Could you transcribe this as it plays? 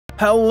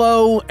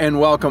Hello and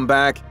welcome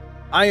back.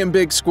 I am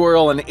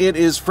BigSquirrell and it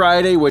is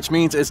Friday, which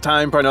means it's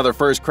time for another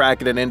first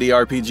crack at an indie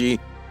RPG.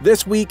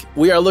 This week,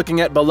 we are looking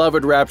at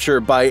Beloved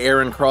Rapture by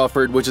Aaron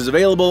Crawford, which is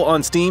available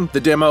on Steam. The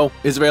demo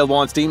is available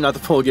on Steam, not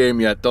the full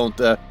game yet.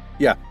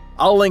 Yeah,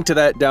 I'll link to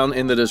that down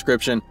in the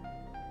description.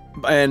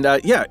 And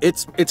yeah,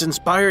 it's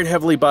inspired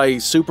heavily by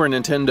Super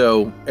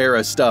Nintendo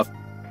era stuff.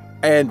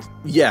 And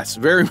yes,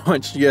 very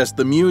much, yes,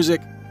 the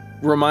music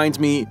reminds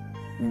me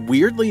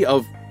weirdly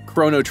of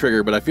Chrono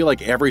Trigger, but I feel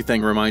like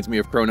everything reminds me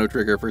of Chrono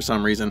Trigger for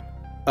some reason.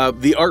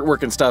 The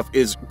artwork and stuff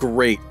is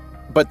great,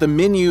 but the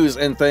menus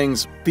and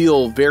things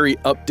feel very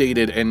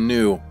updated and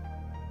new.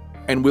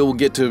 And we'll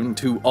get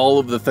to all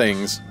of the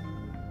things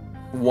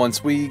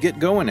once we get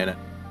going in it.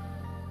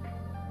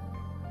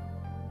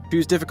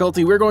 Choose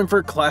difficulty, we're going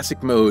for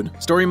classic mode.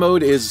 Story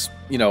mode is,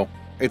 you know,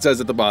 it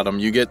says at the bottom,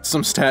 you get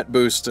some stat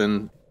boost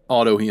and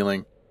auto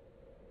healing.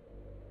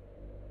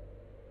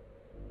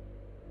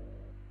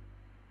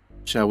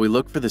 Shall we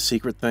look for the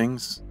secret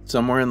things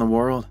somewhere in the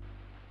world?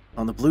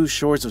 On the blue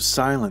shores of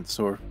silence,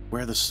 or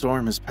where the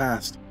storm has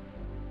passed?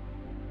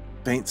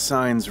 Faint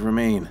signs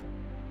remain.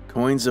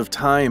 Coins of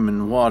time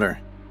and water,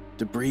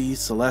 debris,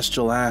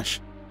 celestial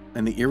ash,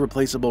 and the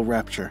irreplaceable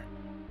rapture.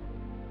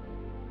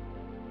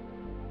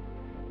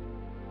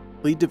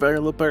 Lead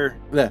developer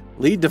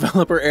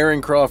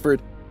Aaron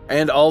Crawford,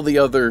 and all the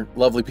other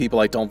lovely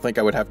people. I don't think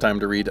I would have time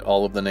to read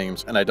all of the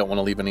names, and I don't want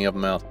to leave any of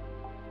them out.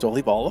 Do I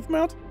leave all of them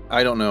out?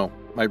 I don't know.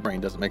 My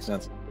brain doesn't make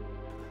sense.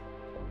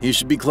 He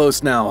should be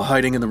close now,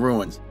 hiding in the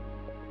ruins.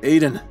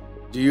 Aiden,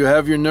 do you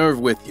have your nerve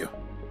with you?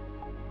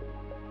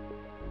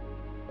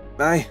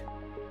 I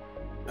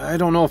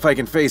don't know if I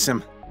can face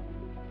him.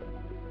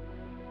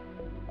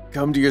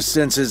 Come to your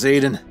senses,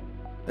 Aiden.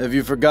 Have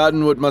you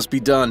forgotten what must be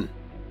done?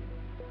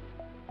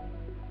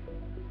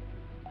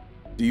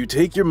 Do you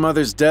take your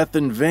mother's death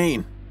in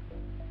vain?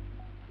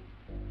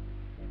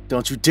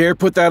 Don't you dare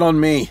put that on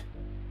me!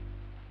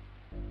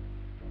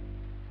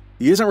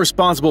 He isn't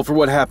responsible for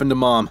what happened to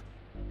Mom.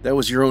 That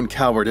was your own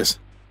cowardice.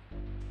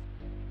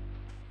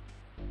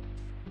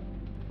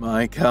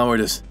 My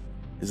cowardice.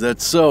 Is that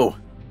so?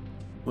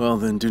 Well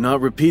then, do not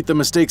repeat the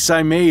mistakes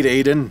I made,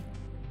 Aiden.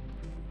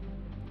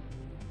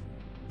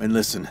 And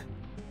listen,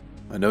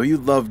 I know you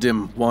loved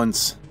him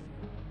once,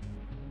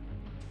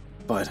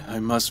 but I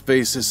must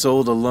face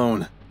Isolde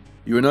alone.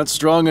 You are not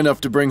strong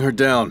enough to bring her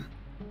down.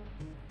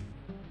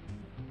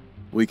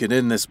 We can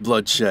end this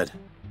bloodshed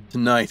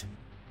tonight.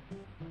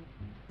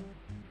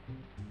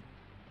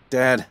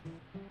 Dad,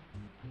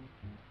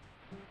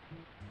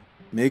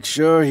 make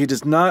sure he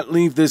does not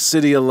leave this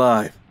city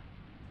alive.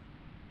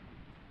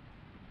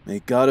 May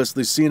Goddess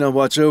Lucina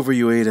watch over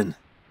you, Aiden.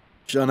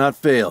 Shall not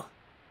fail.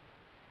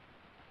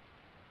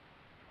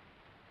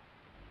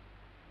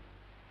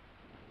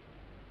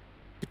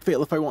 Could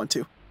fail if I want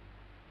to.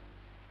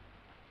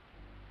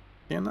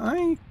 Can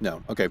I?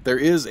 No. Okay, there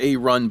is a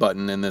run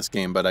button in this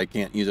game, but I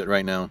can't use it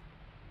right now.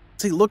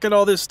 See, look at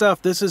all this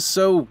stuff. This is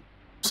so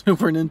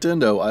Super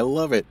Nintendo. I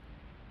love it.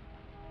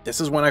 This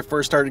is when I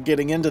first started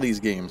getting into these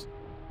games.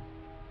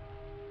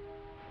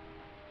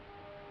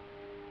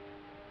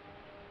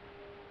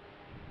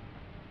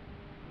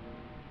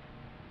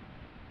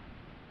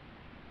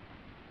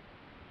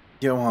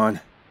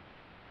 Johan.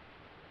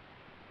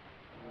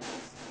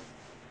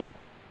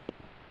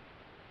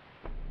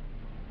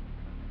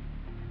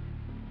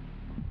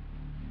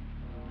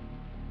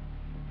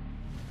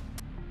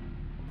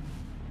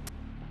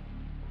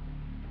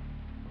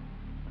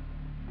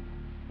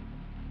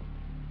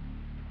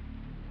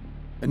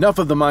 Enough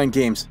of the mind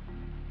games.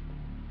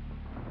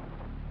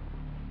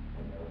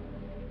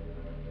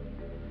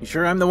 You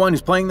sure I'm the one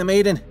who's playing the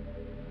maiden?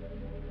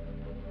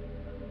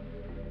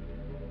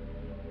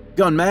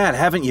 Gone mad,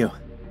 haven't you?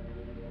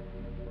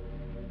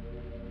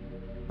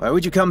 Why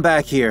would you come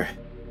back here?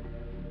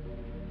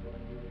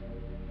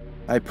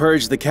 I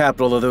purged the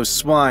capital of those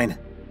swine,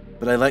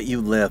 but I let you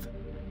live.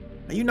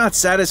 Are you not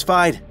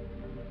satisfied?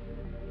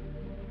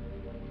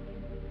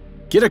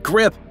 Get a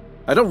grip!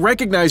 I don't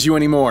recognize you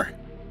anymore!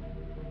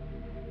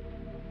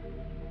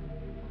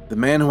 The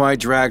man who I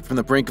dragged from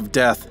the brink of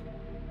death.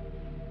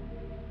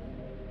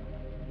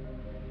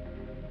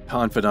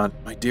 Confidant,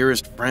 my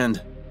dearest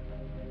friend.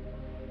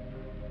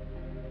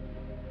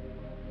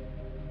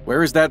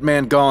 Where is that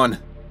man gone?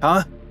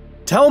 Huh?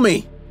 Tell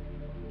me!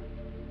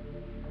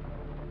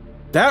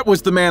 That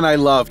was the man I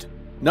loved,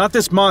 not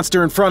this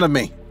monster in front of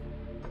me.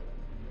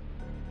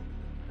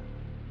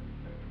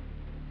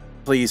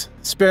 Please,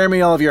 spare me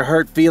all of your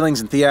hurt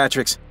feelings and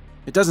theatrics.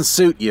 It doesn't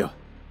suit you.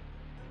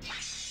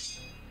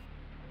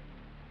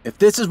 If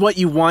this is what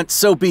you want,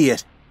 so be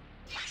it.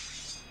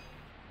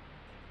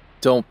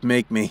 Don't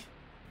make me.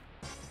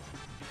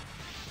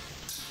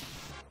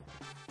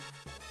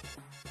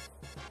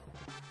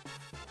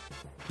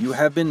 You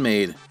have been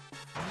made.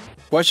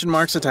 Question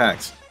marks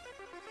attacks.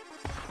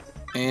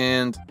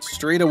 And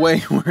straight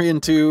away we're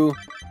into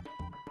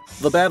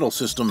the battle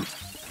system.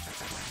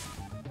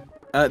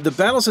 The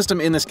battle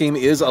system in this game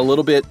is a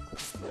little bit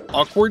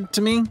awkward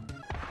to me.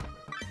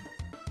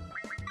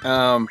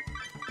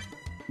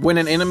 when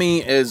an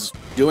enemy is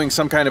doing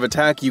some kind of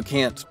attack, you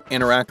can't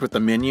interact with the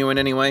menu in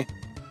any way.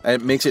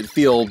 It makes it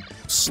feel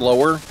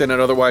slower than it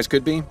otherwise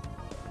could be.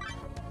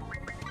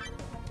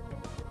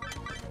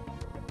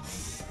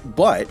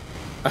 But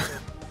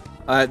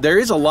there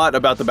is a lot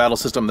about the battle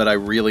system that I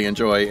really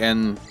enjoy,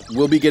 and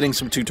we'll be getting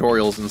some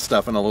tutorials and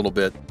stuff in a little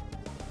bit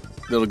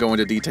that'll go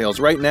into details.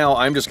 Right now,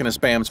 I'm just going to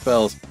spam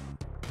spells,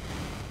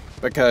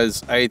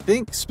 because I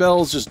think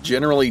spells just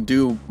generally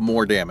do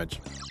more damage.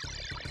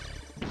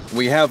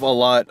 We have a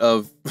lot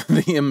of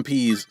the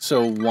MPs,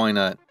 so why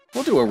not?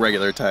 We'll do a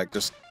regular attack,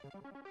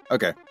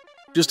 okay.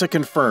 Just to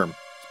confirm,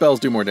 spells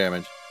do more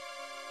damage.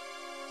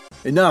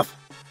 Enough!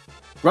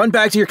 Run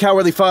back to your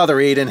cowardly father,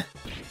 Aiden!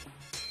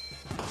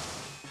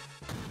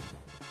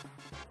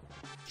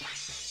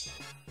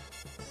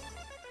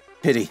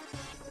 Pity.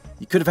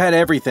 You could have had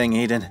everything,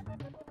 Aiden.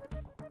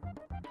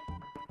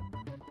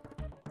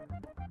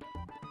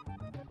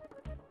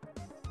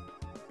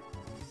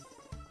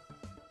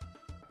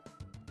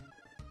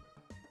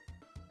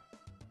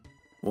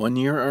 One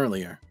year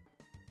earlier.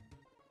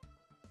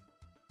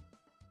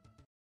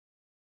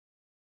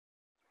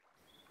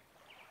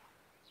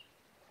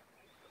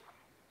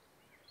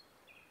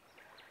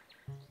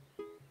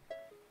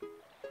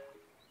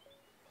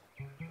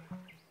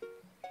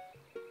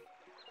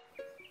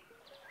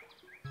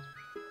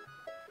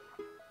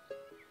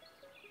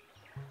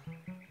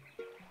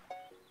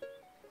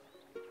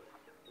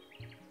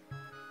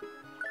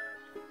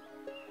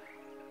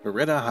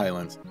 Beretta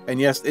Highlands. And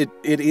yes, it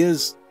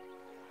is...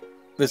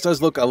 This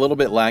does look a little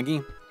bit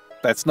laggy.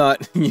 That's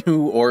not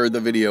you or the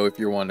video, if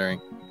you're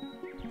wondering.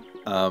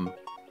 I'm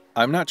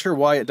not sure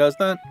why it does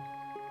that.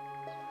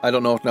 I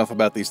don't know enough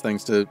about these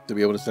things to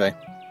be able to say.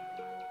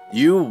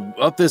 You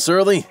up this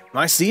early? Am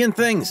I seeing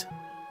things?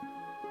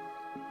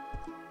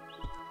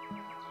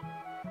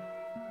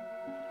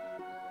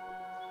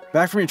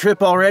 Back from your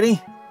trip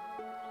already?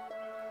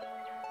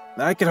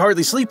 I could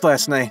hardly sleep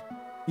last night.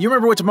 You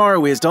remember what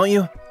tomorrow is, don't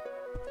you?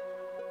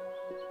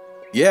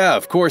 Yeah,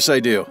 of course I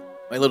do.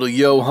 My little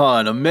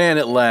Johan, a man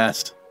at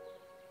last.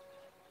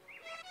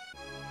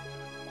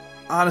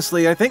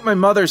 Honestly, I think my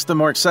mother's the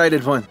more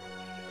excited one.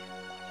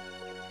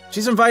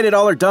 She's invited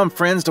all her dumb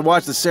friends to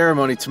watch the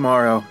ceremony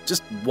tomorrow.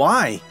 Just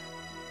why?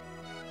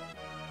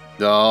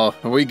 Oh,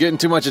 are we getting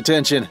too much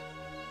attention?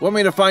 Want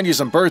me to find you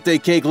some birthday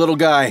cake, little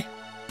guy?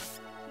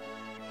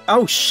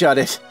 Oh, shut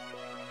it.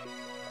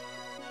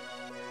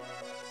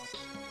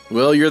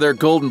 Well, you're their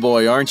golden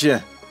boy, aren't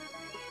you?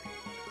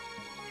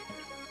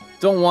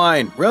 Don't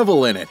whine.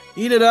 Revel in it.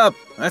 Eat it up.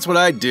 That's what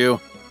I'd do.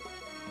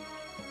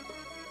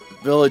 The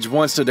village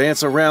wants to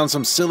dance around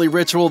some silly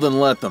ritual,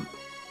 then let them.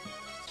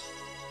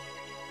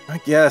 I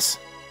guess.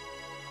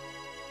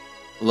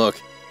 Look,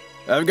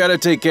 I've got to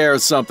take care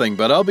of something,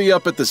 but I'll be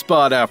up at the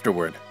spot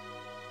afterward.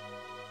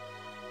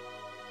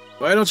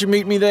 Why don't you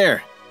meet me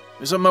there?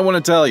 There's something I want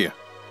to tell you.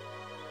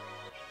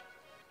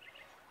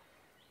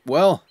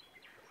 Well,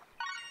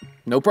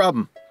 no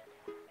problem.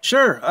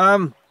 Sure,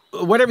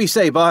 whatever you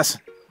say, boss.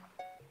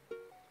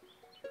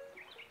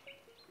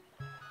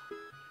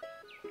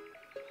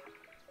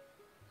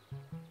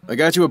 I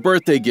got you a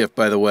birthday gift,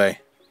 by the way.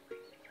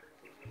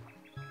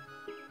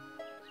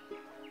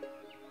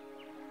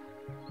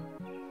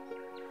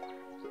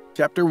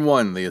 Chapter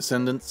 1, The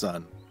Ascendant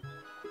Sun.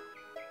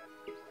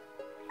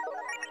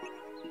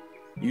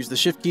 Use the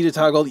shift key to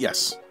toggle,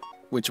 yes,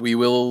 which we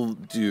will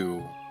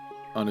do.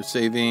 Auto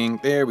saving,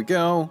 there we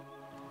go.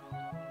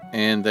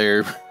 And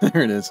there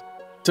it is.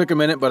 Took a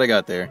minute, but I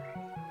got there.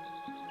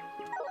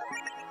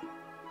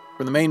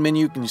 From the main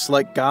menu, can you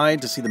select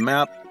guide to see the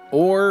map,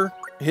 or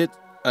hit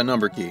a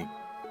number key.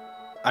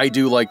 I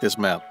do like this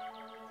map.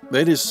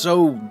 It is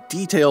so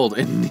detailed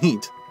and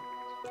neat.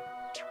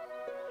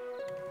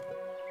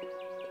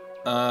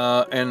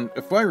 And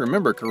if I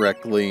remember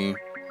correctly,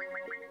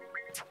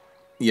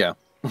 yeah,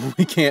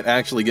 we can't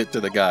actually get to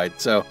the guide,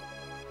 so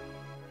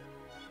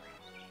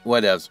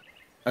whatevs.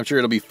 I'm sure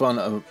it'll be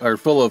fun, or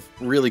full of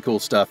really cool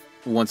stuff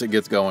once it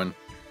gets going.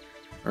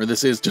 Or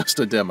this is just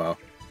a demo.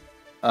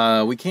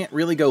 We can't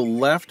really go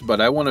left,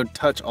 but I want to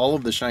touch all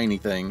of the shiny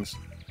things.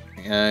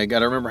 I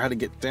gotta remember how to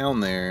get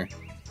down there.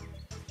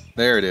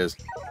 There it is.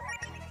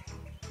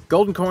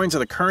 Golden coins are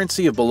the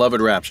currency of beloved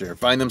Rapture.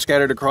 Find them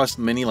scattered across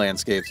many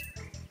landscapes.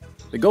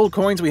 The gold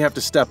coins we have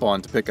to step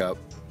on to pick up.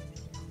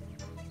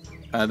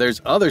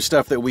 There's other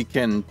stuff that we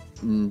can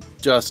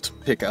just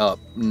pick up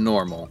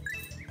normal.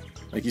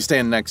 Like you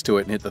stand next to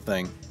it and hit the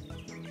thing.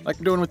 Like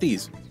we're doing with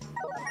these.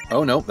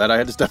 Oh no, that I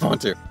had to step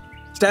onto.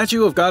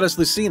 Statue of Goddess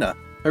Lucina.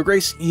 Her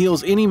grace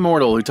heals any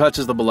mortal who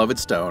touches the beloved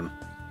stone.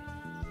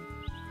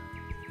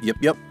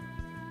 Yep.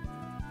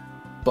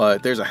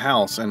 But there's a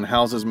house, and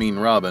houses mean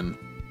Robin.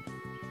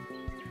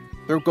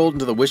 Throw gold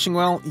into the wishing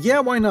well? Yeah,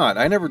 why not?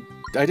 I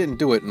didn't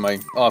do it in my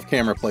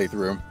off-camera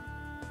playthrough.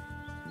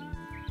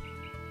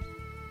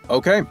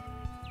 Okay.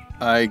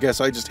 I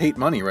guess I just hate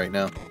money right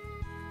now.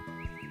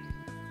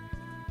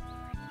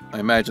 I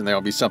imagine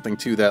there'll be something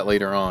to that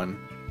later on.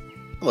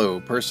 Hello,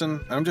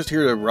 person. I'm just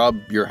here to rob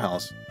your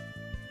house.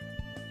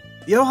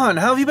 Johan,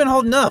 how have you been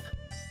holding up?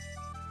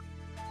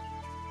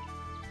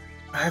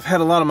 I've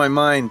had a lot on my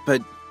mind,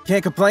 but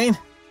can't complain.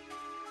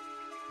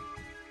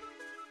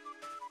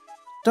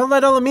 Don't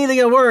let old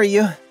Amelia worry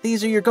you.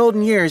 These are your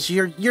golden years,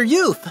 your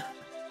youth.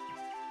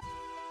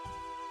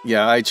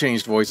 Yeah, I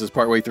changed voices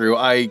partway through.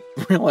 I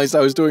realized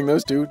I was doing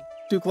those two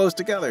too close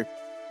together.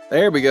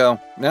 There we go.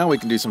 Now we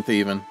can do some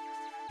thieving.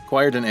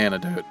 Acquired an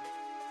antidote.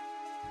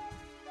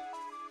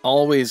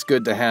 Always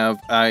good to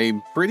have.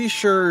 I'm pretty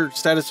sure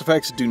status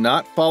effects do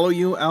not follow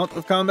you out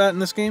of combat in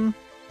this game.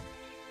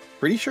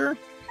 Pretty sure.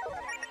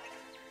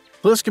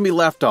 Cliffs can be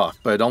left off,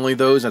 but only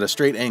those at a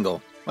straight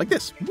angle. Like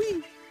this.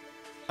 Whee!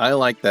 I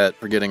like that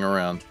for getting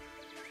around.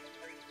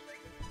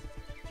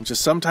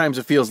 Just sometimes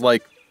it feels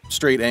like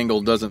straight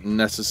angle doesn't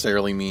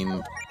necessarily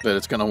mean that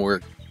it's going to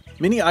work.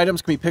 Many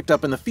items can be picked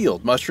up in the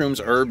field. Mushrooms,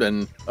 herb,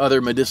 and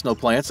other medicinal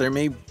plants. They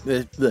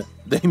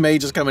may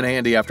just come in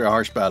handy after a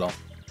harsh battle.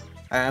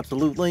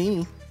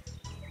 Absolutely.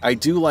 I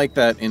do like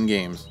that in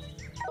games.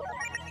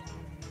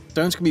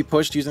 Stones can be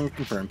pushed using the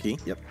confirm key.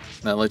 Yep.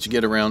 That lets you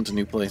get around to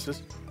new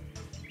places.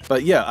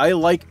 But yeah, I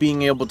like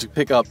being able to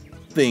pick up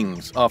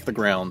things off the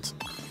ground.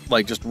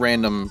 Like just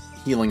random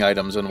healing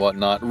items and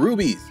whatnot.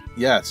 Rubies!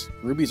 Yes,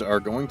 rubies are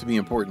going to be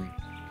important.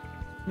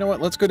 You know what?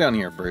 Let's go down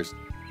here first.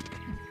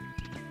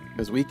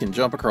 Because we can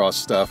jump across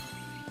stuff.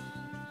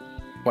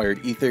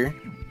 Acquired ether.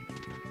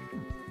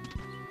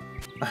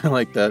 I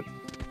like that.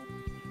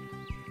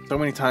 So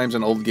many times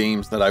in old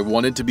games that I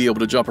wanted to be able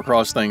to jump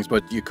across things,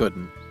 but you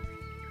couldn't.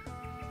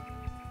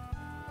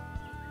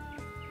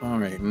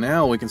 Alright,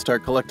 now we can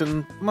start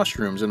collecting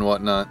mushrooms and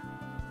whatnot.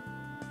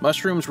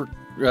 Mushrooms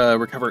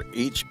recover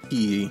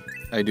HP,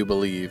 I do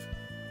believe.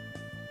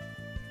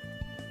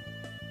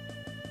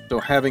 So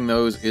having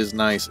those is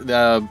nice.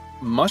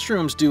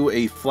 Mushrooms do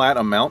a flat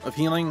amount of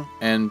healing,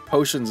 and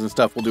potions and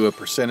stuff will do a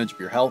percentage of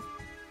your health.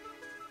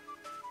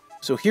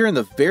 So here in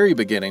the very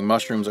beginning,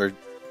 mushrooms are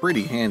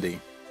pretty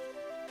handy.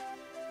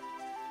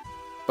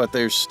 But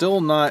they're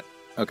still not...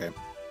 Okay.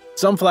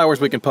 Some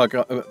flowers we can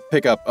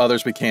pick up,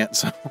 others we can't,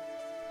 so...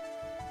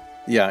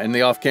 Yeah, in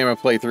the off-camera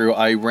playthrough,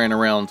 I ran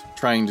around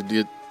trying to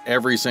get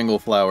every single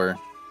flower.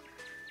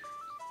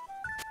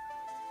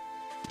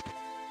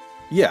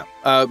 Yeah,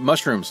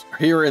 mushrooms,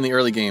 here in the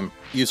early game,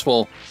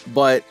 useful,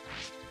 but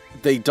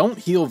they don't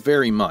heal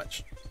very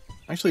much.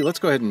 Actually, let's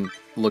go ahead and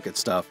look at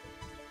stuff.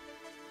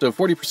 So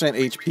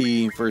 40%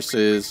 HP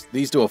versus,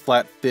 these do a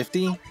flat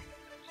 50.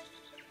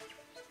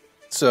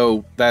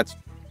 So that's,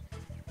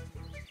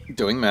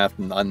 doing math,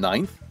 a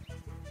ninth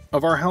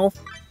of our health.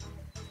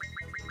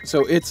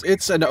 So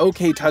it's an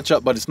okay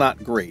touch-up, but it's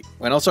not great.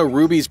 And also,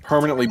 rubies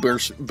permanently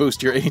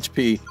boost your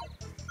HP.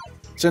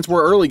 Since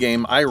we're early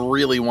game, I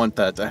really want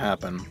that to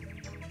happen.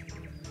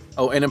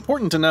 Oh, and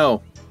important to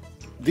know,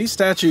 these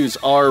statues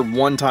are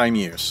one-time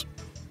use.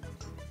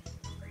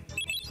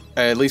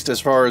 At least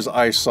as far as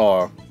I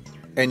saw.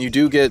 And you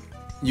get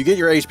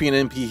your HP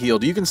and MP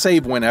healed. You can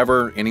save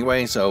whenever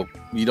anyway, so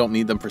you don't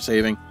need them for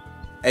saving.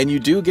 And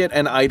you do get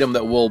an item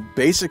that will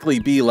basically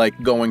be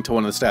like going to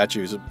one of the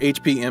statues.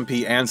 HP,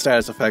 MP, and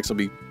status effects will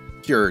be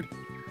cured.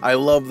 I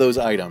love those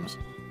items.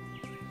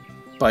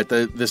 But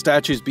the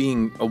statues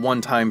being a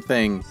one-time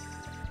thing,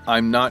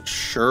 I'm not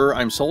sure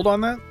I'm sold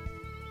on that.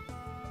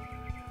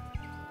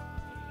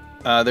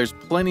 There's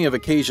plenty of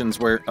occasions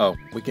where... Oh,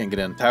 we can't get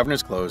in. Tavern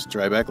is closed.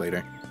 Try back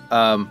later.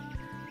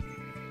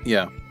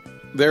 Yeah.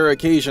 There are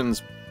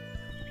occasions...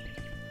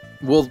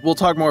 We'll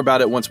talk more about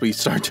it once we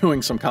start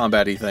doing some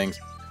combat-y things.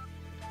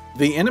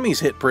 The enemies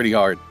hit pretty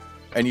hard,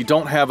 and you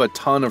don't have a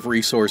ton of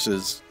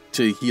resources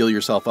to heal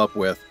yourself up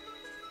with.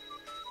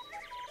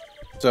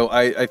 So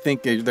I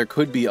think there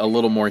could be a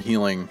little more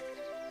healing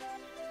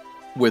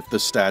with the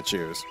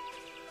statues.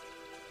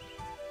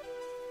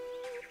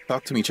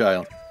 Talk to me,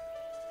 child.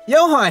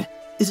 Johan,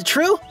 is it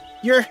true?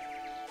 You're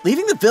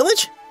leaving the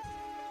village?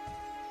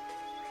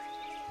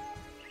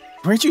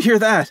 Where'd you hear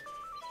that?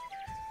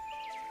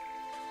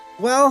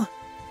 Well...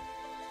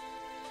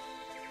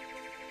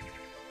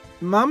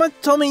 Mama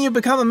told me you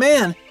become a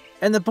man,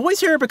 and the boys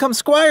here become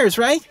squires,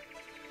 right?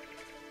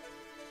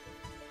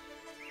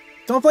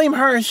 Don't blame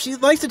her, she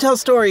likes to tell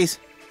stories.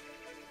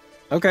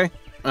 Okay,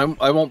 I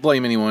won't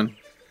blame anyone.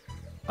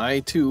 I,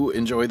 too,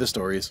 enjoy the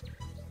stories.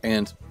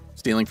 And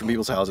stealing from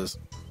people's houses.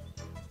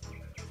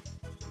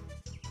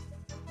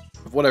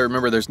 Of what I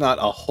remember, there's not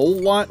a whole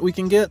lot we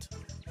can get.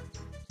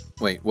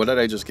 Wait, what did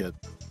I just get?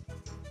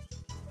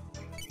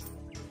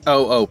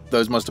 Oh,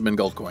 those must have been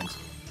gold coins.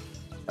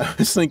 I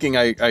was thinking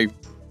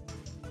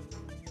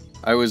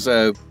I was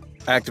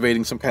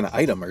activating some kind of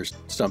item or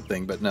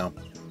something, but no.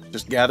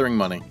 Just gathering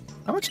money.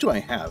 How much do I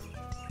have?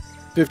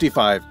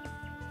 55.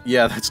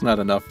 Yeah, that's not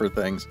enough for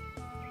things.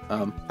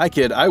 Hi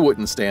kid, I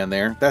wouldn't stand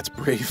there. That's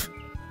brave.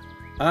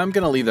 I'm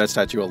gonna leave that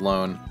statue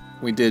alone.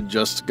 We did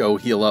just go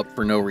heal up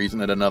for no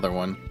reason at another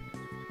one.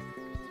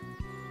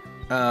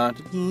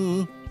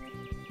 Can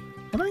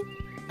I?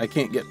 I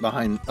can't get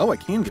behind... Oh, I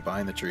can get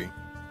behind the tree.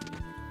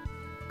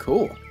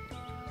 Cool.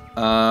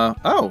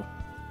 Oh.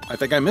 I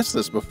think I missed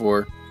this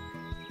before.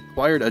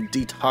 Acquired a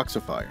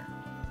detoxifier.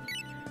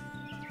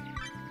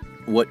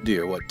 What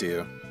do?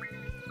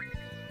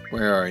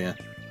 Where are you?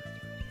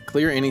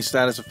 Clear any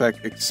status effect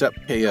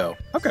except KO.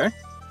 Okay.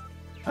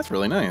 That's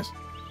really nice.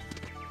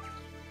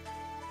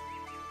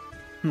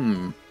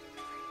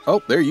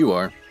 Oh, there you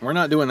are. We're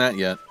not doing that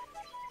yet.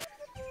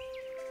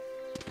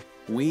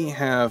 We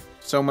have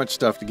so much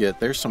stuff to get.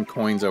 There's some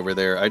coins over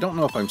there. I don't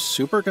know if I'm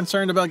super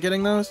concerned about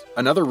getting those.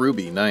 Another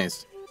ruby.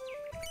 Nice.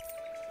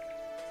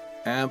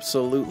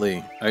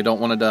 Absolutely. I don't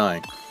want to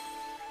die.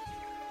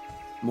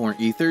 More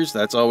ethers.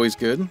 That's always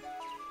good.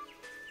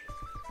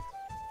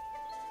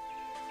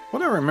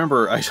 What I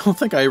remember, I don't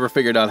think I ever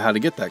figured out how to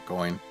get that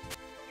coin.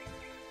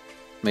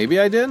 Maybe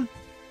I did?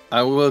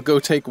 I will go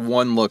take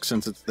one look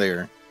since it's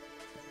there.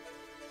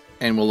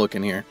 And we'll look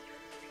in here.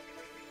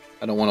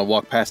 I don't want to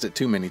walk past it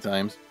too many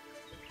times.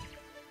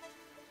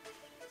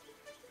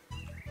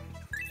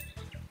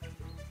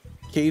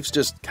 Caves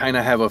just kind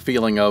of have a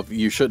feeling of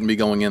you shouldn't be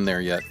going in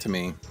there yet to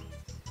me.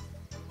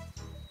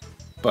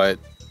 But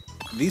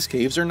these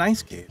caves are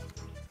nice caves.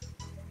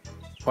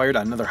 Acquired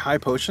another high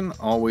potion,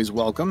 always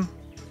welcome.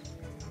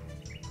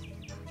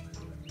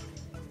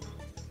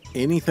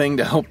 Anything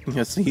to help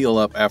us heal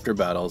up after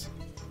battles.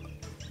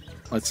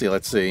 Let's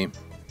see.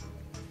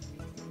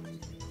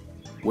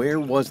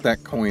 Where was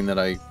that coin that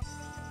I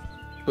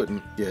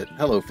couldn't get?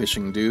 Hello,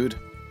 fishing dude.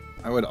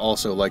 I would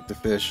also like to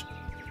fish.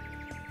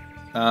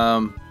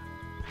 Can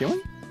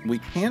we? We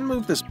can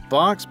move this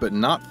box, but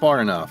not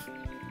far enough.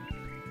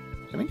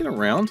 Can I get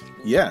around?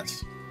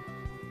 Yes.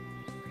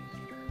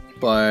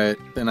 But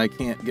then I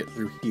can't get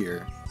through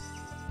here.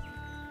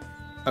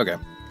 Okay.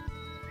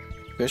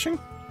 Fishing?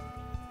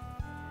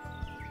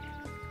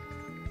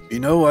 You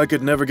know, I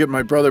could never get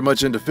my brother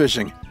much into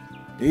fishing.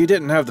 He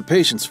didn't have the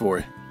patience for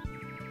it.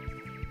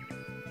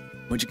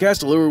 Would you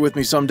cast a lure with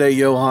me someday,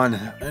 Johan?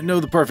 I know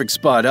the perfect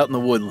spot out in the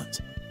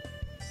woodlands.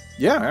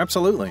 Yeah,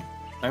 absolutely.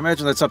 I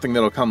imagine that's something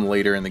that'll come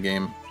later in the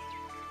game.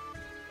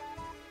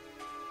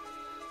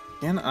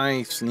 Can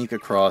I sneak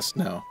across?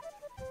 No.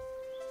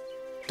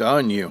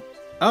 Darn you.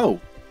 Oh,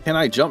 can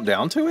I jump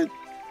down to it?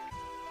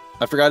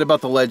 I forgot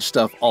about the ledge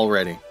stuff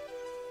already.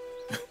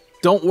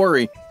 Don't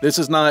worry, this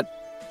is not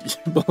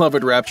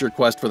Beloved Rapture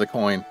quest for the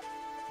coin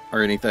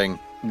or anything.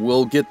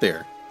 We'll get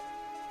there.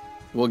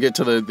 We'll get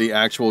to the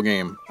actual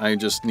game. I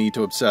just need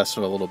to obsess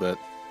for a little bit.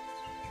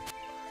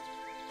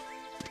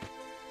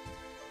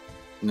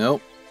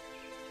 Nope.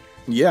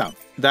 Yeah,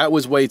 that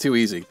was way too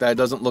easy. That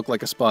doesn't look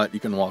like a spot you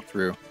can walk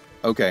through.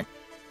 Okay.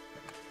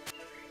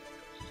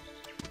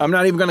 I'm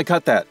not even going to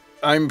cut that.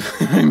 I'm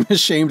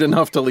ashamed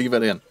enough to leave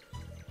it in.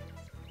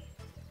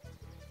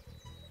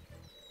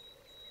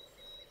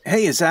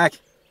 Hey, Zach.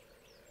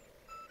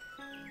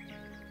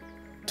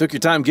 Took your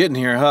time getting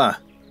here, huh?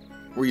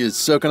 Were you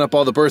soaking up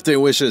all the birthday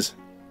wishes?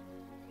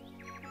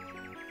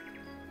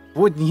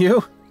 Wouldn't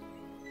you?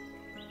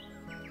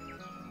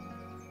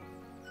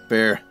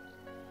 Fair.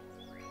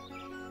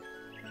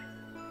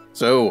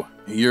 So,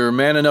 you're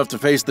man enough to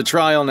face the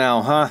trial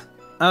now, huh?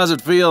 How's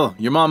it feel?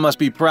 Your mom must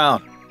be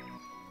proud.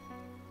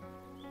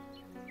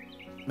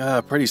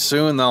 Pretty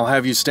soon they'll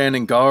have you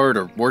standing guard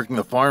or working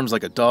the farms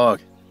like a dog.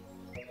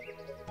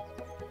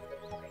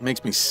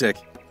 Makes me sick.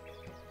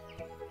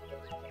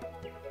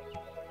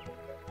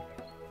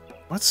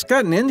 What's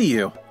gotten into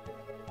you?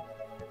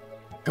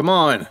 Come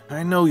on,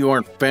 I know you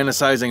aren't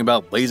fantasizing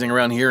about lazing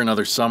around here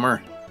another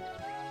summer.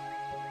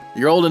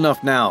 You're old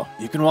enough now.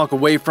 You can walk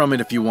away from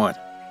it if you want.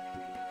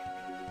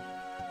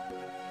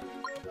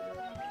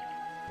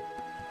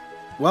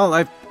 Well,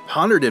 I've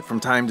pondered it from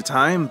time to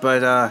time,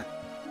 but,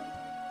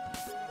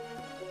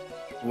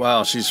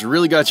 wow, she's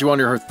really got you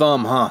under her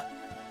thumb, huh?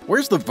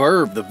 Where's the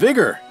verve, the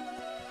vigor?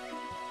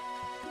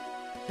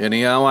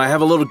 Anyhow, I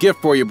have a little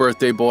gift for you,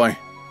 birthday boy.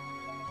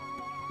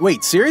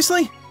 Wait,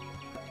 seriously?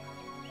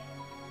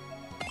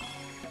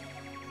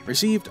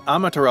 Received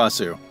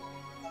Amaterasu.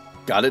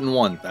 Got it in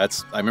one.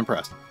 I'm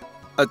impressed.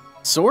 A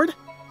sword?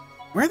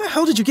 Where the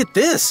hell did you get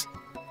this?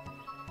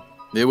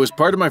 It was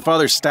part of my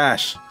father's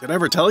stash. Did I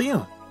ever tell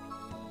you?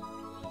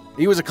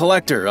 He was a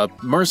collector, a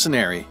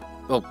mercenary.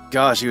 Oh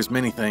gosh, he was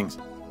many things.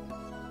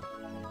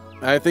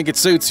 I think it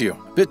suits you.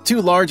 A bit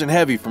too large and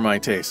heavy for my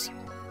taste.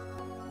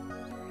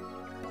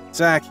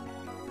 Zach.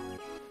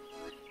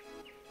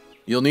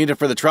 You'll need it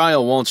for the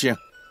trial, won't you?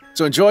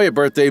 So enjoy it,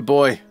 birthday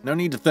boy. No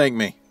need to thank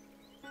me.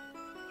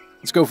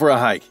 Let's go for a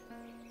hike.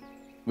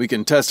 We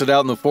can test it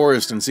out in the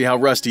forest and see how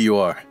rusty you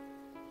are.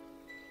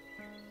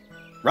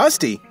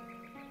 Rusty?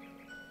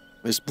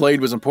 This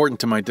blade was important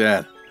to my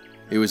dad.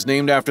 It was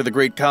named after the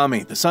great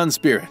kami, the sun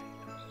spirit.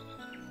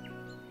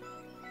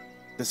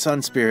 The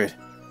sun spirit.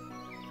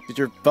 Did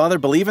your father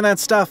believe in that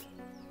stuff?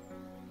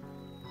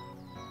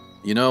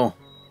 You know,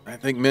 I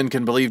think men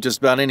can believe just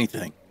about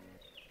anything.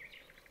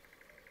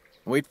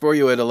 Wait for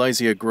you at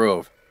Elysia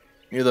Grove,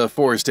 near the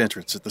forest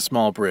entrance at the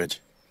small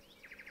bridge.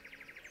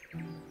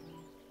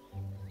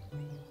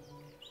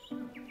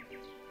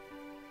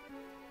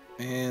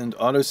 And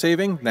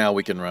auto-saving? Now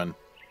we can run.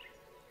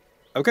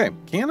 Okay,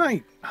 can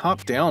I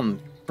hop down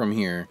from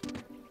here?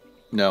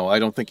 No, I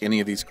don't think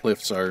any of these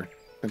cliffs are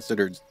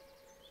considered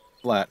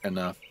flat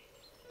enough.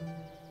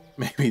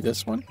 Maybe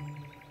this one?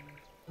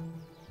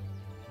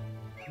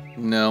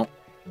 No.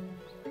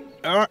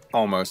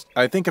 Almost.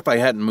 I think if I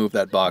hadn't moved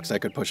that box, I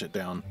could push it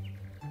down.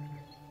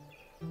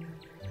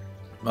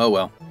 Oh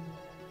well.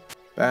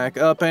 Back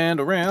up and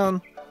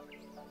around.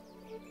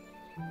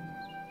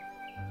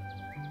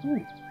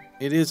 Ooh,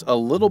 it is a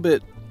little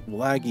bit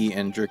laggy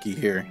and jerky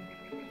here.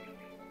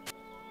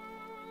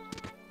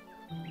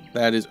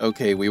 That is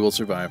okay, we will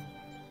survive.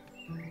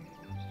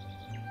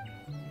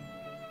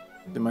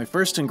 To my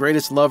first and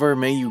greatest lover,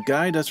 may you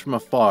guide us from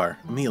afar.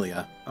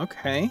 Amelia.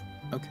 Okay,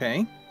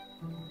 okay.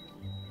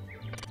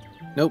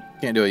 Nope,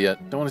 can't do it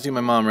yet. Don't want to see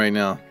my mom right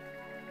now.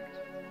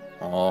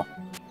 Aw.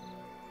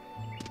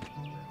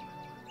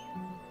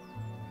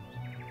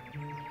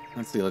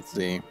 Let's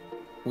see.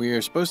 We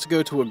are supposed to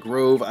go to a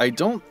grove. I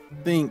don't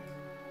think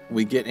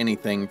we get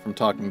anything from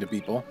talking to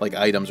people, like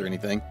items or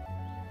anything.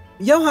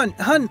 Johan,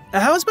 hun,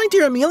 how's my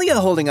dear Amelia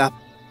holding up?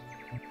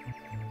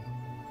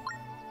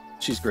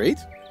 She's great.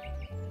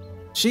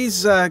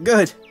 She's,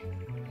 good.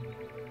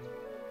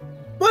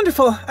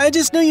 Wonderful. I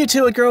just knew you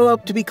two would grow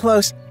up to be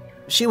close.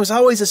 She was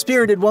always a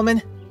spirited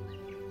woman.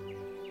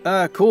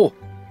 Cool.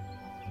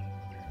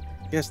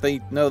 Guess they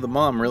know the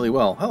mom really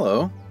well.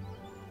 Hello.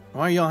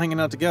 Why are y'all hanging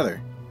out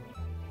together?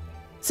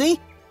 See?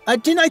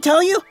 Didn't I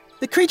tell you?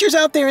 The creature's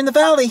out there in the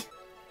valley.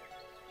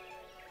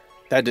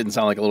 That didn't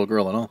sound like a little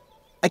girl at all.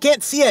 I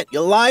can't see it,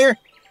 you liar.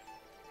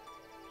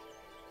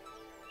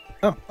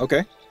 Oh,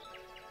 okay.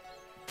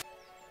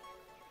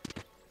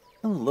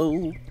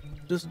 Hello.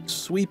 Just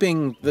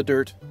sweeping the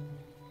dirt.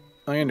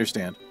 I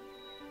understand.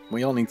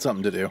 We all need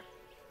something to do.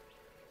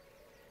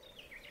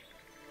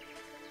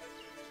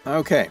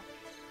 Okay.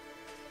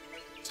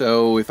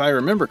 So, if I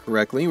remember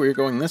correctly, we're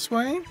going this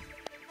way?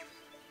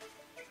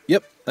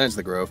 Yep, that's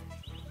the grove.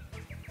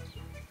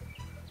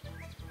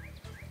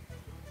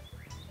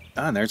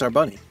 Ah, and there's our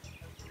bunny.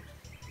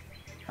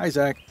 Hi,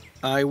 Zach.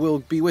 I will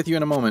be with you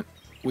in a moment.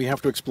 We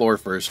have to explore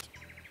first.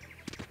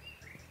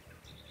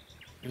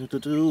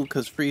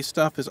 Because free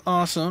stuff is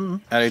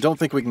awesome. And I don't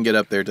think we can get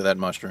up there to that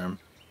mushroom.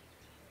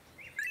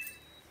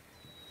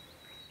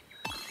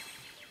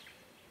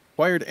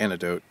 Acquired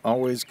antidote.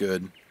 Always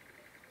good.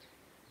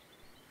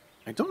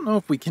 I don't know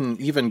if we can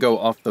even go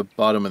off the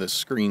bottom of the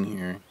screen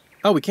here.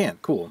 Oh, we can.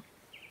 Cool.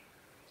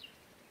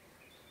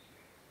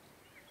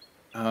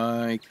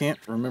 I can't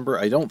remember.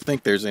 I don't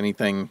think there's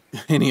anything,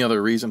 any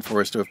other reason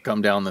for us to have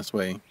come down this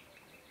way.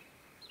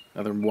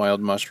 Another wild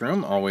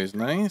mushroom. Always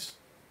nice.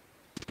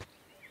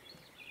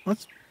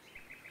 Let's...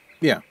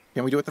 Yeah.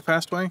 Can we do it the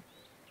fast way?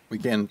 We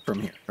can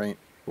from here, right?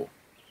 Cool.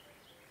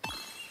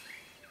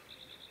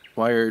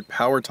 Acquired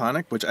power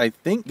tonic, which I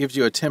think gives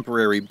you a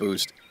temporary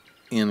boost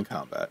in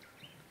combat.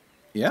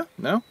 Yeah?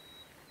 No?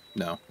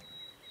 No.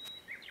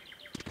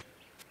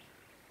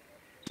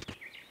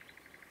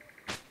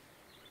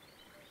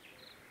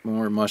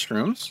 More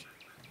mushrooms.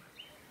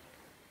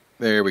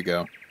 There we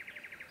go.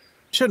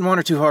 Shouldn't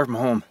wander too far from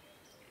home.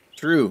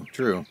 True,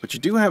 true. But you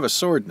do have a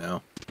sword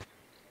now.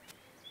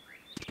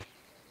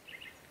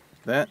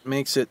 That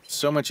makes it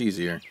so much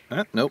easier.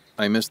 Nope,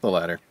 I missed the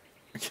ladder.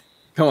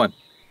 Come on.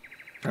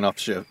 Turn off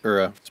shift,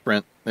 or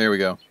sprint. There we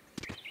go.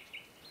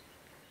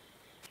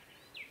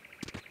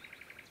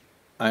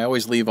 I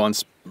always leave on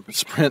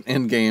sprint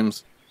in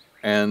games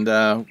and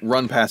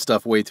run past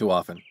stuff way too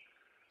often.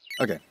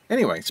 Okay,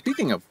 anyway,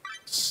 speaking of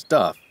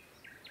stuff.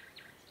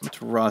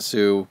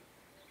 Tarasu.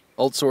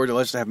 Old sword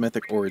alleged to have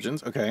mythic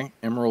origins. Okay,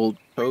 emerald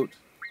coat.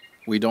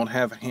 We don't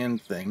have a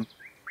hand thing.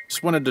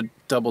 Just wanted to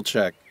double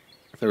check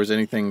if there was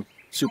anything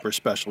super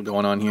special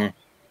going on here.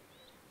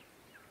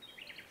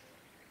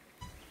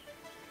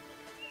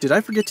 Did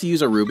I forget to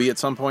use a ruby at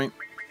some point?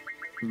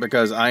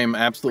 Because I am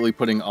absolutely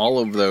putting all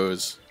of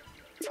those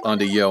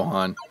onto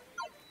Johan.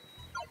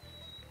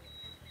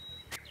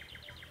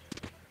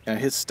 Yeah,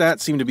 his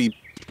stats seem to be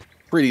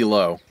pretty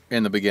low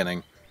in the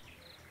beginning.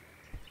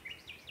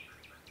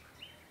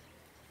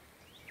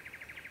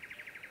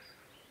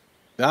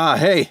 Ah,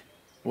 hey!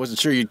 Wasn't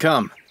sure you'd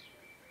come.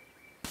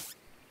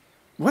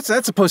 What's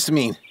that supposed to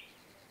mean?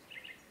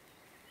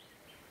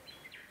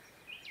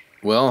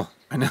 Well,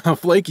 I know how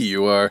flaky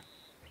you are.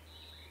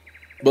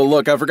 But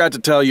look, I forgot to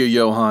tell you,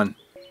 Johan.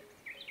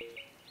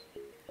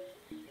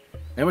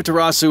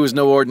 Amaterasu is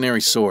no ordinary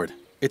sword.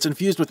 It's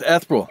infused with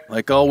ethereal,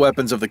 like all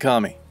weapons of the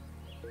kami.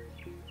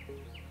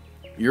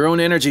 Your own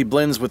energy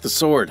blends with the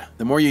sword.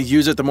 The more you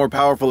use it, the more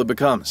powerful it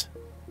becomes.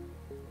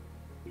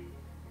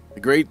 The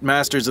great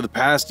masters of the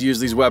past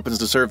used these weapons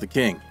to serve the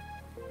king.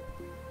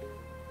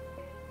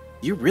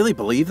 You really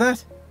believe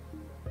that?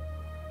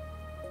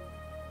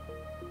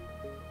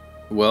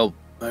 Well,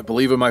 I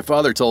believe what my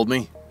father told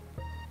me.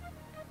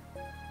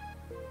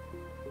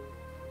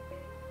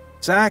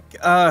 Zach,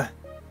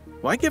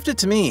 why gift it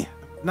to me?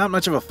 Not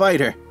much of a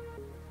fighter.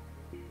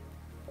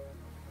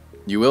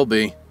 You will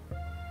be.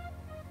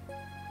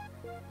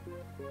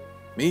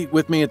 Meet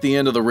with me at the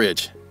end of the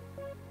ridge.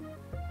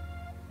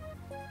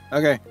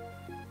 Okay.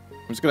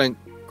 I'm just gonna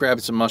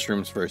grab some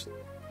mushrooms first.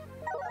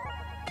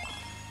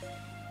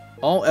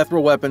 All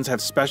ethereal weapons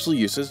have special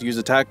uses. Use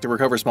attack to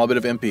recover a small bit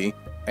of MP,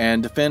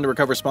 and defend to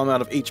recover a small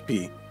amount of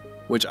HP,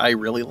 which I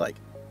really like.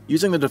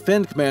 Using the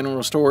defend command will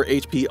restore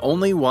HP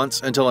only once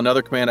until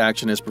another command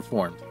action is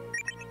performed.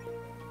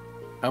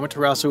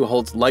 Amaterasu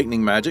holds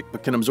lightning magic,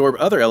 but can absorb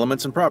other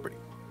elements and property.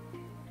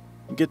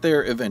 Get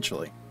there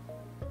eventually.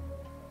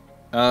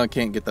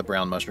 Can't get the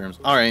brown mushrooms.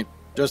 Alright,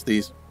 just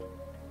these.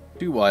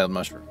 2 wild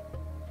mushrooms.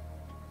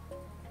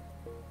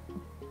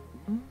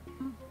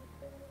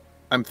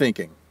 I'm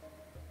thinking.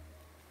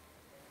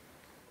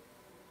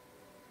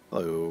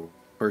 Hello,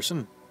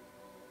 person.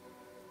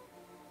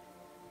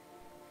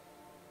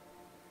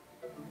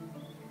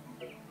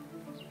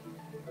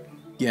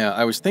 Yeah,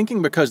 I was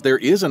thinking because there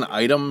is an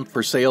item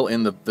for sale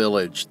in the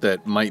village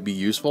that might be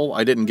useful.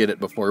 I didn't get it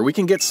before. We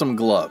can get some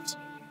gloves.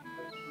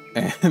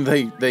 And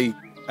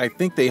I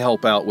think they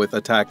help out with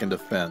attack and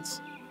defense.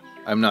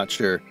 I'm not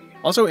sure.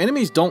 Also,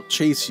 enemies don't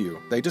chase you.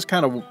 They just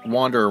kind of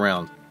wander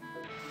around.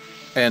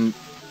 And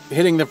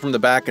hitting them from the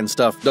back and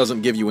stuff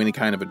doesn't give you any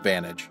kind of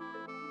advantage.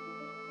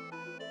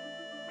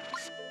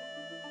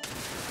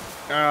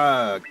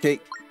 Okay,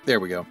 there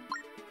we go.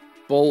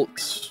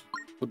 Bolt.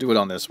 We'll do it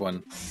on this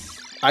one.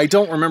 I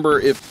don't remember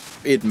if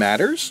it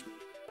matters.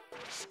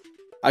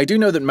 I do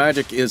know that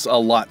magic is a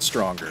lot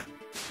stronger.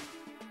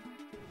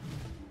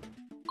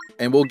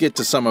 And we'll get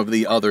to some of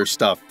the other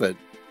stuff that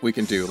we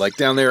can do. Like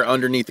down there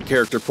underneath the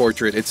character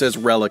portrait, it says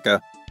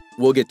Relica.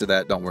 We'll get to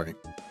that, don't worry.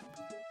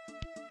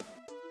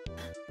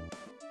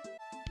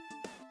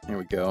 Here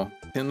we go.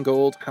 10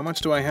 gold. How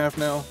much do I have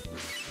now?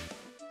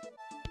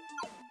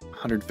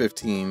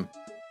 115.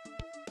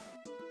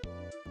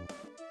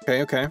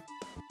 Okay.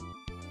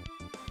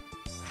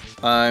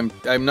 I'm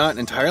not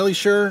entirely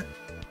sure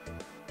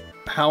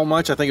how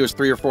much. I think it was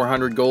 300 or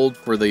 400 gold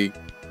for the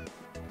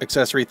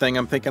accessory thing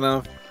I'm thinking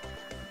of.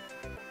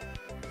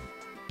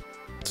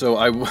 So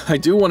I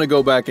do want to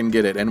go back and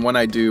get it, and when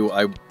I do,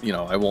 I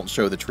won't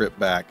show the trip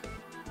back.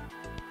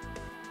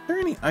 Are there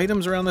any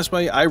items around this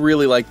way? I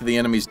really like that the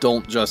enemies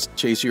don't just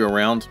chase you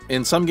around.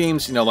 In some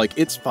games, like,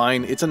 it's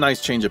fine. It's a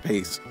nice change of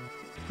pace,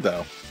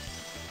 though.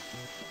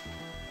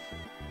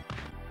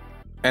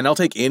 And I'll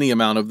take any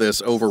amount of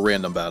this over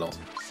random battles.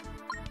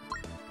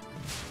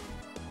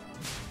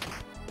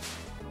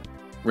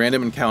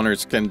 Random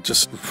encounters can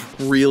just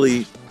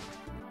really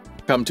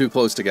come too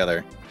close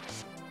together.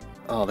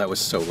 Oh, that was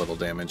so little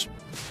damage.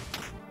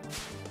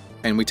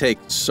 And we take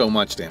so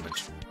much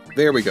damage.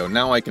 There we go.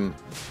 Now I can...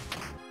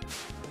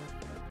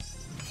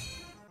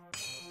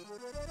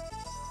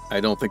 I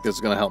don't think this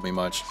is going to help me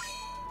much.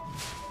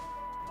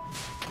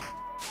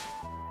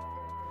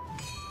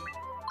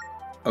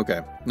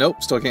 Okay.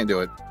 Nope, still can't do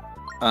it.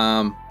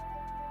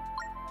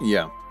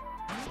 Yeah.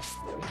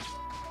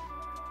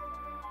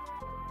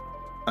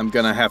 I'm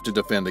gonna have to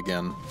defend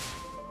again.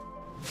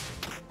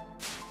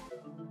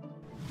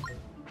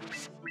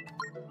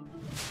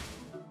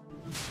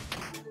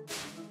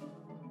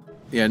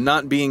 Yeah,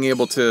 not being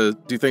able to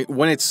do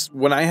things...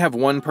 When I have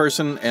one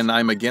person and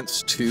I'm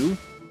against two,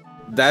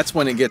 that's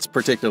when it gets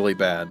particularly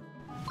bad.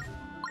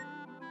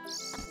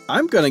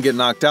 I'm gonna get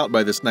knocked out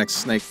by this next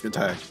snake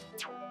attack.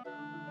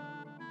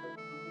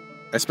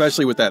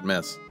 Especially with that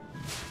miss.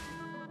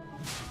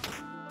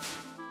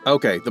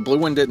 Okay, the blue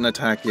one didn't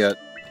attack yet.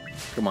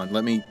 Come on,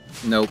 let me...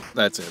 Nope,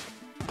 that's it.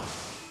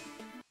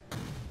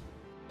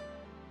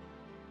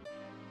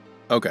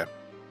 Okay.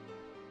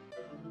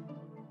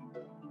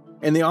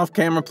 In the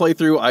off-camera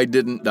playthrough, I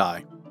didn't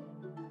die.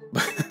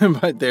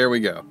 But there we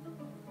go.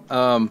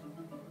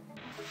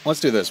 Let's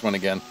do this one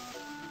again.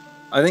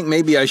 I think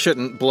maybe I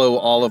shouldn't blow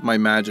all of my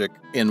magic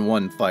in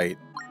one fight.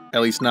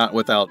 At least not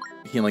without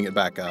healing it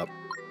back up.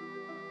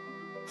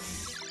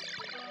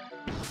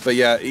 But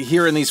yeah,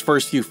 here in these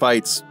first few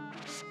fights,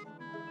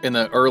 in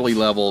the early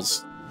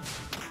levels,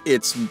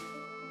 it's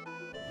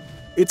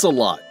a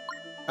lot.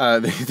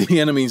 The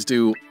enemies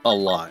do a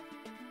lot.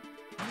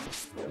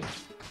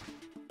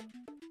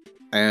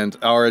 And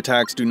our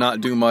attacks do not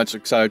do much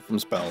aside from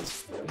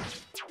spells.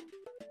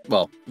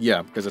 Well,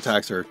 yeah, because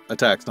attacks are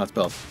attacks, not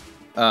spells.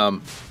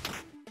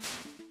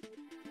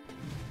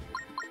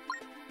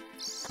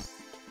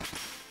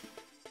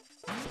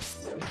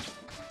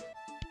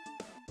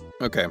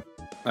 Okay.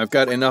 I've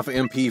got enough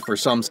MP for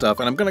some stuff,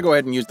 and I'm going to go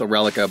ahead and use the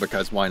Relica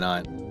because why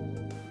not?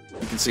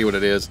 You can see what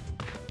it is.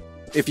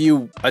 If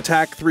you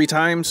attack 3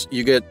 times,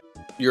 you get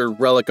your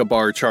Relica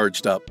bar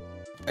charged up,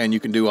 and you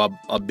can do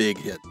a big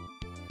hit.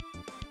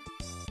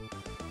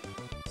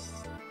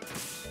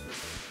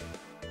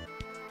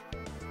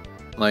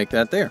 Like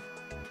that there.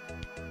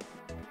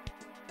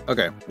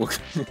 Okay, we'll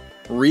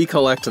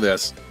recollect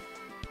this.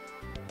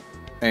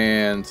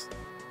 And...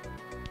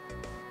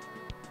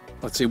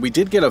 let's see, we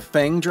did get a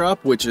Fang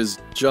drop, which is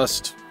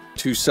just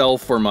to sell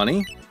for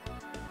money.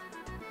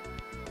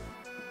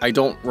 I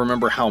don't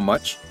remember how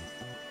much.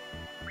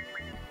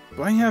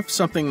 Do I have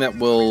something that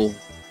will...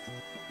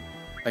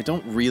 I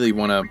don't really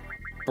want to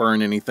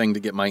burn anything to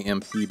get my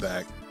MP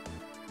back.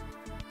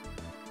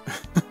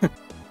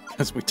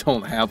 Because we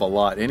don't have a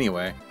lot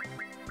anyway.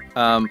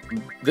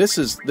 This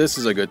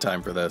is a good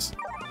time for this.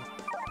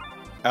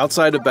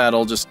 Outside of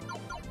battle, just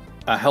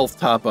a health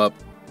top up,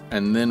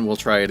 and then we'll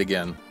try it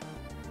again.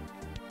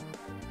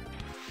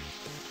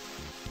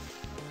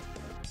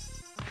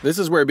 This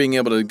is where being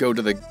able to go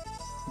to the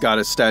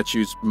goddess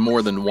statues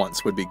more than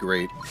once would be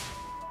great.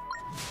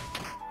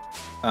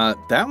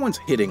 That one's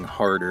hitting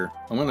harder.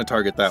 I'm going to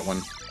target that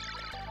one.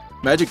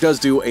 Magic does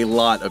do a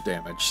lot of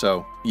damage,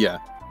 so yeah.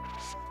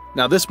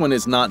 Now this one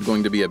is not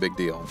going to be a big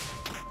deal.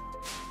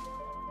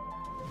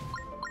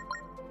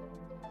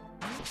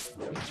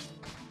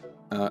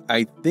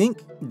 I think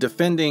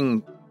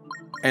defending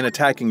and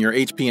attacking your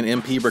HP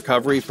and MP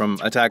recovery from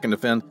attack and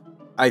defend,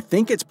 I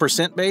think it's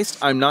percent based,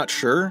 I'm not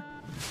sure.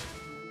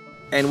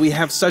 And we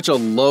have such a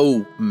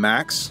low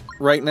max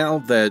right now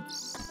that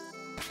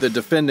the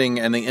defending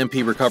and the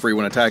MP recovery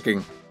when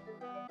attacking,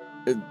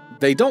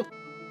 they don't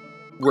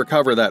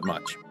recover that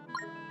much.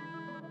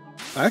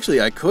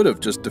 Actually, I could have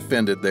just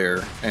defended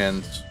there,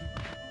 and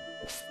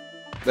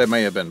that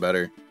may have been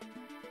better.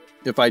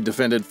 If I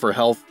defended for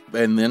health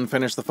and then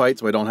finished the fight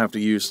so I don't have to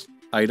use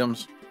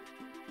items.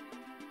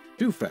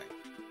 Doofang.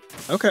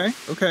 Okay,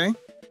 okay.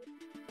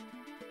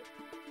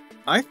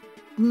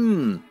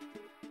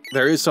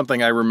 There is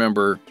something I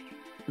remember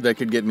that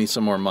could get me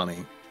some more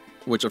money,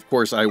 which of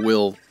course I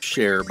will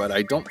share, but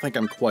I don't think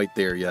I'm quite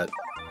there yet.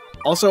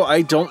 Also,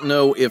 I don't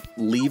know if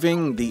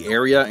leaving the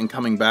area and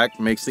coming back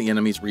makes the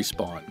enemies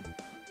respawn.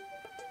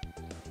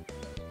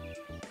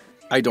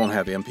 I don't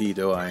have MP,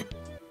 do I?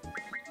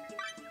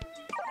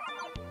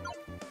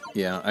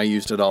 Yeah, I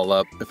used it all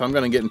up. If I'm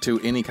going to get into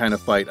any kind of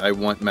fight, I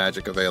want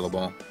magic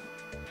available.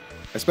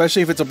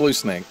 Especially if it's a blue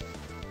snake.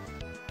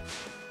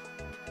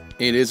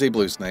 It is a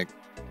blue snake.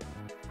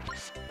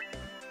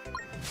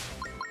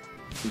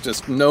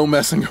 Just no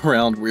messing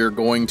around, we're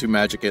going to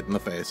magic it in the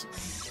face.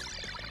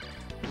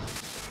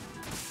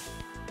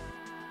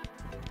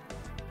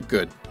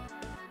 Good.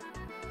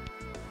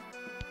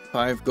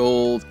 5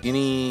 gold,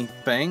 any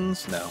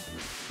fangs? No.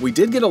 We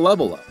did get a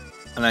level up,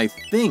 and I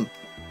think,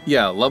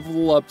 yeah,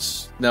 level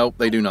ups, nope,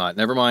 they do not.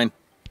 Never mind.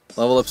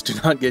 Level ups do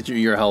not get you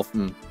your health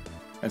and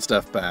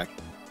stuff back.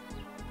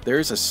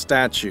 There's a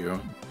statue.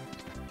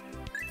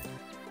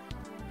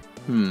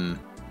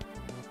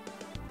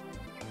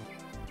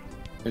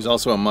 There's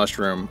also a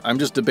mushroom. I'm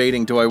just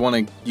debating, do I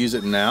want to use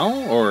it now,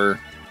 or...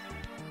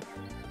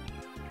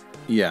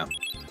 Yeah.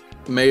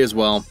 May as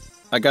well.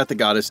 I got the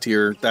goddess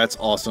tier. That's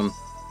awesome.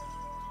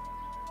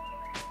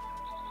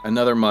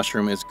 Another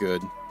mushroom is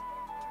good.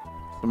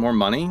 Some more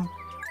money?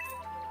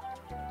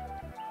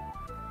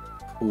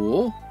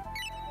 Cool.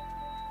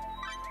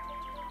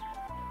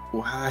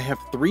 Wow, I have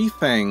 3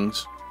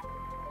 fangs.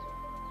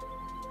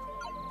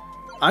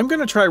 I'm going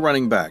to try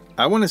running back.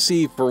 I want to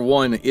see, for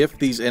one, if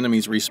these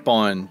enemies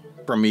respawn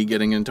from me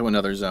getting into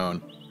another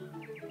zone.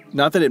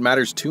 Not that it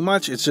matters too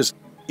much, it's just,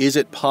 is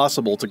it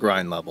possible to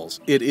grind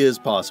levels? It is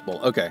possible.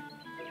 Okay.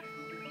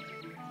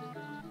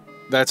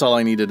 That's all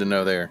I needed to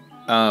know there.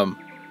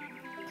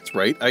 That's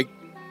right, I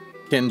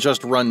can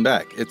just run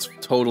back. It's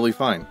totally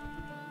fine.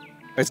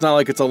 It's not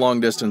like it's a long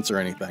distance or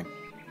anything.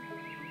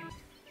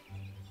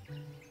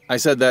 I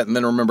said that and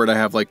then remembered I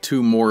have like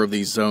 2 more of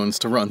these zones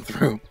to run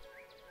through.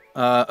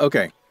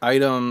 Okay,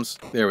 items,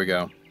 there we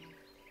go.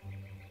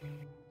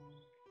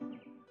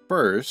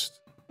 First,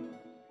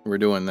 we're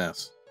doing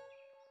this.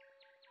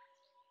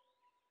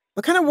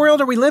 What kind of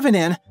world are we living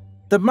in?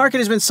 The market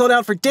has been sold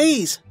out for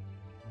days.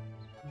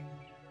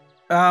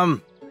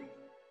 Let's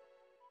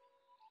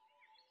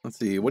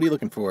see, what are you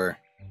looking for?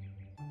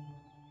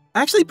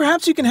 Actually,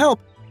 perhaps you can help.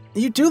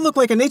 You do look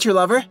like a nature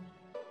lover.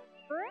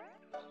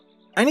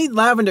 I need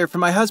lavender for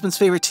my husband's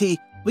favorite tea.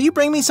 Will you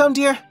bring me some,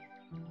 dear?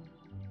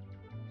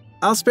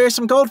 I'll spare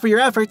some gold for your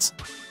efforts.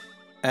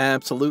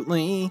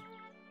 Absolutely.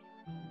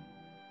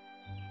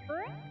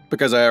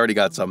 Because I already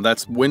got some.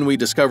 That's when we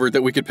discovered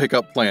that we could pick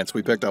up plants.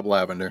 We picked up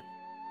lavender.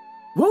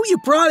 Whoa, you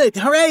brought it!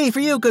 Hooray for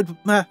you, good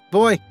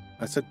boy.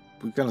 I said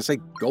we were going to say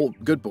gold,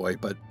 good boy,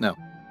 but no.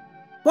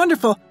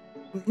 Wonderful.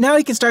 Now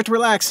you can start to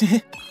relax.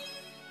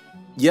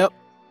 Yep.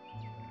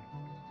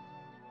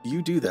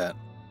 You do that.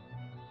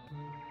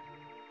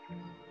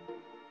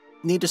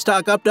 Need to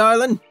stock up,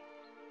 darling?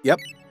 Yep.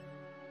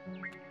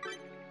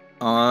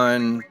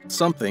 On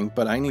something,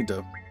 but I need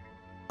to...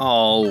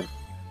 Oh,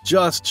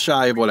 just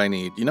shy of what I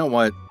need. You know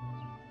what?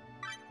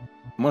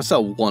 I'm going to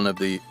sell one of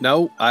the...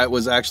 No, I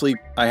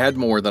had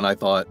more than I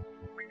thought.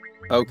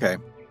 Okay.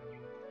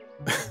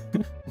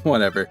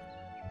 Whatever.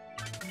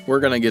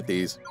 We're going to get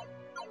these.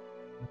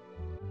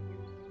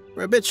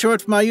 We're a bit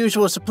short for my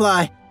usual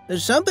supply.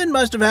 Something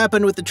must have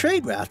happened with the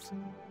trade routes.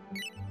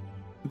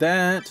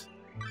 That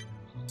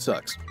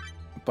sucks,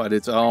 but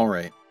it's all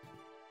right.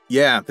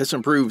 Yeah, this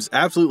improves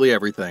absolutely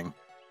everything.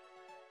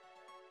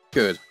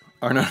 Good.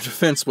 Our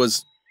defense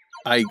was,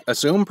 I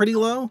assume, pretty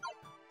low?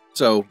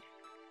 So,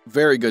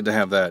 very good to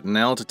have that.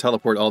 Now to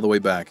teleport all the way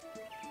back.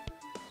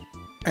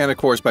 And of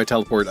course, by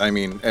teleport, I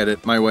mean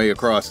edit my way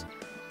across.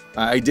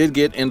 I did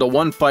get into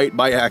one fight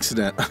by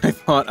accident. I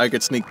thought I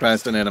could sneak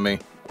past an enemy.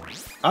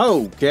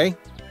 Oh, okay.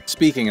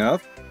 Speaking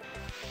of.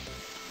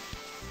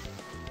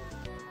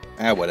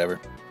 Whatever.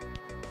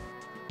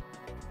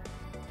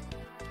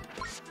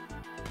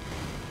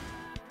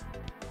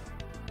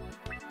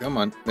 Come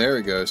on, there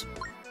it goes.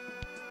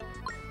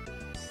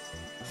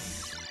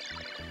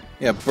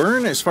 Yeah,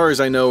 burn, as far as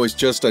I know, is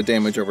just a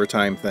damage over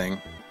time thing.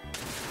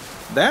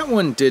 That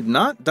one did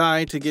not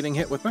die to getting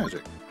hit with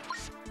magic.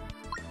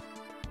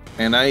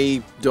 And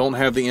I don't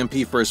have the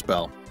MP for a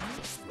spell.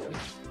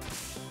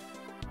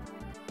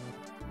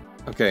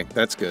 Okay,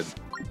 that's good.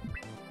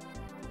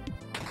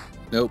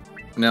 Nope.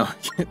 No.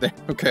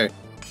 Okay.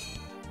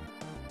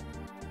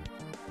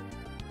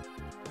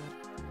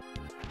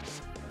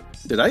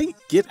 Did I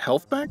get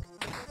health back?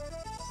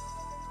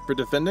 For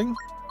defending?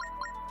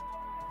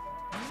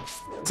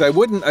 So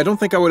I don't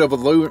think I would have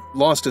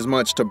lost as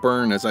much to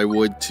burn as I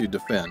would to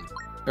defend.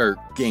 Or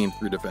gain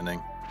through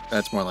defending.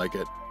 That's more like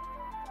it.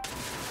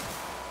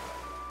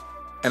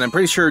 And I'm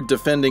pretty sure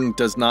defending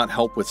does not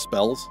help with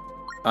spells.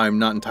 I'm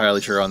not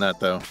entirely sure on that,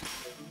 though.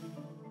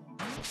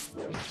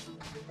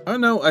 Oh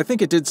no, I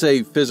think it did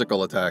say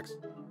physical attacks.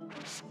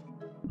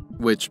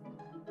 Which,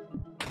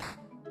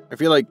 I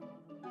feel like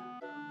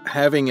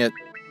having it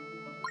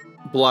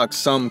block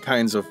some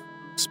kinds of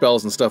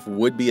spells and stuff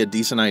would be a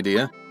decent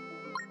idea.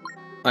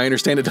 I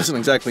understand it doesn't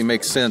exactly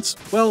make sense.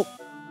 Well,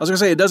 I was gonna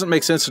say it doesn't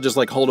make sense to just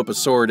like hold up a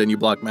sword and you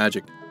block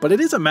magic, but it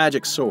is a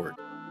magic sword.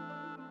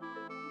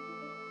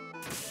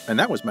 And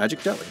that was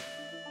magic jelly.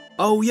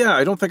 Oh yeah,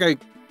 I don't think I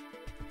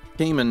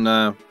came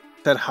and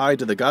said hi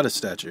to the goddess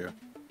statue.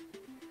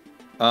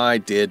 I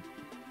did.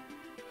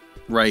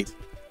 Right.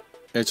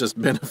 It's just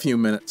been a few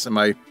minutes and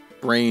my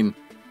brain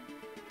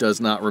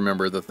does not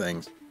remember the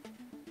things.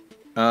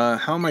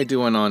 How am I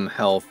doing on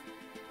health?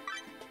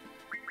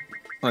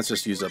 Let's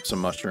just use up some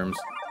mushrooms.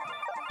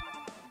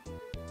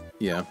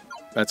 Yeah,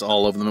 that's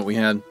all of them that we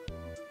had.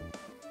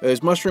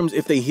 Those mushrooms,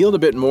 if they healed a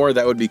bit more,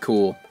 that would be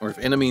cool. Or if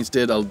enemies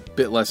did a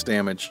bit less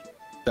damage,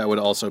 that would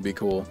also be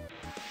cool.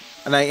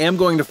 And I am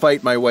going to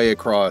fight my way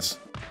across,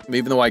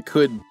 even though I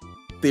could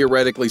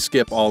theoretically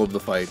skip all of the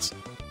fights.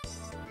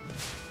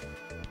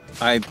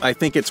 I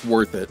think it's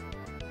worth it.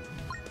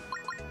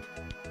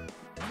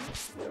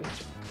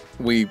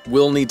 We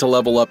will need to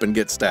level up and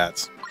get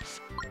stats.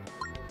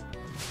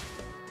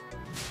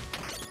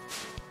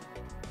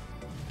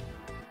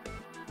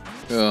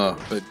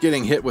 But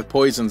getting hit with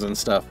poisons and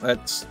stuff,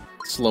 that's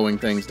slowing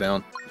things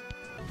down.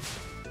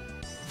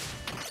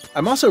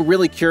 I'm also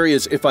really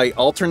curious if I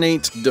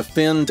alternate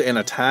defend and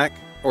attack,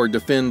 or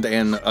defend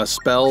and a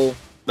spell,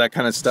 that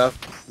kind of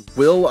stuff,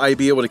 will I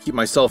be able to keep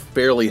myself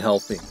fairly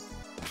healthy?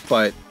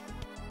 But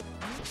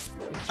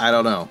I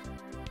don't know.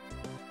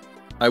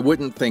 I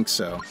wouldn't think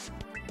so.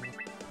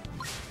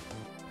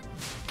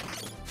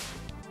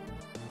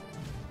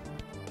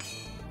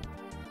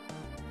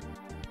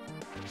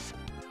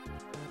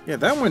 Yeah,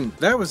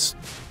 that was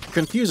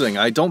confusing.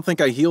 I don't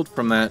think I healed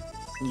from that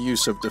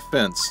use of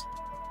defense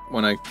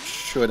when I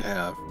should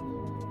have.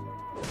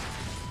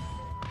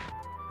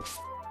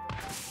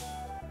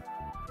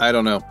 I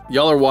don't know.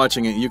 Y'all are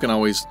watching it, you can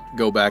always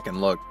go back and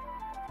look.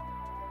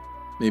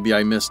 Maybe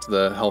I missed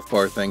the health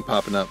bar thing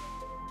popping up.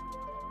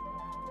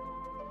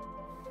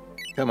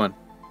 Come on.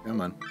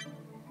 Come on.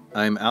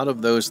 I'm out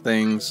of those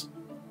things.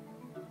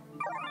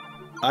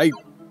 I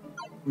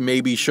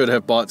maybe should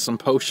have bought some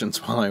potions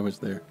while I was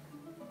there.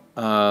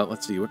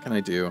 Let's see, what can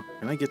I do?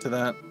 Can I get to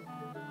that?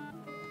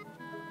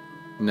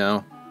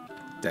 No.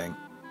 Dang.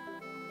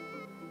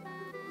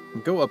 I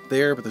can go up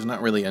there, but there's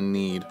not really a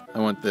need. I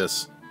want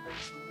this.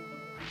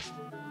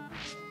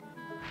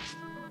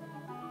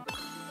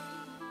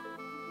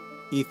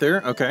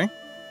 Ether, okay.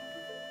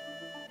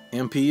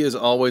 MP is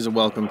always a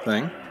welcome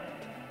thing.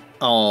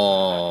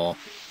 Aww.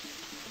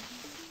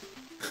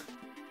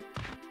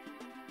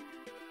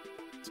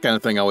 This kind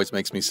of thing always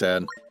makes me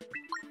sad.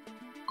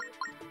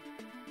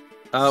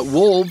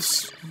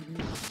 Wolves,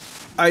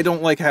 I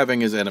don't like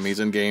having as enemies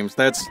in games.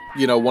 That's,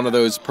 you know, one of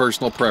those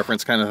personal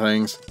preference kind of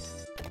things.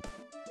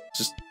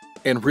 Just,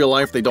 in real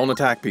life, they don't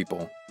attack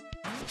people.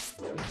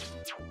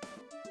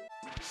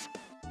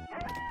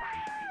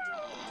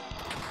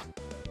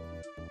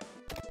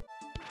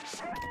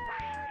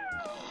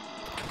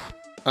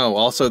 Oh,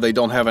 also they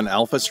don't have an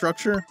alpha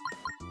structure?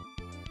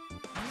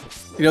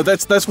 You know,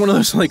 that's one of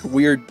those, like,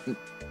 weird...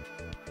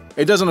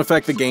 It doesn't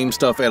affect the game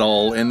stuff at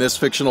all. In this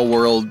fictional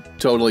world,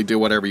 totally do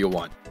whatever you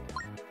want.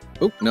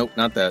 Oop, nope,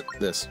 not that.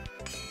 This.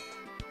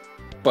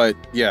 But,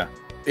 yeah.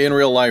 In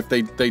real life,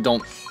 they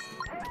don't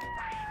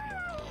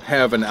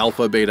have an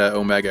alpha, beta,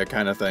 omega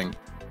kind of thing.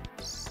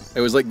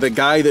 It was like the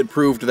guy that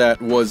proved that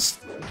was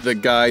the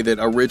guy that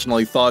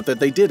originally thought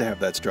that they did have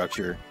that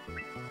structure.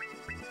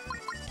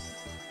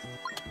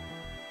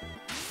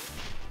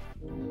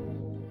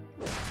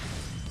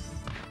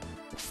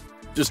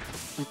 Just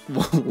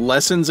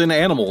lessons in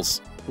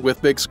animals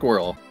with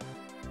BigSquirrell.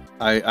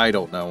 I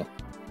don't know.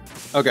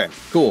 Okay,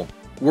 cool.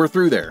 We're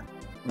through there.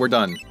 We're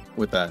done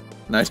with that.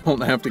 And I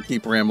don't have to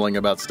keep rambling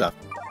about stuff.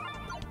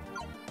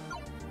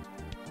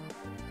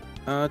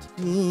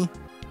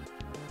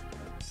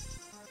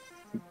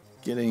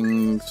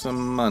 Getting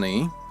some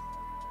money. Is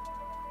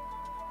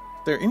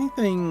there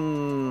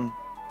anything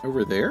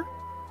over there?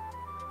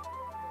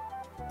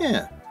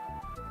 Yeah.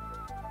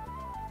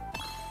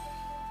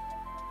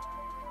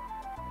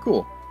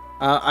 Cool.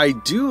 I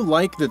do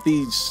like that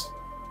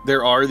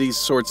there are these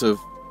sorts of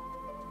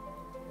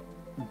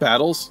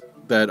battles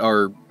that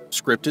are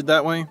scripted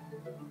that way.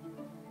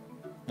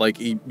 Like,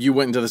 you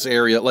went into this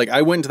area. Like,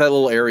 I went into that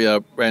little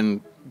area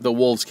and the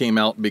wolves came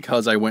out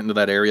because I went into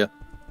that area.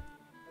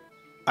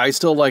 I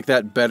still like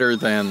that better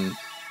than...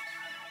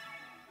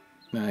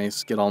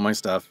 Nice, get all my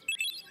stuff.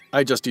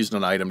 I just used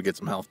an item to get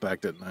some health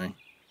back, didn't I?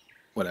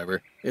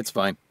 Whatever, it's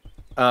fine.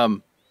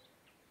 I'm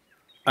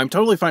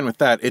totally fine with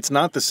that. It's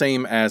not the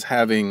same as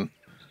having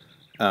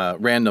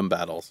random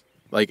battles.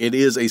 Like, it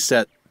is a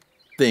set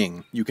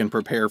thing. You can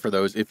prepare for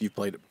those if you've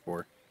played it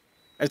before.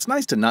 It's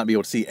nice to not be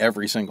able to see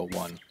every single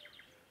one.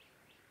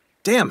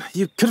 Damn,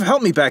 you could have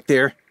helped me back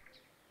there.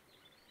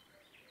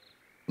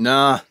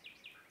 Nah.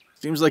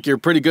 Seems like you're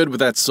pretty good with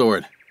that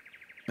sword.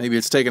 Maybe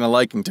it's taken a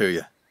liking to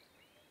you.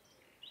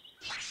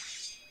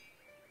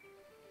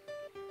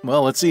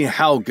 Well, let's see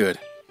how good.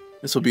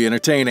 This will be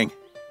entertaining.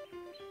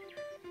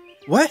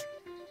 What?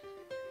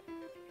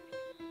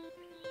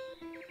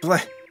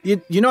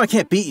 You know I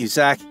can't beat you,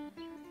 Zach.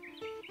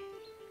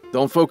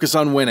 Don't focus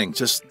on winning.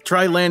 Just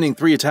try landing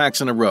 3 attacks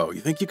in a row.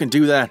 You think you can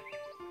do that?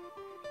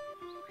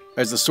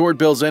 As the sword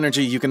builds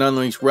energy, you can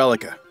unleash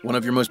Relica, one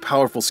of your most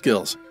powerful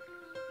skills.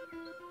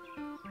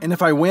 And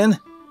if I win?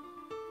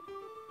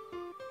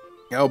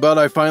 How about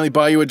I finally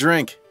buy you a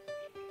drink?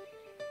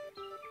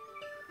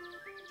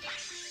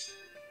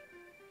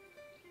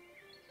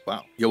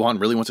 Wow, Johan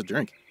really wants a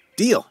drink.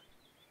 Deal.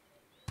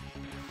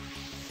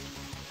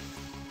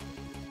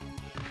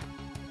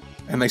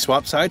 And they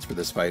swap sides for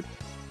this fight.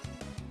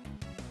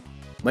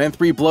 Land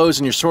 3 blows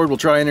and your sword will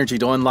draw energy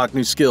to unlock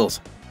new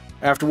skills.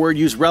 Afterward,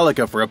 use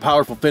Relica for a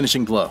powerful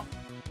finishing blow.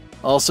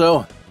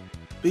 Also,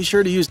 be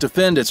sure to use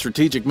Defend at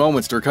strategic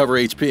moments to recover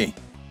HP.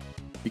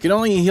 You can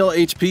only heal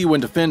HP when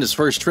Defend is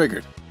first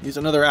triggered. Use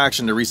another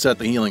action to reset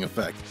the healing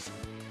effect.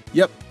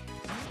 Yep.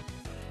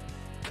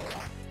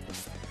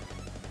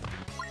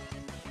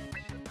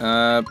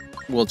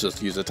 We'll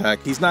just use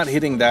attack. He's not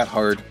hitting that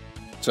hard,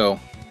 so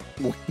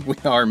we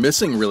are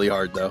missing really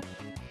hard, though.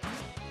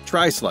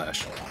 Try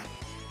slash.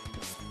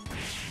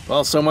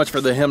 Well, so much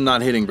for the him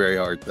not hitting very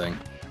hard thing.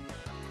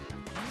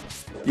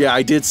 Yeah,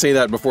 I did say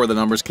that before the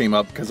numbers came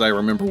up, because I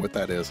remember what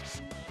that is.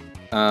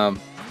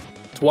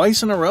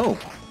 Twice in a row.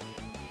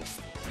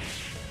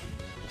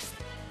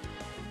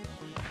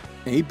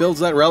 He builds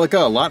that Relica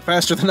a lot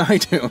faster than I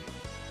do.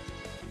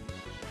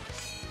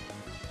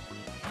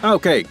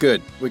 Okay,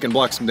 good. We can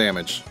block some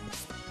damage.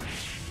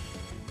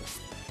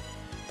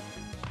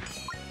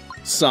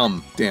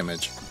 Some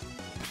damage.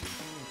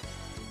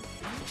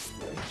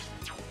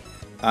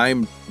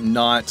 I'm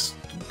not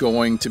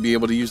going to be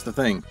able to use the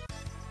thing.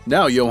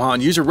 Now,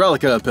 Johan, use your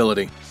Relica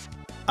ability.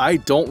 I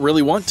don't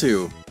really want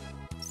to.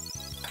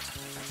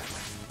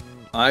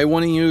 I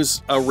want to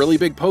use a really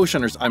big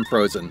potion or... I'm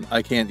frozen.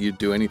 I can't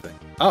do anything.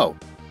 Oh,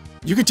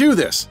 you could do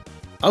this.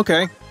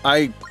 Okay,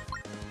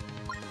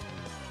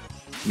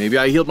 maybe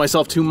I healed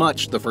myself too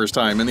much the first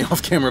time in the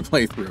off-camera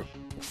playthrough.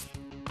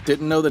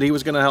 Didn't know that he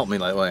was going to help me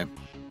that way.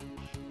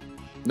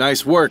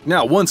 Nice work.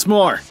 Now, once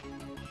more.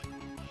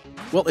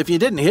 Well, if you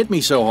didn't hit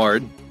me so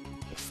hard...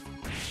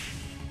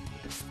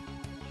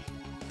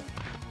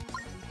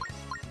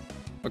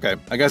 Okay,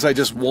 I guess I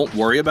just won't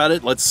worry about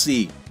it. Let's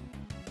see.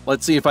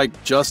 Let's see if I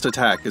just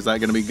attack. Is that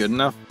going to be good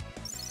enough?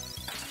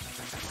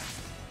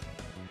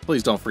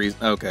 Please don't freeze.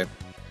 Okay.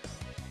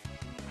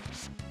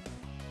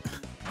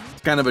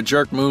 It's kind of a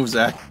jerk move,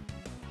 Zach.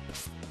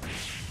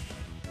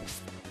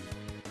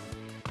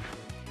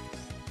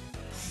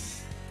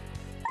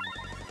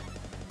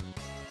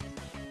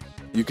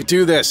 You could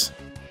do this.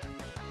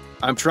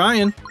 I'm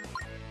trying.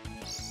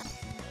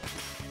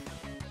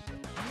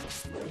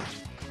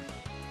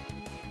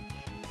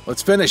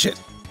 Let's finish it.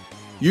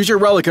 Use your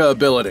Relica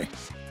ability.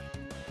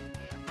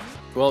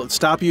 Well,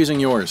 stop using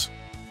yours.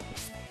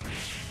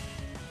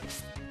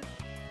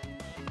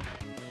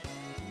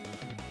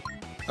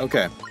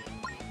 Okay.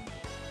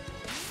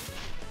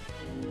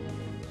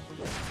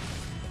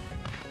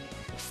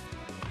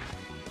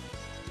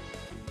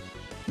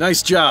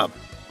 Nice job.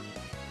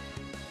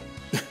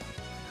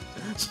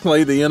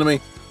 Slay the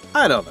enemy?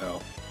 I don't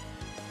know.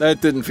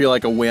 That didn't feel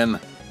like a win.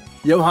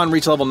 Johan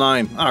reached level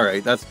 9.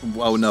 Alright, that's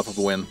well enough of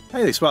a win.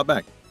 Hey, they swap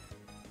back.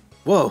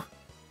 Whoa.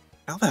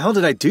 How the hell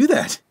did I do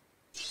that?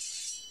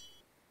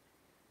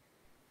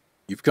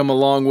 You've come a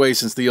long way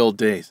since the old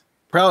days.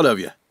 Proud of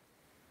you.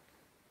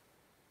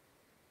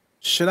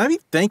 Should I be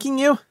thanking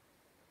you?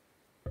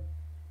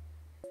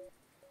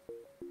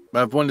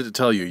 I've wanted to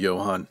tell you,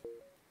 Johan.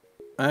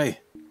 I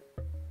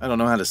don't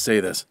know how to say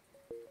this.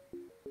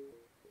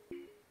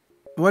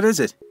 What is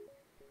it?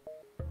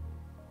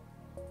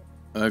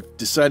 I've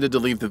decided to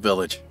leave the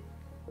village.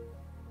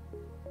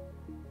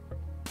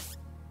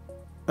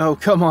 Oh,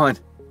 come on.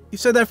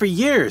 You've said that for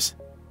years.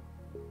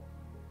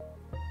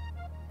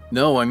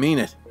 No, I mean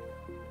it.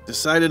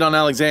 Decided on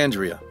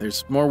Alexandria.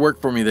 There's more work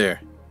for me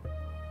there.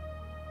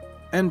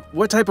 And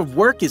what type of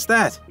work is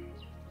that?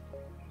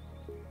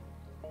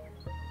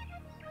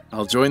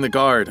 I'll join the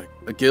guard,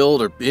 a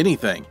guild, or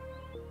anything.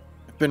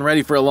 I've been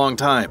ready for a long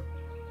time.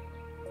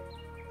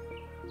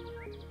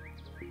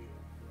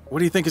 What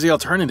do you think is the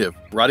alternative?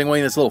 Rotting away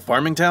in this little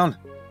farming town?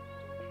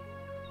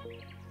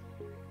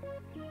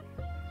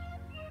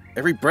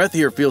 Every breath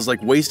here feels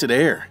like wasted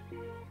air.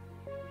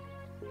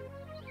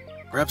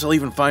 Perhaps I'll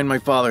even find my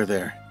father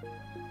there.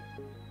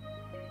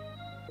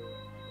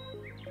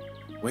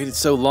 Waited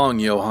so long,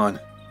 Johan.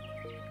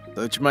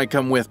 Thought you might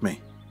come with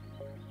me.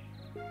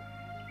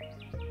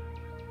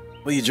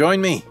 Will you join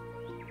me?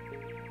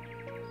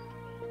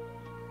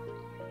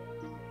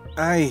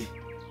 I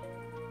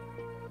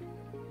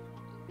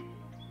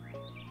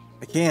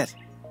can't.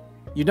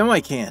 You know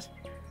I can't.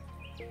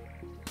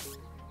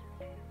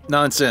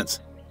 Nonsense.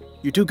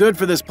 You're too good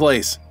for this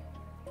place.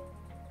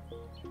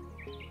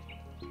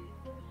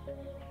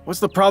 What's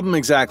the problem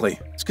exactly?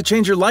 This could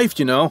change your life,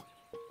 you know.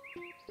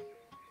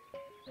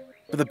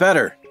 For the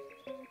better.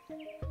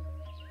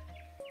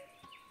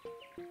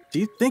 Do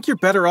you think you're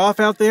better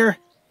off out there?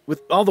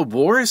 With all the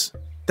wars?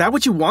 That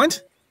what you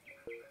want?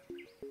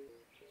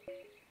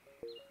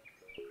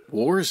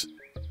 Wars?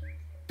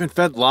 Been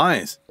fed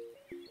lies.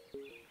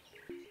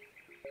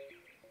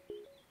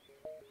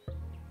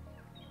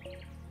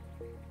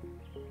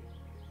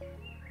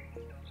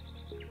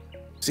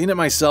 Seen it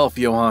myself,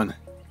 Johan.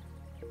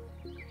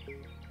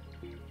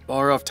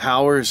 Far off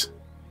towers.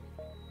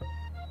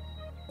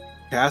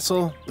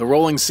 Castle, the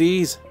rolling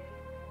seas.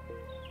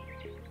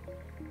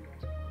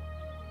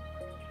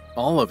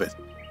 All of it.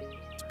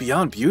 It's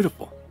beyond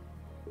beautiful.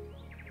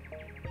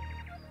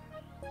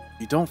 If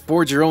you don't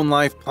forge your own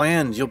life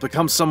plan, you'll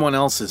become someone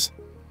else's.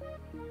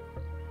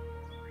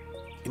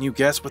 Can you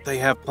guess what they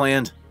have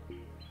planned?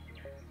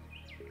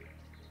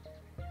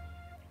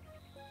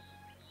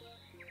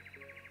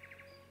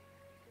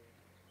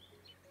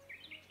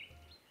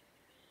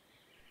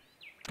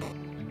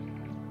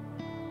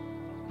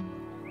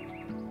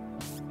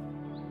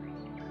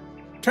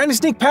 Trying to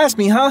sneak past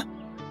me, huh?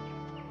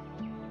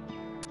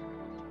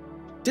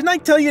 Didn't I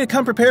tell you to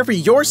come prepare for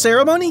your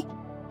ceremony?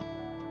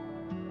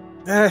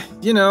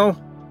 You know,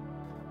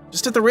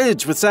 just at the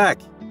ridge with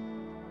Zach.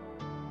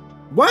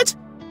 What?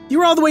 You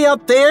were all the way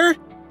out there?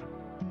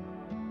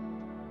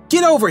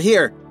 Get over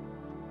here!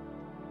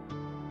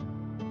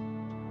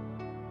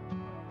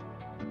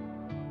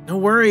 No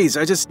worries,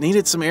 I just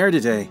needed some air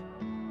today.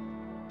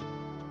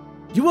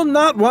 You will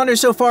not wander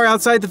so far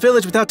outside the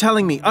village without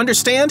telling me,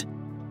 understand?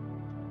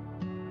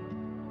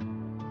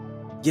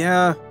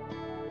 Yeah.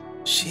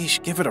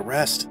 Sheesh, give it a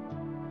rest.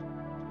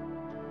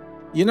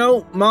 You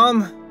know,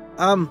 Mom,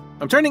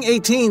 I'm turning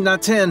 18,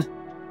 not 10.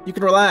 You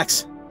can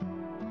relax.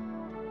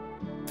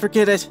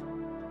 Forget it.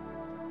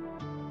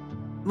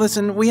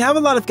 Listen, we have a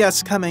lot of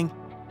guests coming.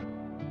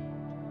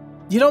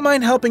 You don't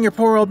mind helping your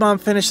poor old mom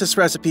finish this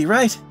recipe,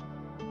 right?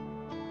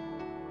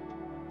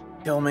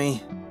 Kill me.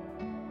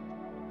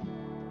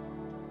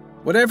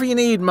 Whatever you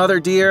need, Mother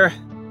dear.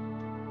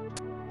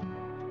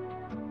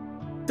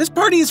 This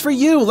party is for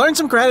you. Learn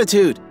some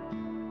gratitude.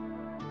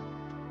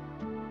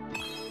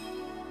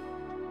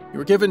 You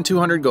were given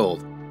 200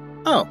 gold.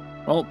 Oh,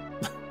 well,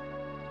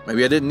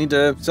 maybe I didn't need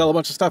to sell a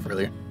bunch of stuff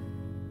earlier.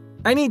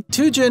 I need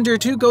 2 ginger,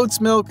 2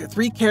 goat's milk,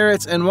 3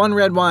 carrots, and 1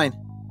 red wine.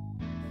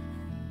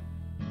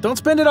 Don't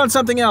spend it on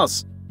something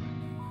else.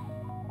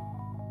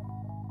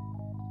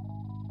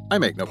 I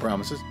make no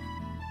promises.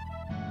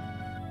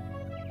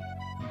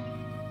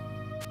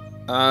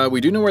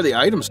 We do know where the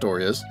item store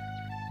is.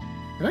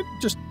 Can I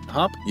just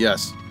hop?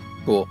 Yes.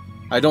 Cool.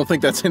 I don't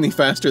think that's any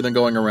faster than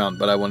going around,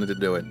 but I wanted to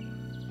do it.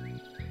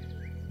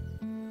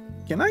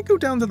 Can I go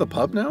down to the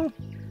pub now?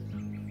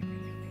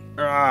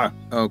 Ah,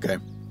 okay.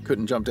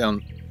 Couldn't jump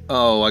down.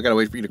 Oh, I gotta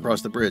wait for you to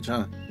cross the bridge,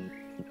 huh?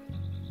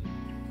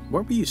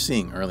 What were you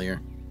seeing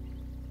earlier?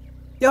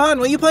 Johan,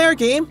 will you play our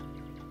game?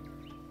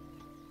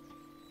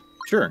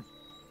 Sure.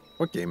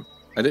 What game?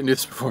 I didn't do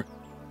this before.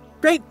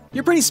 Great.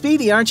 You're pretty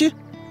speedy, aren't you?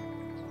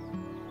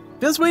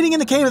 Bill's waiting in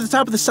the cave at the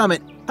top of the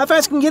summit. How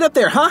fast can you get up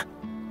there, huh?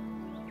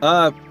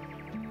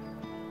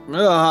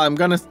 I'm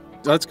gonna...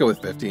 Let's go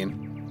with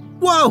 15.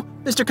 Whoa!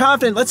 Mr.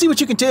 Confident, let's see what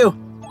you can do.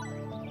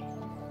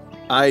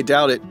 I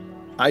doubt it.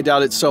 I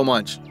doubt it so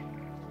much.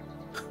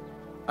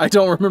 I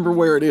don't remember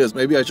where it is.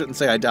 Maybe I shouldn't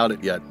say I doubt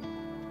it yet.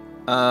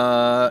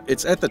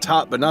 It's at the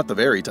top, but not the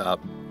very top.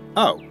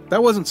 Oh,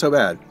 that wasn't so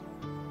bad.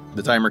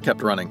 The timer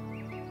kept running.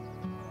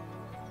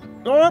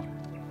 Oh.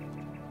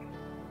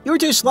 You were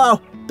too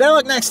slow. Better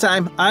luck next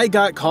time. I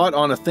got caught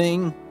on a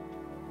thing.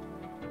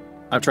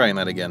 I'm trying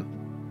that again.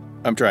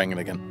 I'm trying it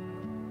again.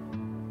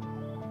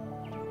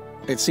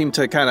 It seemed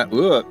to kind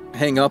of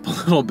hang up a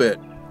little bit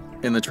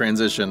in the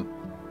transition.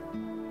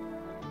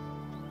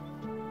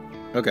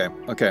 Okay,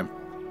 okay.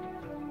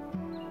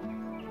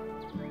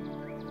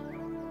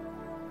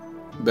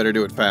 Better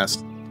do it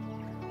fast.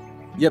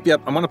 Yep,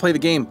 I want to play the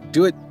game.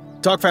 Do it.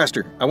 Talk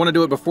faster. I want to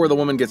do it before the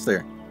woman gets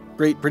there.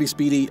 Great, pretty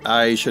speedy.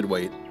 I should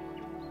wait.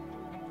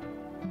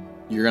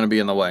 You're going to be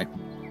in the way.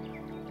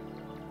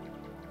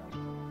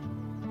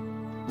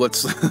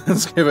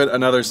 Let's give it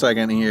another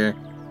second here.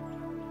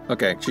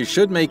 Okay, she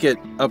should make it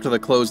up to the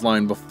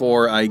clothesline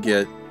before I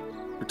get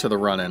to the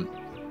run-in.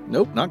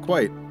 Nope, not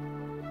quite.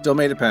 Still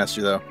made it past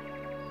you, though.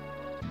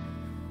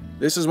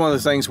 This is one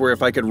of the things where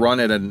if I could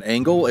run at an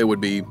angle, it would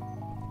be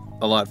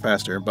a lot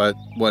faster, but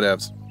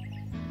whatevs.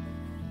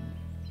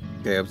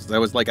 Okay, that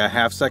was like a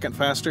half second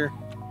faster.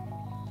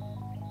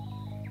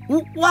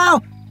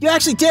 Wow! You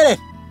actually did it!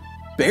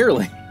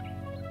 Barely.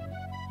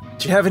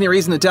 Do you have any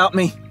reason to doubt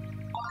me?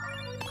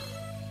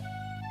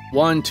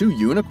 1, 2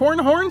 unicorn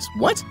horns?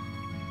 What?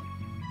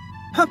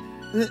 Huh,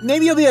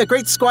 maybe you'll be a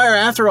great squire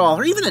after all,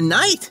 or even a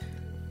knight.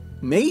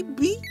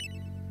 Maybe?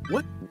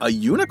 What? A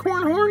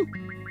unicorn horn?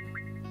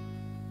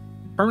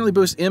 Permanently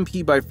boosts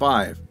MP by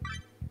 5.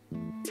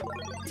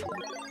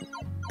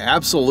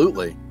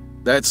 Absolutely.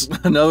 That's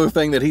another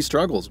thing that he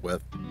struggles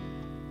with.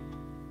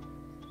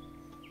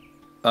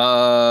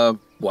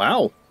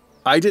 Wow.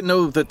 I didn't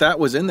know that that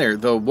was in there.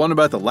 The one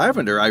about the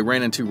lavender I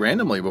ran into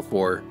randomly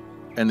before,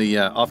 and the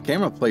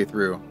off-camera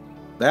playthrough.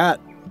 That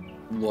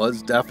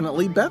was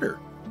definitely better.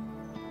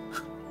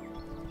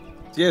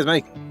 Cheers,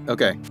 mate.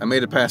 Okay, I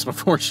made it past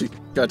before she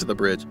got to the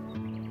bridge.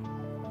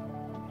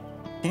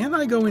 Can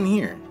I go in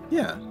here?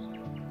 Yeah.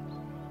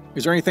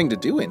 Is there anything to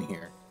do in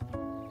here?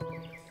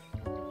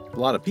 A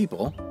lot of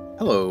people.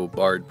 Hello,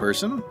 bard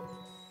person.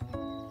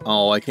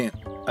 Oh, I can't.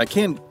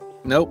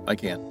 Nope, I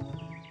can't.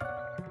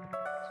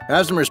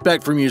 Have some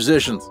respect for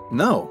musicians.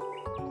 No.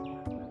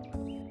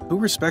 Who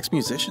respects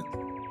musicians?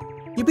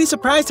 You'd be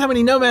surprised how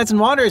many nomads and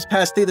wanderers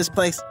pass through this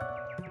place.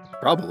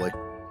 Probably.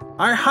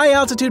 Our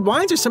high-altitude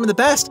wines are some of the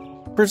best.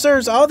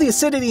 Preserves all the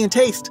acidity and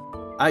taste.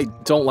 I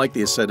don't like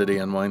the acidity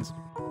on wines.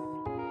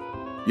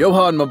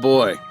 Johan, my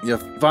boy, you're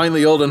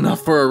finally old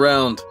enough for a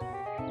round.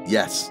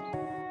 Yes.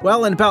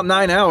 Well, in about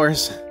 9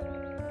 hours.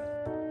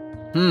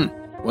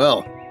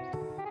 Well,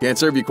 can't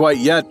serve you quite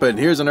yet, but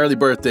here's an early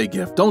birthday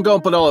gift. Don't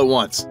gulp it all at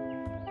once.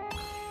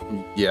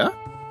 Yeah?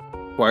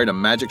 Acquired a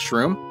magic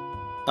shroom?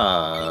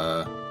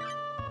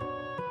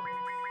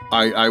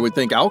 I would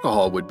think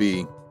alcohol would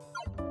be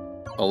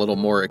a little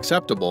more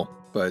acceptable,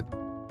 but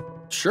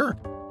sure.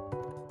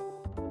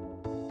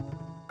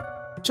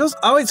 Jules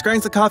always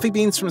grinds the coffee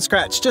beans from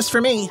scratch, just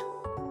for me.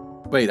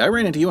 Wait, I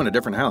ran into you in a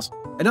different house.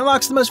 It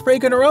unlocks the most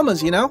fragrant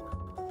aromas, you know?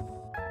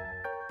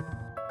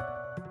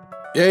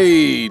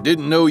 Hey,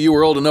 didn't know you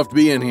were old enough to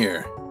be in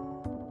here.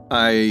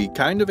 I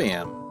kind of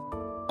am.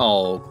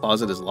 Oh,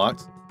 closet is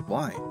locked?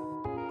 Why?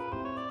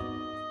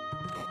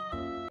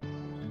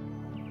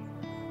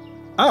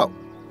 Oh.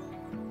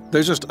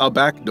 There's just a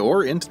back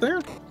door into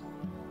there?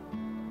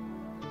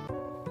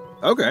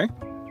 Okay.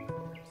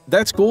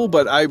 That's cool,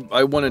 but I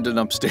wanted an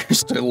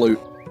upstairs to loot.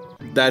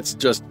 That's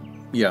just,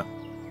 yeah.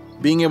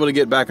 Being able to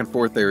get back and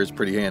forth there is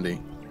pretty handy.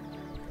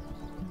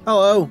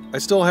 Hello. I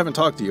still haven't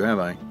talked to you, have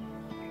I?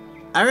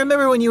 I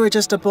remember when you were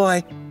just a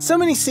boy, so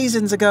many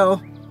seasons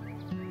ago.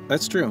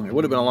 That's true. It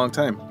would have been a long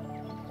time.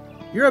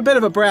 You're a bit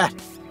of a brat.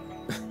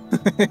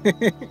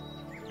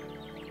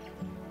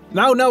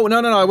 No,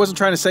 I wasn't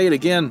trying to say it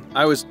again.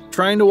 I was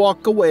trying to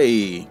walk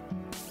away.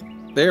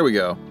 There we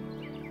go.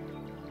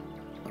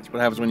 That's what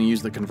happens when you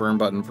use the confirm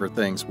button for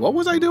things. What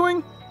was I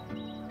doing?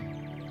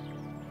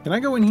 Can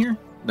I go in here?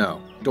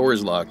 No. Door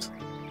is locked.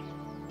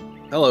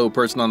 Hello,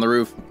 person on the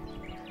roof.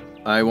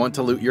 I want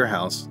to loot your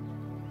house.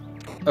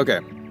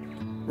 Okay.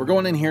 We're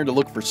going in here to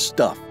look for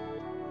stuff.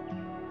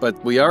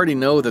 But we already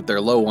know that they're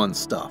low on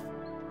stuff.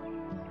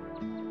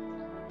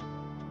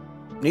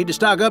 Need to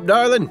stock up,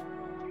 darling?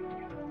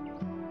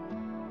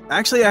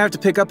 Actually, I have to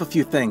pick up a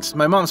few things.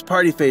 My mom's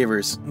party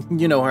favors.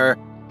 You know her.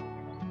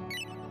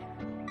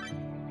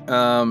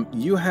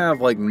 You have,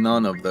 like,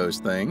 none of those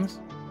things.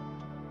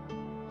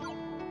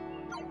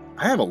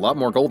 I have a lot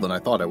more gold than I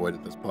thought I would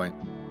at this point.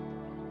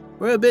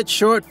 We're a bit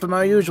short from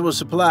our usual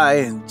supply,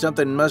 and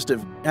something must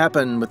have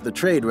happened with the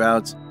trade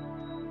routes.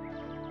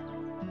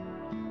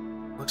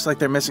 Looks like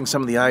they're missing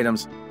some of the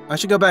items. I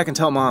should go back and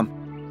tell Mom.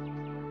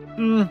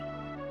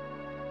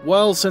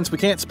 Well, since we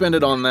can't spend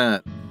it on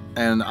that,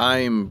 and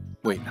I'm...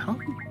 Wait, how?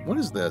 What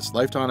is this?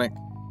 Life tonic?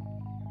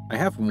 I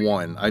have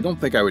 1. I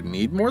don't think I would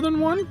need more than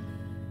 1.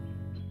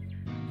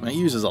 That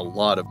uses a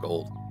lot of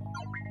gold.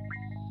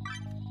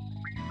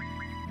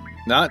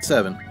 Not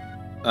 7.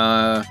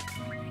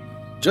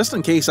 Just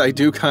in case I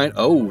do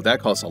Oh,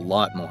 that costs a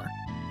lot more.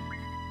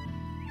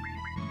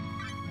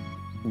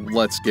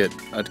 Let's get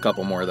a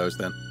couple more of those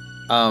then.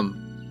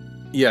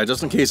 Yeah,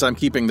 just in case I'm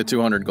keeping the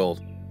 200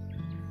 gold.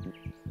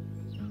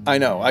 I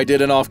know, I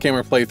did an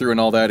off-camera playthrough and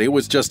all that. It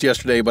was just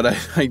yesterday, but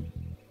I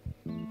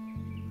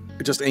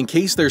just in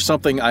case there's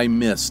something I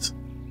missed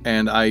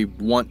and I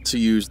want to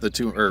use the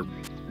or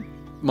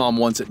Mom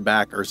wants it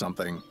back or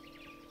something.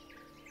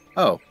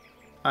 Oh,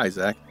 hi,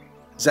 Zach.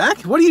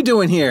 Zach, what are you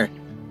doing here?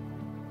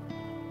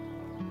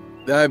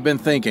 I've been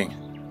thinking.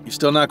 You're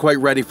still not quite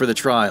ready for the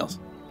trials.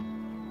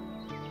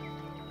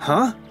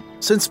 Huh?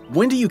 Since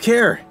when do you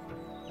care?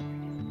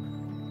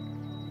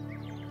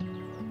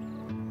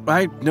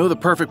 I know the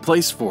perfect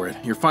place for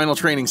it. Your final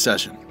training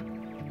session.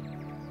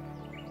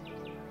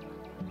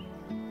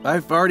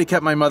 I've already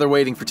kept my mother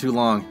waiting for too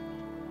long.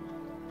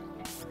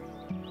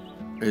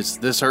 Is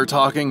this her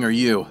talking or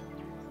you?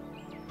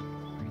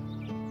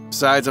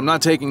 Besides, I'm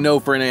not taking no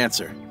for an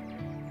answer.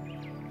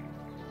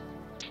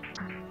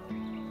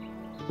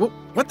 Whoop.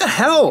 What the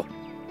hell?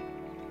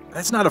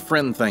 That's not a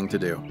friend thing to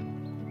do.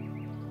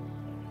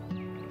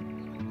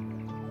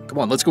 Come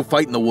on, let's go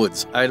fight in the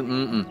woods.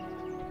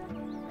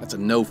 That's a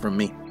no from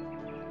me.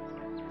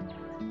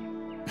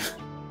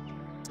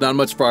 It's not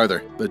much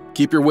farther, but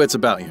keep your wits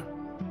about you.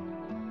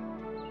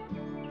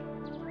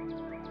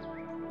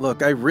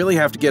 Look, I really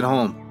have to get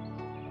home.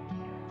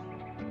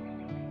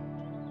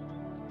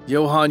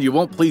 Johan, you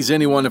won't please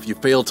anyone if you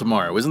fail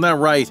tomorrow, isn't that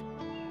right?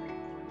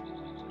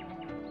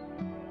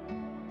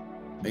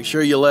 Make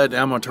sure you let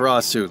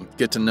Amaterasu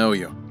get to know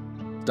you.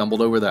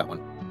 Stumbled over that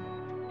one.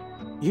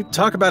 You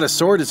talk about a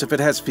sword as if it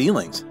has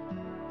feelings.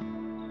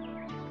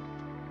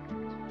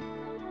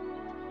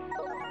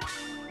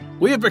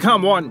 We have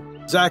become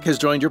one. Zach has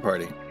joined your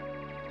party.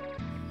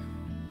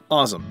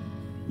 Awesome.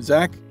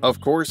 Zach,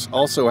 of course,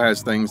 also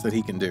has things that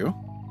he can do.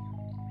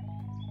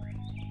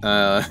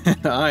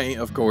 And I,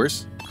 of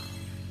course,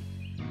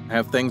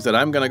 have things that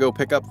I'm gonna go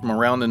pick up from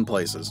around in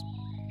places.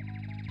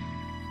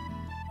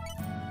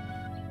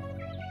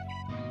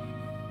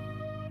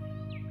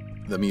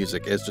 The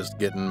music is just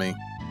getting me.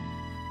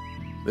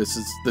 This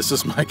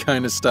is my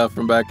kind of stuff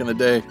from back in the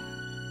day.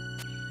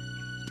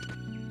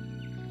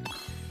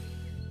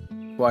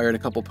 Acquired a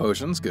couple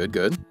potions. Good,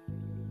 good.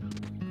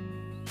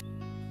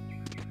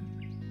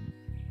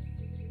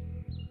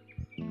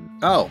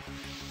 Oh.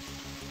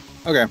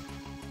 Okay.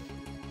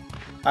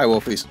 Hi,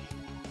 Wolfies.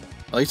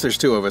 At least there's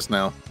two of us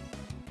now.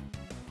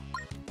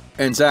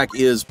 And Zach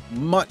is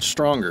much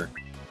stronger.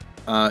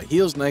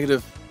 Heals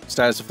negative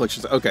status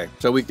afflictions. Okay,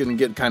 so we can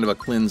get kind of a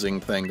cleansing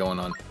thing going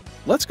on.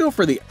 Let's go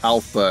for the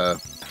alpha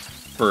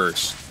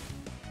first.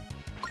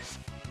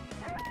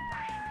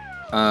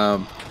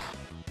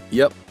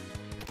 Yep.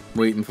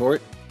 Waiting for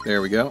it.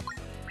 There we go.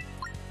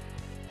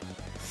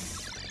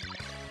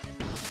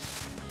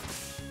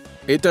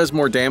 It does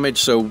more damage,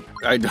 so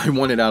I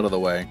want it out of the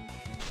way.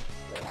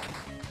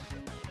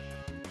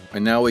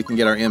 And now we can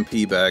get our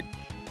MP back.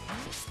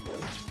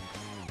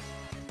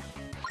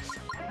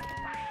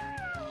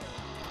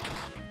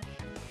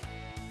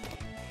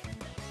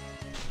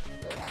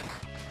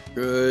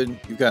 Good.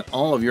 You've got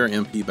all of your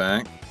MP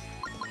back.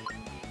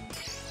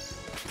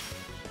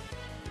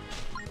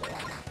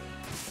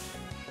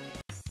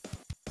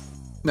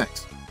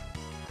 Next.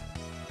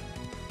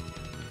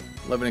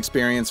 11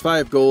 experience,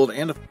 5 gold,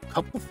 and a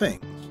couple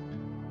things.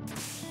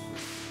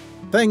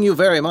 Thank you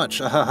very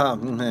much.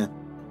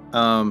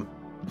 I'm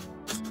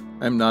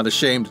not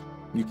ashamed.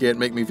 You can't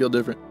make me feel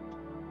different.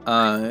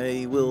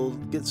 I will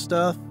get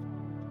stuff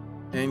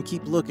and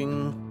keep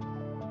looking.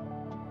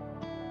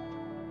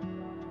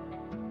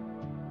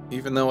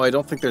 Even though I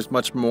don't think there's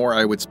much more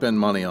I would spend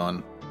money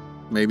on.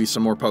 Maybe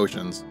some more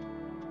potions.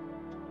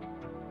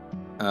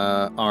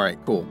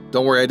 Alright, cool.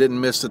 Don't worry, I didn't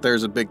miss that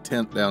there's a big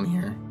tent down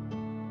here.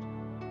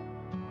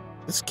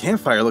 This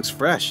campfire looks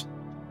fresh.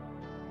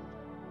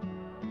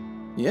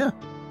 Yeah,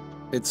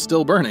 it's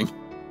still burning.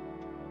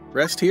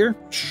 Rest here?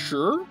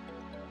 Sure.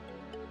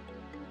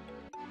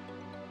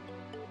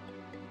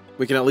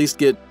 We can at least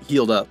get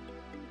healed up.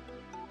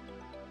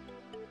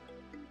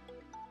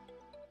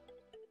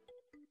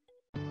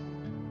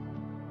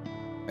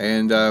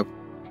 And,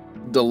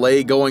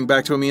 delay going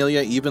back to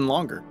Amelia even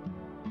longer.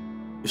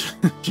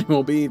 She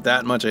will be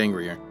that much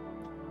angrier.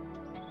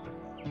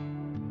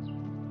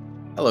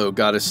 Hello,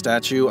 goddess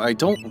statue.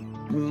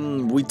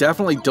 We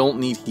definitely don't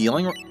need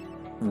healing.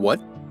 What?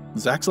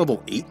 Zach's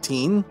level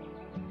 18?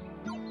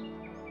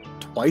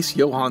 Twice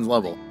Johan's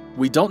level.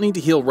 We don't need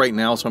to heal right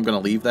now, so I'm going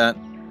to leave that.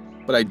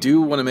 But I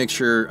do want to make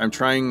sure I'm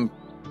trying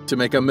to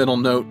make a mental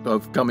note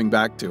of coming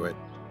back to it.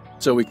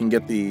 So we can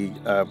get the,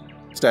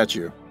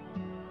 statue.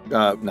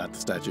 Not the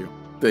statue.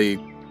 The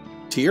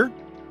tier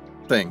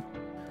thing.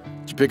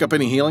 Did you pick up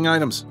any healing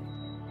items?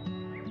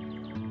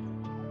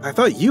 I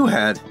thought you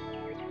had.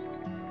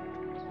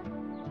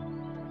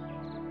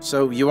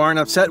 So you aren't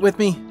upset with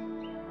me?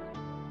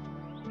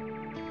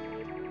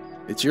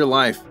 It's your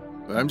life.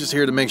 I'm just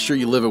here to make sure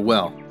you live it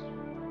well.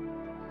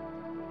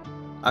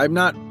 I'm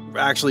not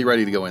actually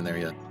ready to go in there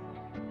yet.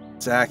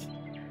 Zach.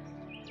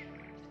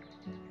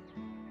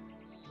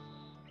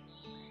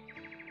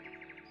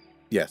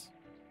 Yes.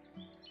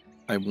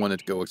 I wanted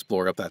to go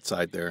explore up that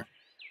side there.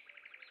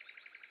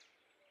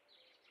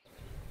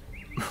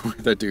 Where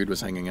that dude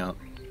was hanging out.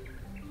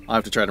 I'll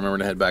have to try to remember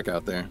to head back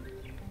out there.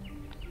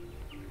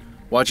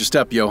 Watch your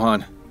step,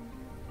 Johan.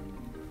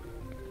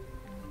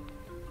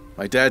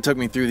 My dad took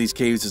me through these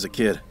caves as a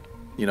kid.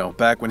 You know,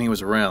 back when he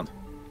was around.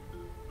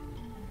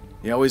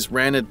 He always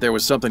ran it there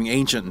was something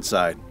ancient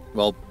inside.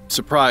 Well,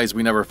 surprise,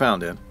 we never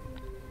found it.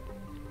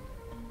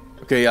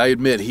 Okay, I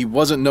admit, he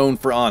wasn't known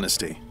for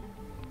honesty.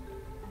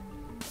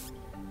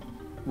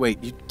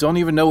 Wait, you don't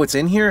even know what's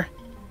in here?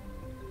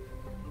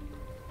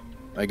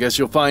 I guess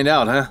you'll find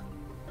out, huh?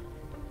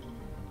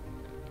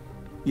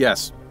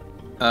 Yes.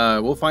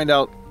 We'll find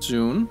out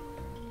soon.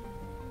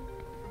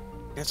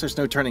 Guess there's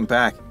no turning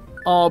back.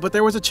 Oh, but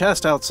there was a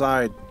chest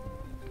outside.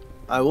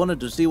 I wanted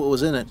to see what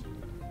was in it.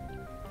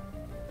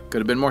 Could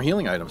have been more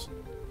healing items.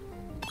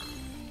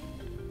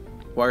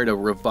 Acquired a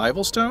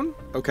revival stone?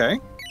 Okay.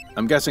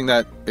 I'm guessing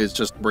that is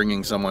just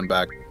bringing someone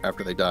back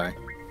after they die.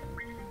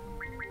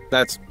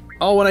 That's...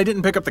 Oh, and I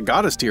didn't pick up the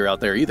goddess tier out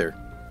there either.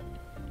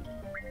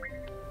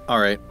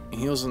 Alright,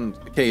 heals and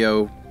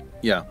KO.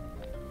 Yeah.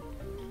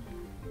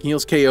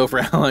 Heals KO for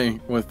ally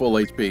with full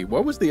HP.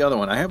 What was the other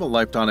one? I have a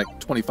life tonic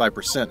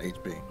 25%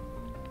 HP.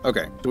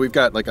 Okay, so we've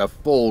got like a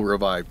full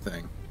revive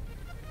thing.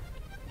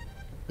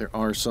 There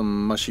are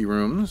some mushy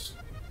rooms.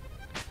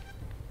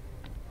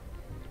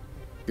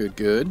 Good,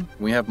 good.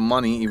 We have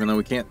money, even though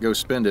we can't go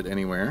spend it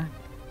anywhere.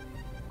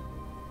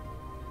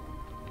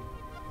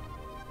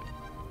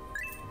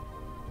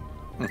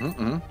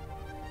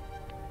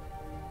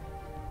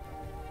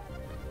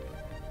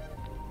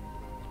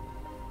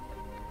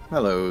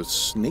 Hello,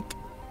 snake.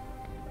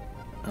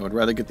 I would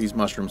rather get these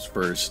mushrooms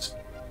first.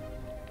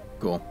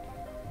 Cool.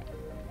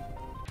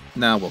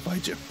 Now we'll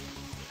fight you.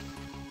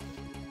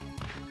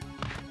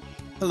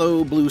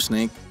 Hello, blue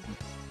snake.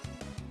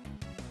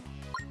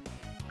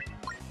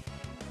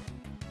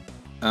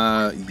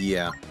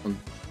 Yeah. We'll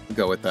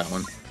go with that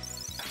one.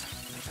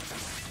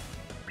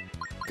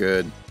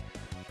 Good.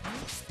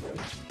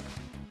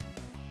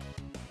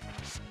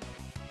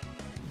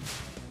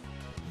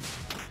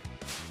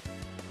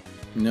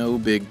 No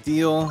big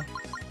deal.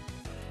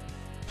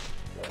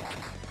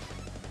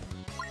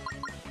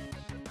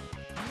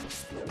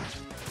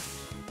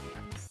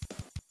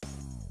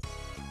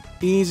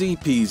 Easy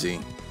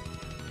peasy.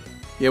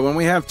 Yeah, when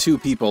we have two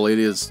people,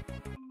 it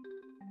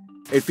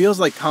feels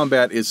like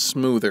combat is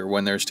smoother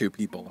when there's two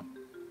people.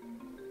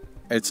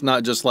 It's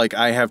not just like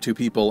I have two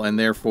people and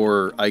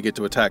therefore I get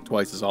to attack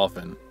twice as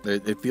often.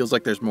 It feels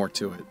like there's more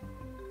to it.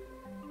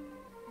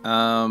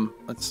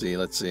 Let's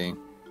see.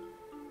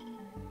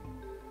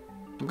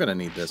 I'm gonna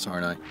need this,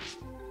 aren't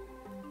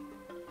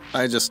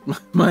I?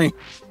 My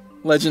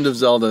Legend of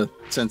Zelda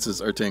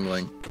senses are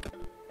tingling.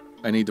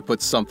 I need to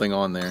put something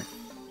on there.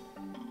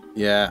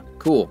 Yeah,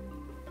 cool.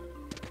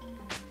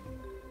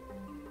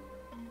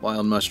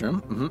 Wild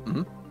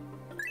mushroom.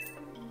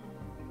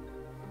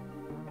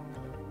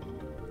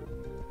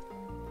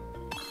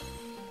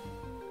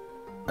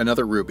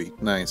 Another ruby.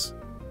 Nice.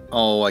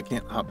 Oh, I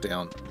can't hop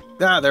down.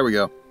 Ah, there we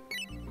go.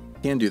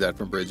 Can do that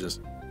from bridges.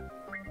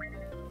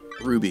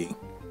 Ruby.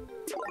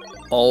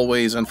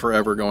 Always and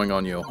forever going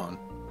on Johan.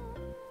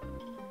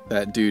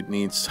 That dude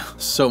needs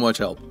so much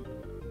help.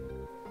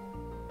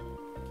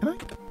 Can I?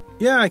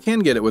 Yeah, I can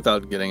get it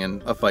without getting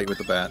in a fight with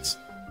the bats.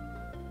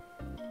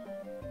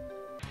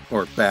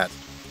 Or bat.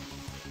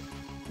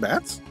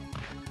 Bats?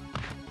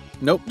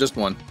 Nope, just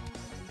one.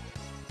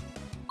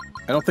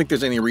 I don't think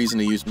there's any reason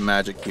to use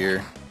magic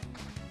here.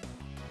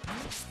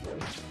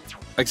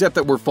 Except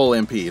that we're full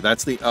MP.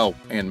 That's the... Oh,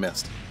 and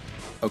missed.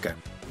 Okay.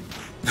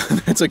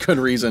 That's a good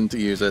reason to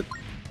use it.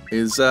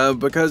 Is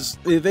because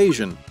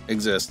evasion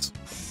exists.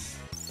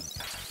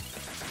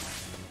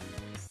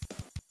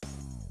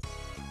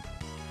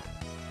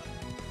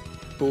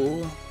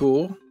 Cool,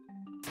 cool.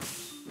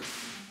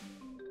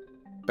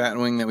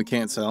 Batwing that we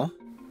can't sell.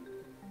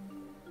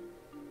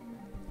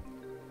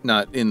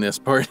 Not in this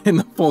part. In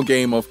the full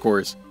game, of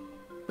course.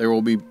 There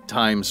will be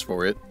times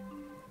for it.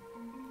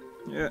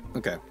 Yeah,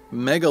 okay.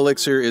 Mega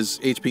Elixir is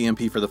HP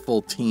MP for the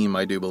full team,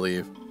 I do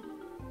believe.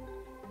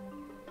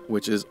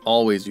 Which is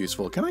always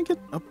useful. Can I get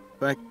up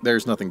back?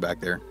 There's nothing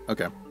back there.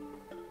 Okay.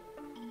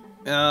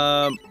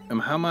 How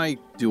am I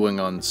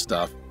doing on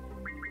stuff?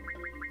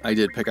 I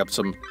did pick up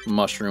some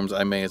mushrooms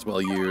I may as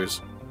well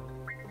use.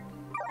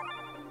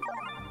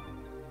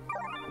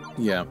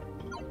 Yeah.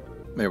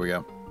 There we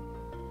go.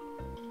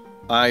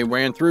 I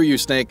ran through you,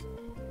 snake.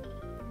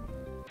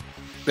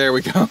 There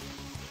we go.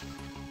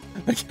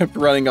 I kept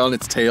running on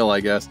its tail, I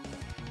guess.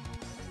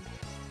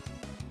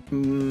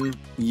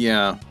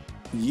 Yeah.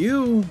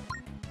 You...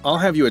 I'll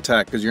have you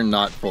attack because you're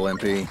not full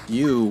MP.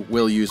 You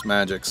will use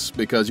magics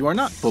because you are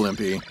not full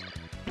MP.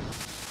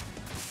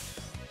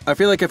 I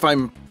feel like if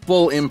I'm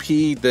full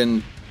MP,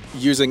 then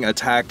using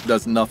attack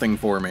does nothing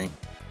for me.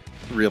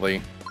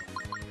 Really.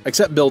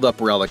 Except build up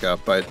Relica,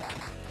 but...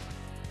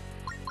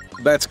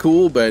 That's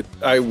cool, but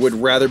I would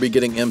rather be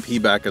getting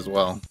MP back as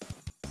well.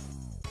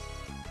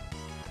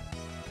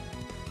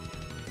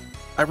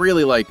 I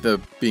really like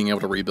the being able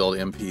to rebuild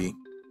MP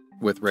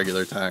with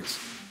regular attacks.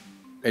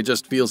 It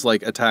just feels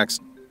like attacks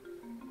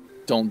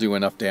don't do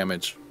enough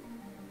damage.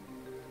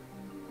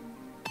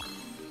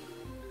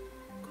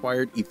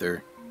 Acquired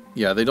Ether.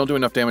 Yeah, they don't do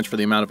enough damage for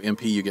the amount of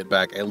MP you get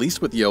back, at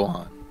least with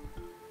Johan.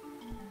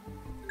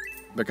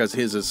 Because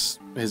his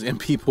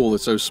MP pool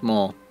is so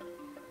small.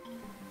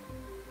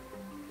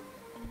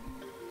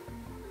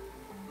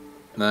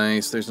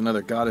 Nice, there's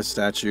another goddess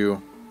statue.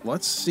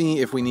 Let's see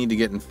if we need to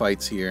get in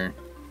fights here.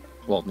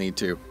 Well, need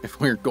to. If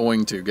we're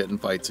going to get in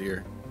fights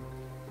here.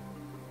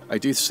 I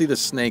do see the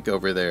snake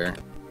over there.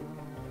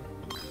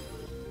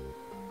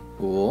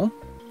 Cool.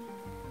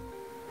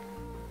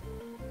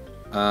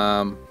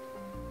 I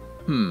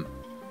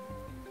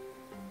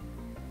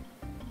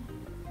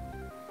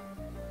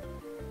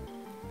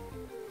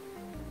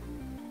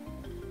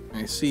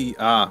see.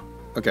 Ah,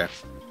 okay.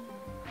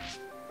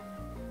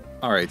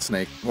 Alright,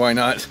 snake. Why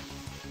not?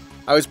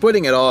 I was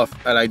putting it off,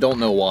 and I don't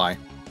know why.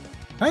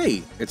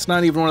 Hey, it's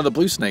not even one of the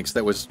blue snakes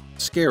that was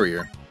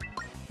scarier.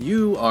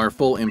 You are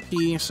full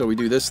MP, so we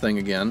do this thing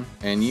again,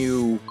 and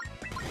you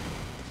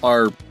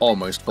are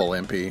almost full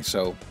MP,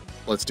 so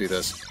let's do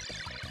this.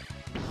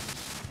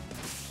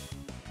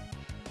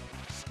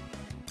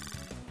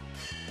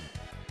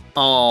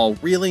 Oh,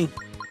 really?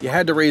 You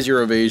had to raise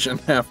your evasion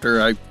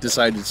after I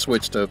decided to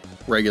switch to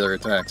regular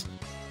attacks.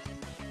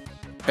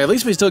 At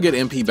least we still get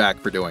MP back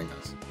for doing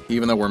this,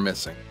 even though we're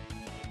missing.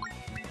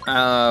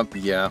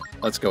 Yeah,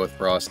 let's go with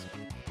Frost.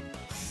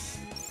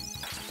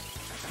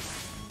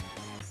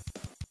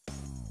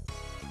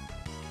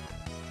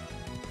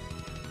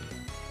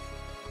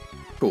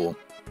 Cool.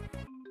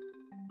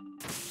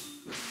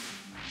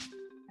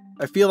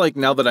 I feel like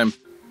now that I'm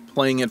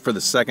playing it for the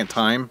second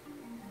time,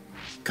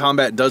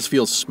 combat does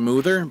feel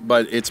smoother,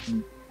 but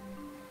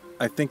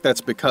I think that's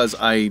because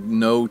I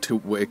know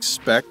to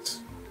expect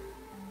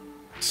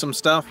some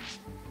stuff.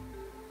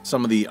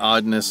 Some of the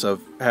oddness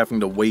of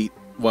having to wait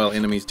while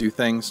enemies do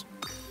things.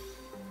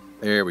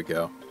 There we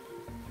go.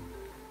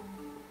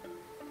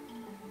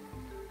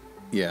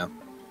 Yeah.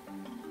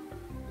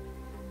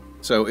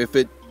 So if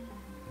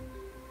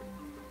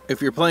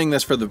you're playing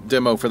this for the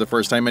demo for the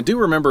first time, and do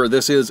remember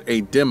this is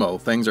a demo,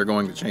 things are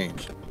going to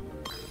change.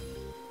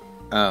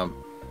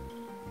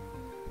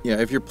 Yeah,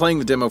 if you're playing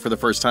the demo for the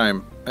first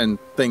time and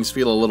things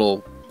feel a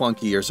little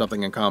clunky or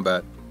something in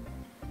combat,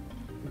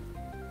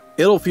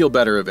 it'll feel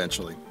better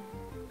eventually.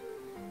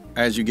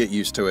 As you get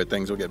used to it,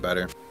 things will get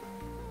better.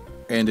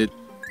 And it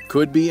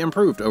could be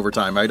improved over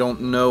time. I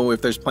don't know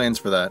if there's plans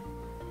for that.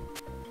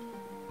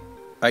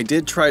 I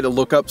did try to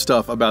look up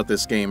stuff about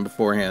this game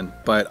beforehand,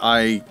 but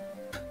I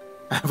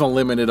have a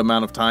limited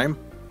amount of time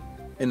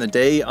in the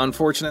day,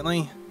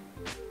 unfortunately.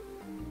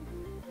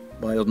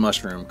 Wild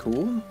mushroom,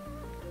 cool.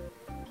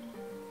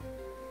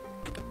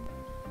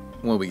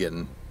 What are we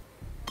getting?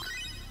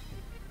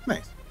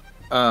 Nice.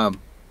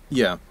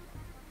 Yeah.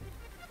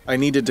 I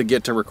needed to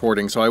get to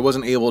recording, so I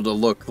wasn't able to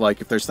look,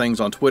 like, if there's things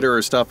on Twitter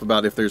or stuff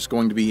about if there's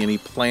going to be any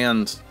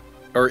plans,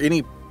 or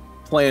any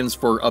plans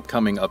for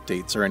upcoming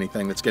updates or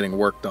anything that's getting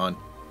worked on.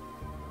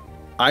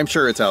 I'm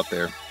sure it's out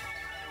there.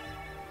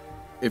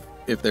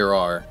 If there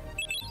are.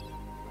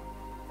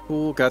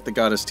 Cool, got the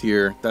goddess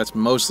tier. That's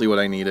mostly what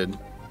I needed,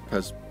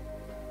 because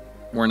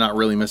we're not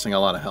really missing a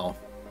lot of health.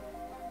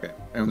 Okay,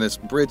 and this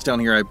bridge down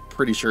here I'm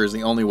pretty sure is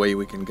the only way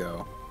we can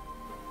go.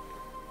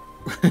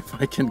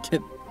 If I can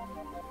get...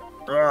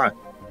 Ah!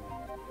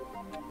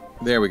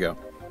 There we go.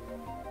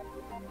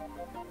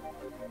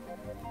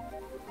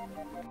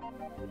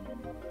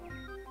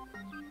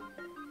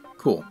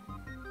 Cool.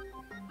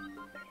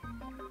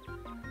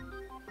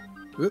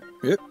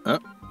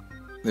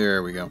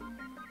 There we go.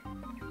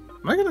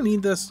 Am I gonna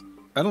need this?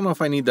 I don't know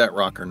if I need that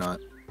rock or not.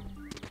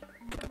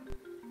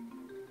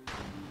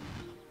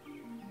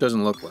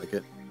 Doesn't look like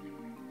it.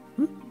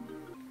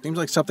 Seems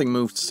like something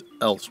moves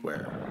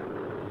elsewhere.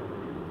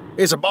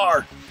 It's a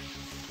bar!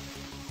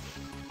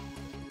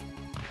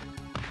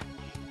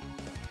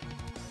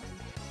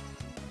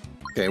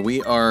 Okay,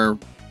 we are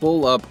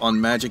full up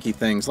on magic-y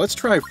things. Let's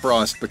try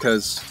Frost,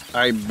 because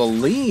I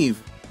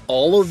believe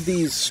all of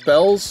these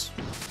spells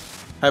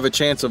have a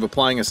chance of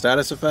applying a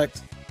status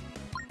effect.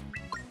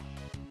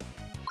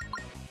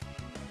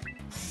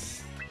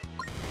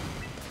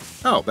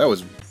 Oh, that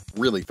was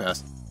really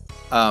fast.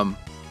 I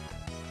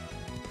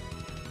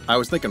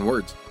was thinking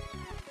words.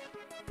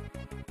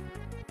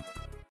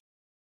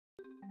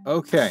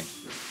 Okay.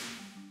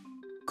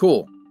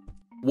 Cool.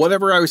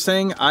 Whatever I was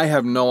saying, I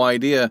have no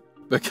idea,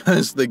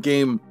 because the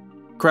game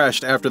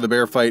crashed after the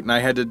bear fight and I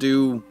had to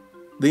do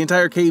the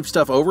entire cave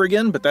stuff over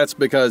again, but that's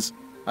because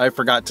I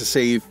forgot to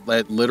save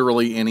at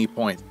literally any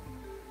point.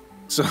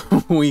 So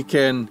we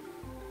can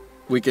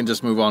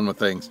just move on with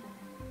things.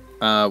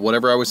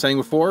 Whatever I was saying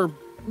before,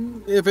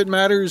 if it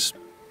matters,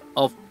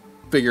 I'll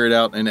figure it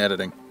out in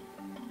editing.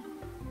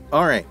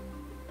 Alright.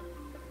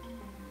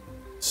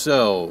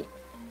 So,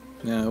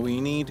 now we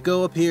need to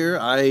go up here.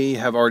 I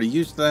have already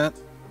used that.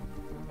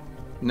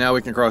 Now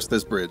we can cross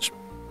this bridge.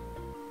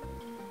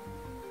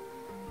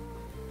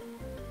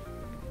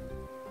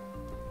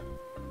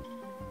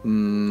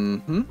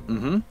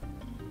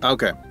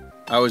 Okay.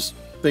 I was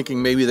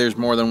thinking maybe there's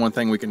more than one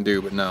thing we can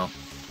do, but no.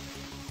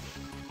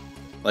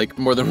 Like,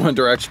 more than one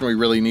direction we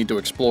really need to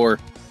explore.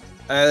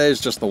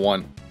 There's just the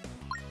one.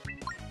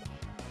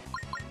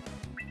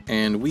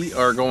 And we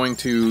are going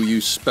to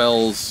use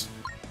spells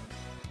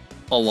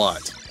a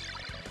lot.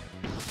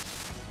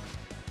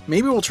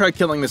 Maybe we'll try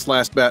killing this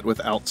last bat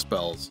without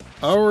spells.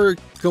 Or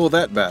kill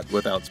that bat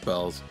without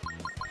spells.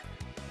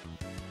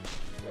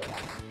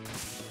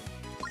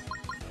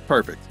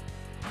 Perfect.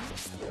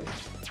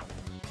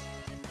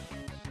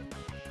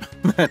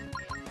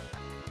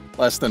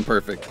 Less than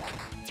perfect.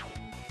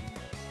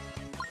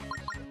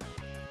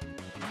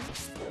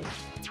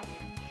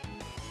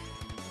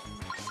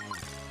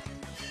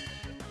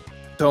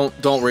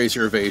 Don't raise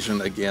your evasion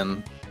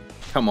again.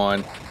 Come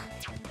on.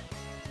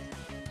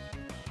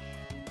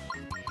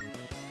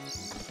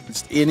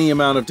 Just any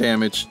amount of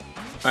damage.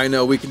 I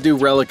know, we can do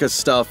Relica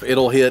stuff.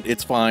 It'll hit,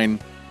 it's fine.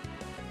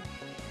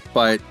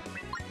 But...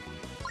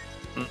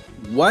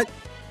 What?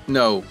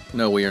 No,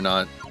 we are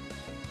not.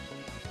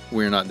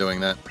 We are not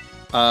doing that.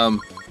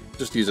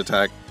 Just use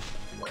attack.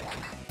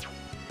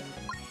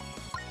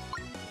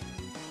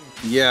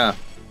 Yeah.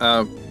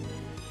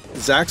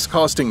 Zach's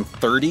costing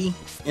 30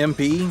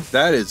 MP.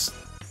 That is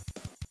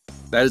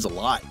a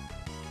lot.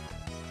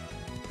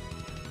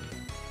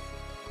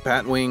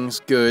 Bat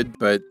Wings, good,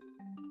 but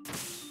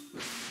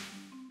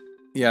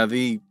yeah,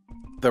 the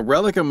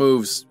Relica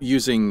moves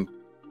using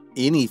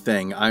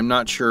anything, I'm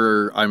not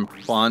sure I'm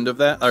fond of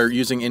that, or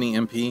using any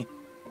MP,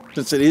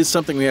 since it is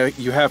something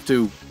you have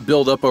to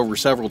build up over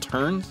several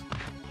turns.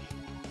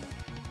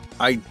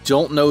 I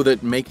don't know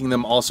that making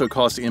them also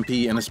cost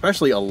MP, and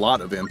especially a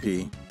lot of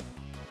MP.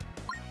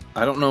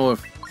 I don't know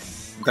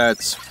if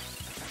that's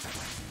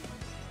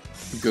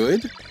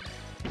good.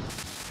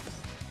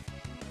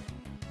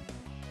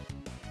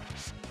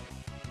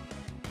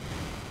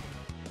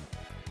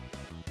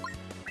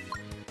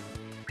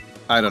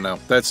 I don't know.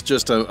 That's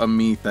just a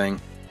me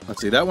thing.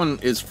 Let's see. That one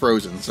is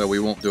frozen, so we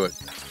won't do it.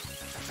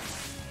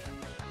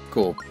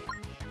 Cool.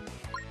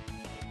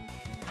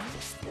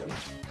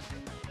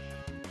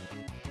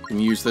 Can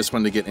use this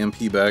one to get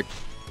MP back.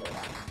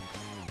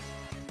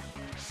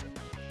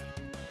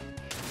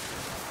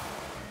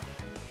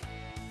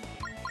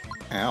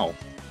 Ow.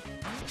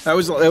 That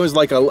was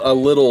like a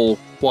little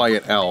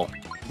quiet ow,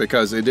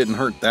 because it didn't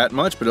hurt that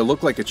much, but it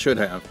looked like it should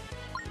have.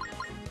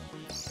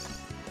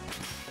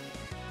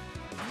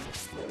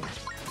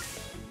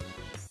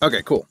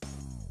 Okay, cool.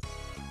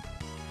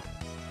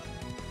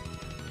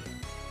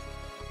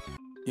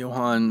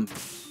 Johan...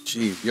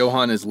 Geez,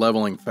 Johan is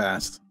leveling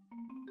fast.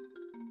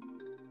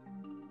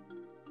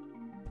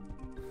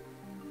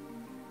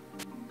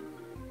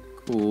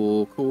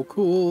 Cool, cool,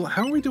 cool.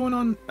 How are we doing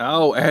on...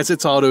 Oh, as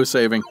it's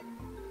auto-saving.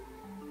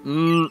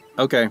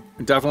 Okay.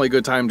 Definitely a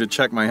good time to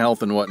check my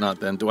health and whatnot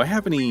then. Do I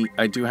have any...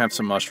 I do have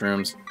some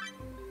mushrooms.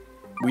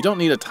 We don't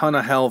need a ton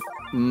of health.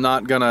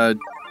 Not gonna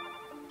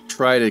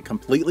try to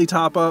completely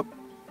top up.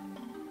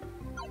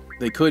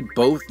 They could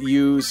both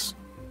use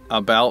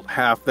about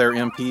half their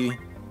MP.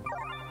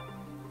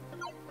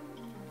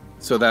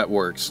 So that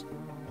works.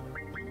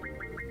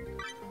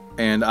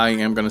 And I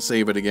am going to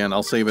save it again.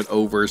 I'll save it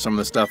over some of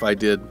the stuff I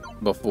did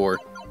before.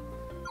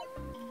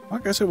 Well,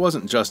 I guess it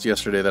wasn't just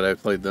yesterday that I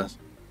played this.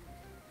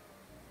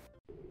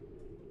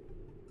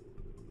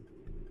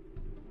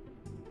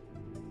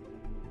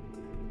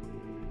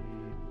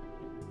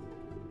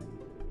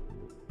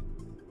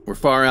 We're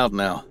far out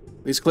now.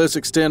 These cliffs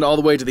extend all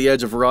the way to the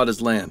edge of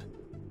Verada's land.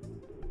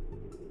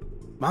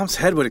 Mom's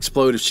head would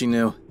explode if she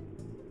knew.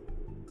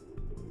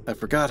 I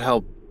forgot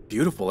how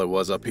beautiful it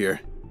was up here.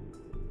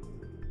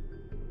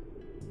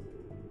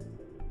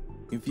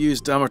 You've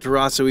used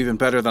Amaterasu even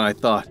better than I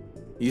thought. Are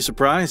you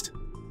surprised?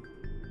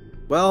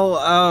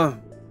 Well,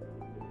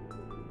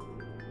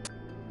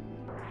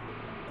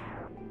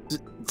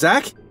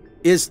 Zach?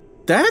 Is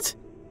that?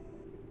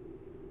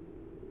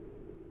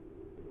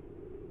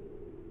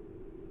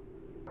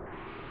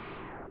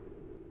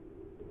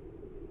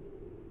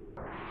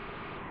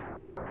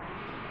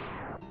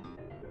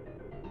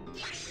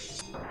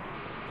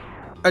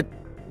 A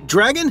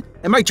dragon?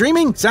 Am I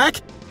dreaming, Zach?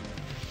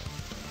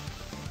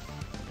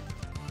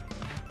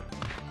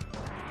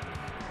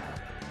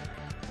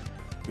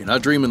 You're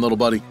not dreaming, little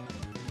buddy.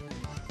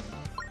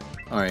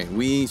 Alright,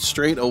 we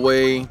straight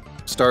away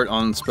start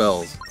on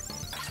spells.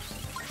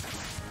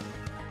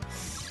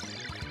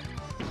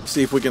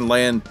 See if we can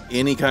land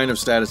any kind of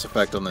status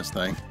effect on this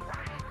thing.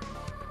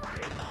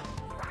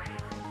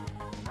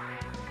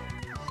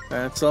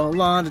 That's a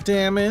lot of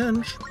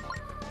damage.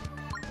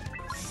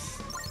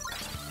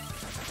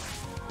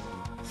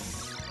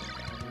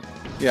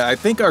 Yeah, I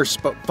think our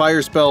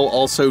fire spell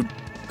also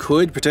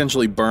could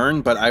potentially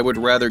burn, but I would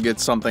rather get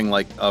something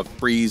like a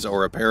freeze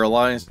or a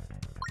paralyze.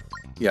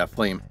 Yeah,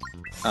 flame.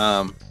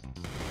 Yeah,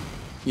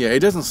 it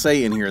doesn't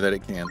say in here that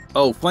it can.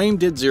 Oh, flame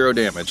did 0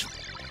 damage.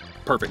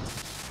 Perfect.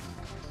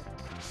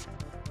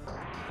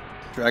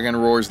 Dragon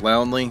roars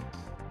loudly.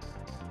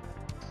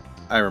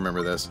 I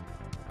remember this.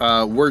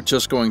 We're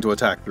just going to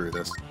attack through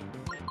this.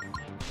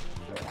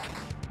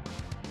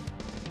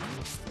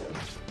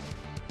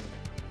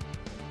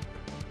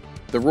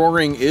 The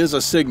roaring is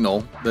a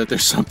signal that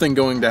there's something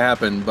going to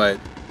happen, but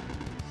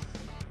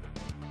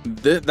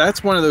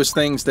that's one of those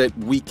things that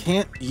we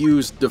can't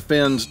use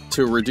defend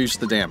to reduce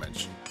the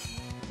damage.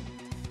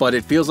 But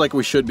it feels like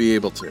we should be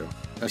able to,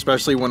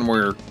 especially when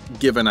we're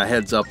given a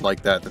heads up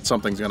like that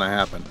something's going to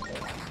happen.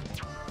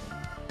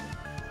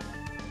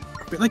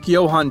 I feel like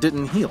Johan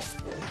didn't heal.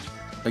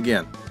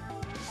 Again.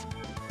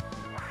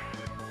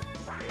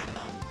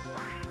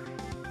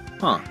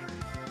 Huh.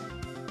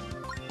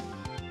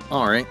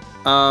 Alright.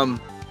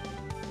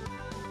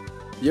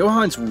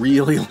 Johan's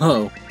really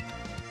low.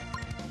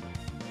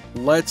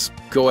 Let's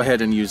go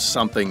ahead and use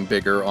something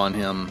bigger on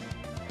him.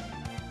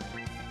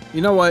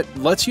 You know what?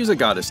 Let's use a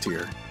goddess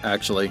tier,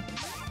 actually.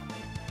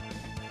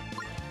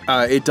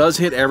 It does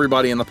hit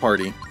everybody in the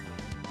party.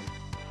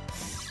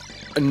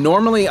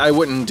 Normally, I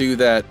wouldn't do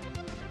that,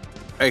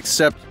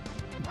 except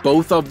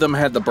both of them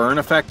had the burn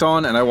effect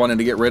on, and I wanted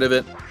to get rid of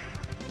it.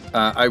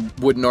 I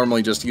would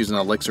normally just use an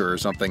elixir or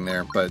something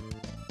there, but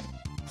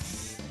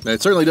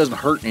it certainly doesn't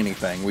hurt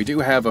anything. We do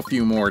have a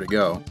few more to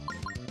go,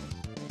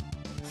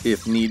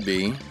 if need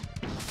be.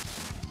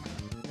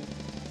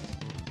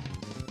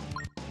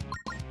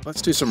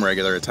 Let's do some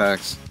regular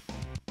attacks.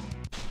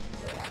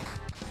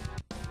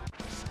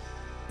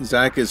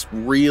 Zach is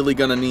really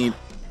gonna need...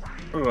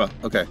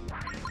 okay.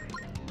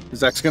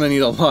 Zach's gonna need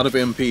a lot of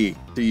MP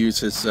to use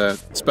his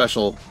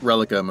special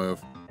Relica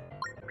move.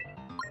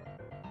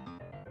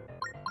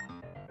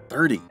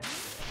 30.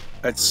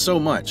 That's so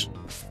much.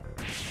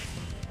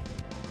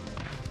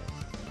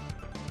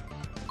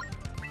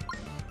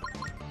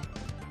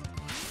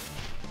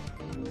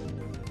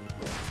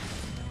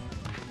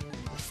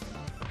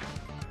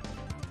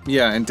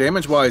 Yeah, and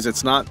damage-wise,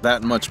 it's not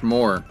that much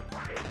more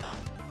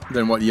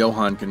than what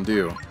Johan can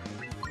do.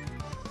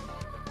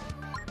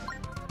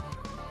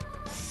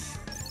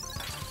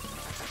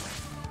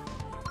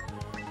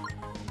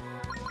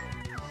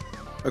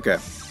 Okay.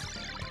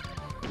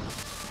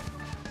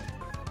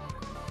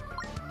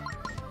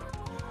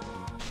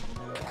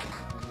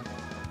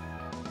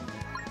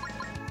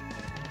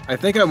 I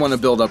think I want to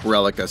build up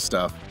Relica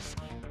stuff.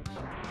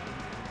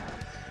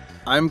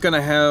 I'm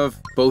gonna have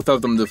both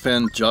of them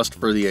defend just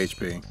for the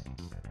HP.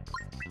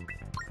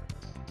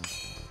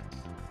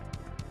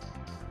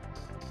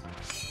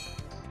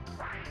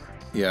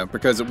 Yeah,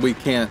 because we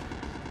can't...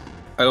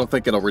 I don't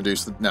think it'll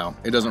reduce the... No,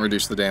 it doesn't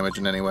reduce the damage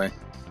in any way.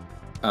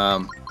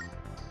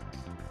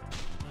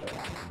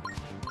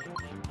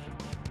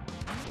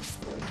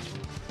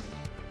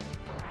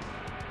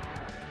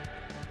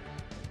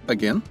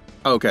 Again?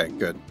 Okay,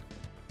 good.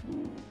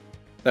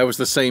 That was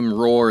the same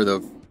roar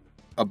of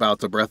about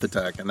the breath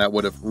attack, and that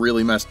would have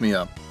really messed me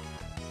up.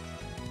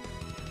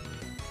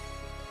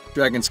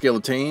 Dragon skill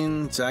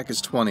attained. Zach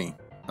is 20.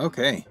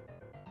 Okay.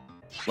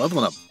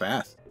 Leveling up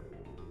fast.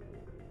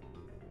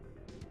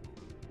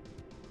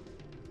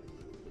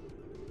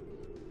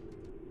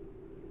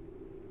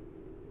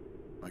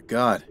 My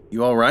God,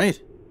 you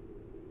alright?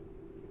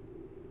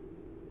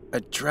 A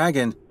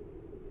dragon?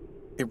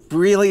 It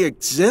really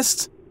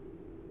exists?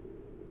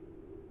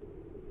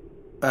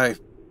 I've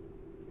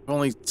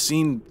only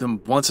seen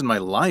them once in my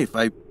life.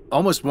 I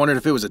almost wondered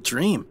if it was a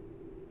dream.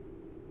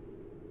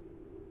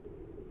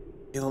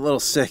 Feel a little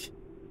sick.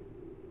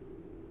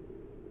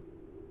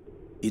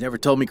 You never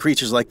told me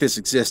creatures like this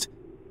exist.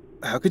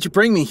 How could you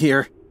bring me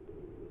here?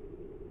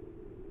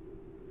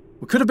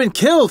 We could have been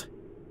killed!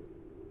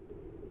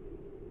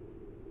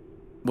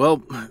 Well,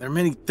 there are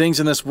many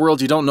things in this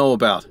world you don't know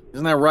about.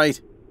 Isn't that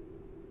right?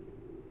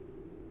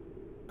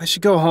 I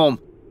should go home.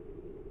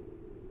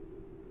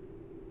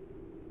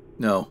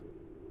 No.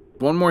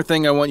 One more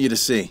thing I want you to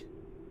see.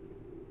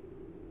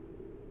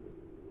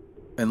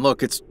 And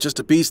look, it's just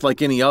a beast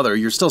like any other.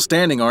 You're still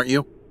standing, aren't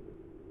you?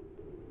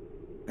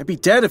 I'd be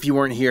dead if you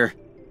weren't here.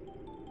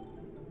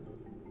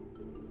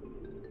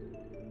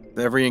 With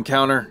every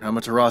encounter,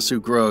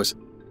 Amaterasu grows.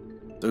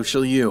 So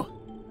shall you.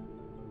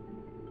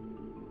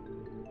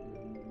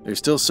 There's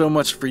still so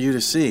much for you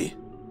to see.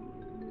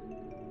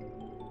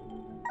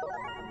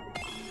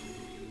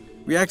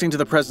 Reacting to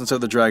the presence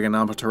of the dragon,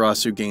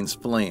 Amaterasu gains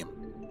flame.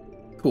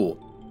 Cool.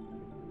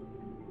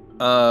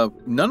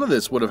 None of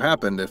this would have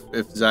happened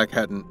if Zach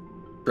hadn't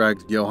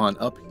dragged Johan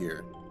up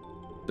here.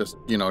 Just,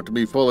 you know, to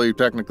be fully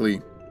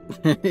technically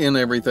in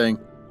everything.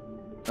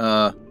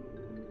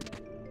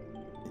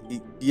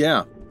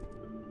 Yeah.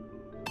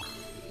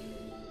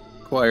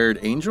 Acquired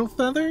Angel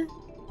Feather?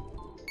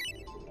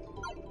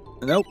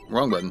 Nope,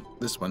 wrong button.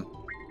 This one.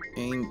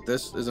 And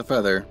this is a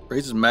feather.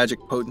 Raises magic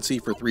potency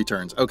for 3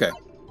 turns. Okay.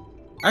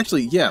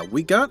 Actually, yeah,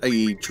 we got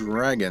a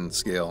dragon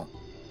scale.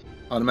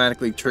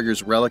 Automatically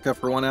triggers Relica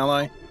for 1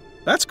 ally.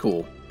 That's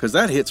cool, because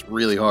that hits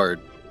really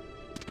hard.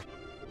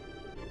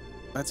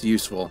 That's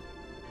useful.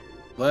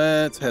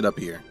 Let's head up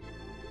here.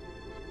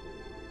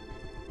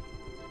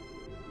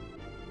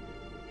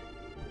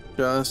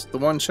 Just the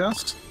one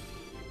chest?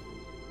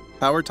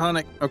 Power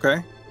tonic?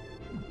 Okay.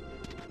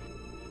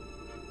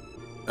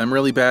 I'm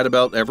really bad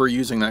about ever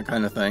using that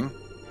kind of thing.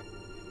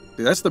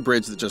 See, that's the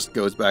bridge that just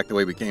goes back the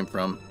way we came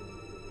from.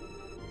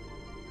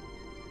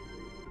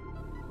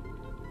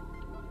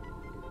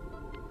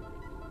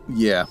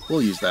 Yeah,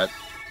 we'll use that.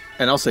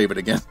 And I'll save it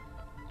again.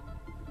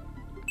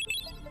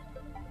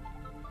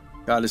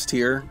 Goddess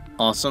tier.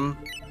 Awesome.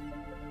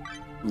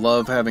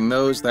 Love having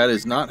those. That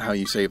is not how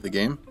you save the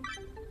game.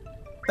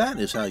 That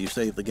is how you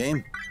save the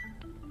game.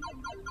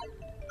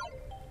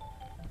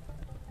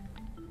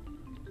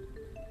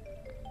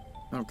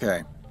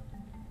 Okay.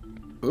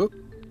 Oop.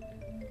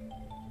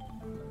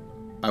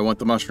 I want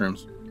the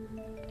mushrooms.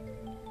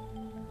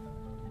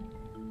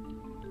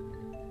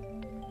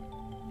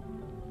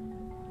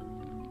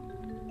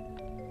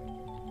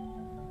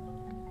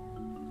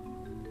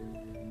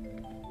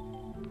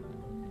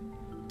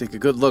 Take a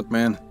good look,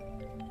 man.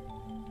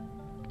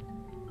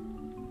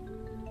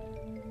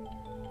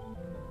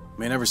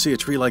 May never see a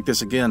tree like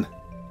this again.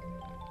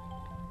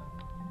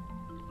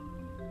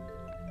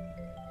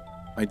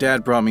 My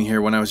dad brought me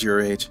here when I was your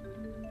age.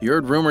 He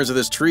heard rumors of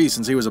this tree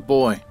since he was a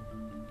boy.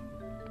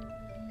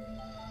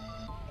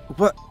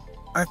 What?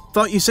 I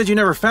thought you said you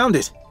never found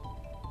it.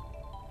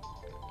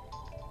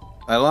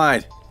 I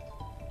lied.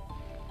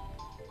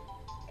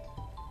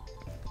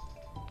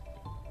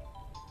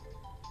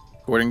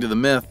 According to the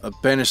myth, a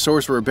banished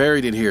sorcerer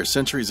buried it here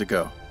centuries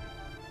ago.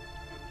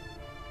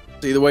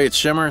 See the way it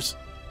shimmers?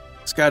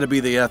 It's gotta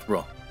be the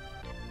ethereal.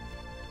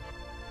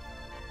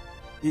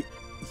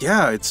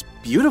 Yeah, it's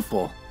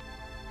beautiful.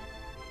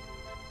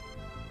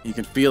 You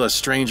can feel a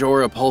strange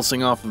aura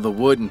pulsing off of the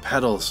wood and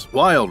petals.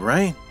 Wild,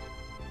 right?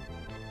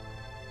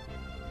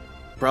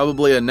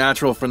 Probably a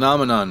natural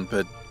phenomenon,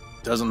 but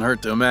doesn't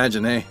hurt to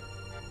imagine, eh?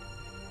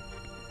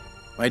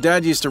 My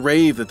dad used to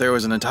rave that there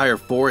was an entire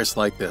forest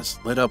like this,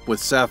 lit up with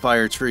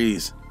sapphire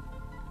trees.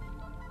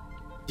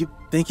 You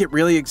think it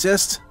really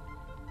exists?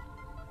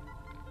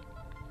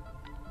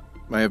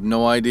 I have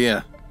no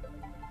idea.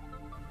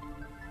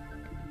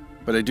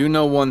 But I do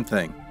know one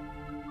thing.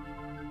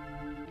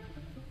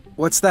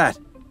 What's that?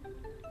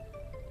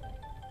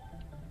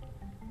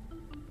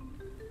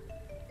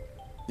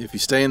 If you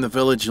stay in the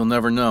village, you'll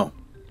never know.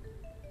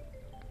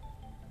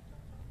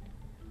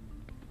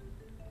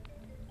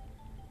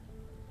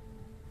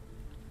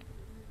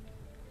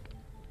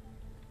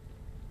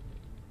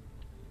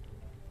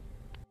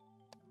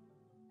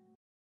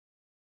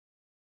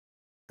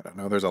 I don't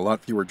know, there's a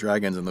lot fewer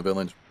dragons in the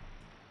village.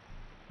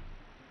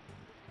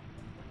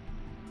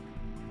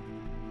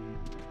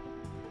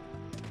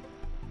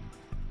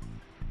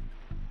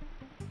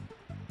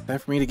 Time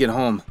for me to get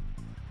home.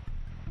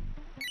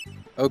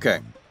 Okay.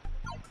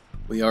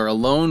 We are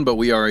alone, but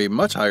we are a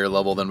much higher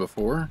level than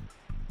before.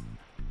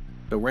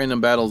 So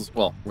random battles,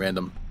 well,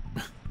 random.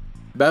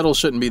 Battles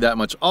shouldn't be that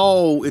much.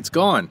 Oh, it's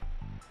gone.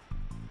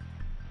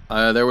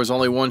 There was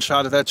only one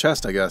shot at that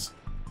chest, I guess.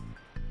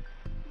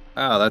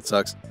 Ah, that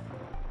sucks.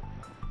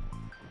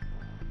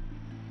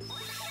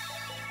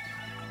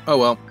 Oh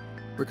well.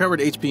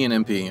 Recovered HP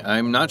and MP.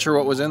 I'm not sure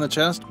what was in the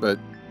chest, but...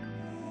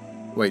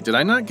 Wait, did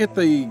I not get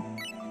the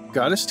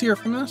goddess tier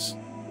from this?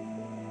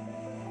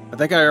 I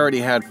think I already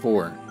had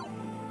 4.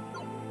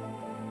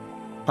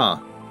 Huh.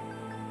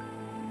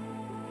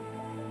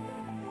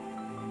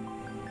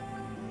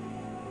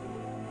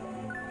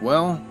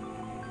 Well,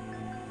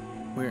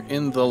 we're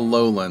in the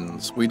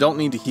lowlands. We don't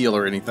need to heal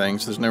or anything,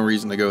 so there's no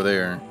reason to go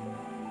there.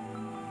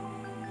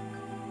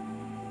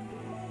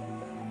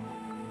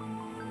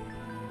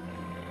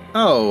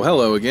 Oh,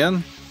 hello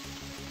again.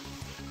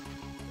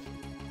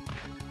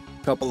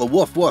 Couple of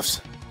woof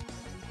woofs.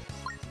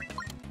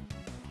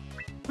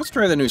 Let's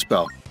try the new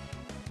spell.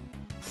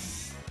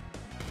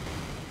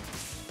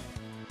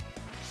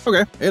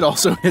 Okay, it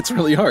also hits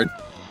really hard.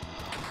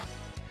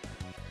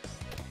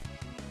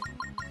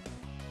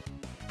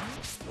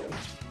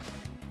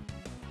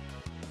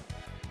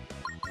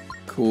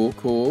 Cool,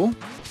 cool.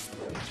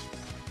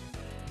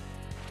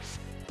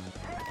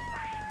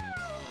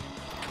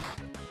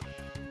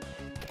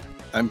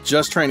 I'm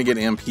just trying to get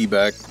MP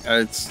back.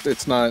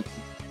 It's not...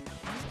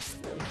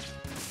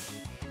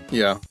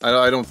 Yeah,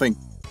 I don't think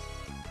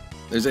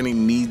there's any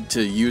need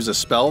to use a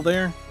spell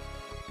there.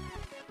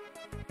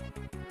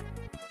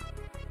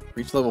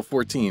 Reach level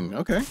 14.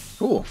 Okay,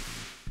 cool.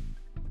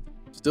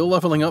 Still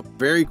leveling up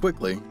very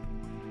quickly.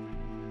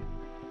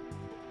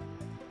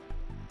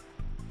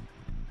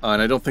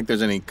 And I don't think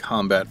there's any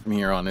combat from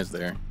here on, is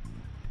there?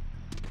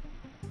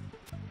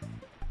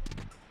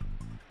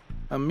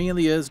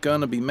 Amelia's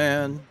gonna be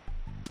mad.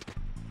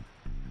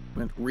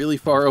 Went really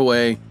far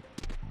away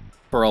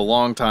for a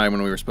long time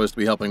when we were supposed to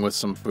be helping with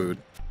some food.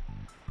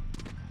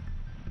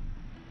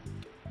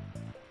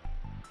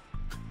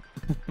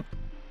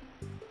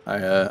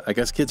 I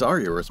guess kids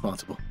are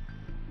irresponsible.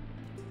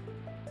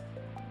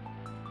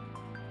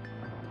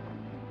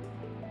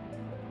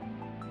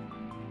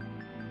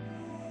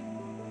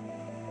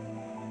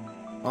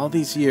 All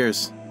these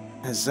years,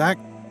 has Zach...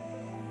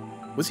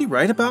 Was he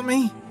right about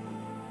me?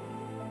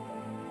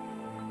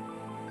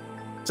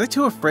 Was I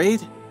too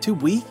afraid? Too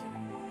weak?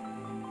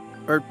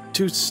 Or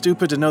too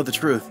stupid to know the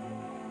truth?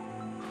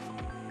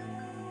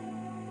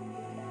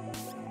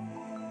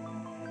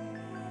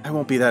 I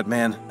won't be that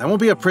man. I won't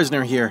be a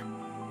prisoner here.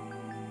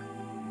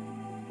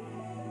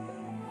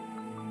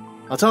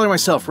 I'll tell her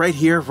myself right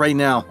here, right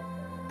now.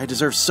 I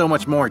deserve so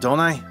much more, don't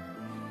I?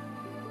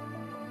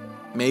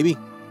 Maybe.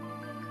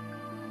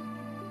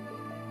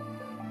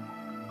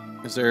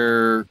 Is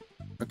there...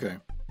 Okay.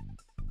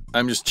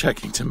 I'm just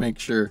checking to make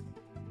sure.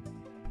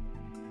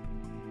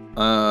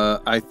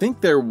 I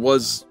think there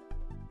was...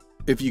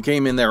 If you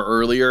came in there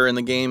earlier in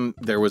the game,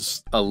 there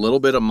was a little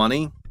bit of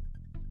money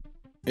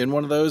in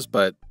one of those,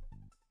 but...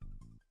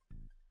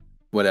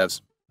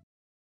 Whatevs.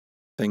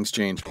 Things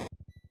change.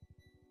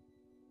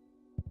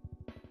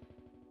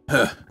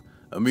 Huh.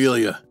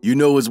 Amelia, you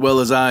know as well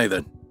as I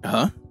that...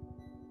 Huh?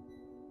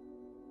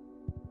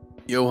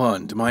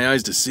 Johan, do my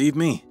eyes deceive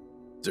me?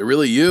 Is it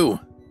really you?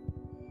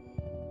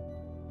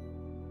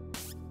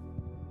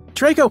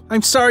 Draco,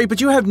 I'm sorry,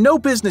 but you have no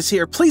business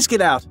here. Please get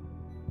out.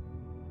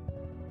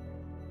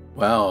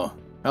 Wow,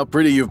 How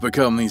pretty you've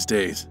become these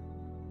days.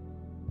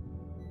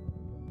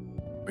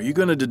 Are you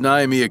gonna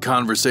deny me a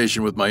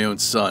conversation with my own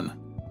son,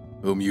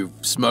 whom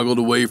you've smuggled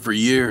away for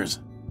years?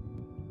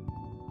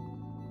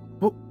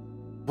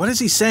 What is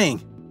he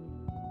saying?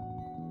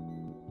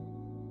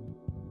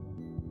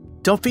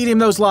 Don't feed him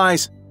those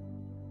lies.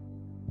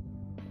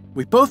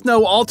 We both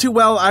know all too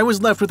well I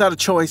was left without a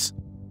choice.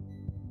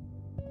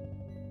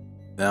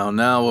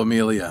 Now,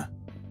 Amelia.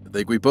 I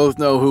think we both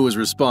know who was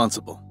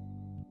responsible.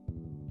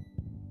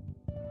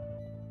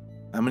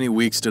 How many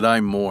weeks did I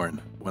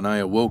mourn when I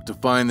awoke to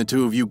find the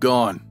two of you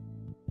gone?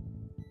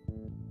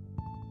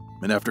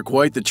 And after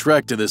quite the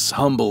trek to this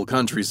humble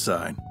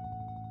countryside,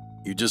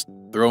 you just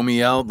throw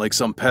me out like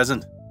some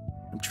peasant?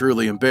 I'm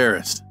truly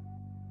embarrassed.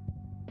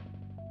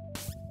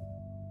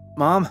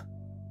 Mom,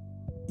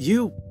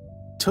 you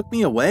took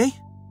me away?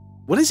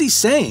 What is he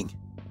saying?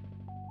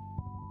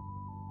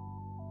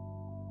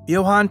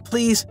 Johan,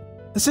 please.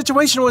 The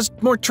situation was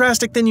more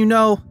drastic than you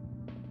know.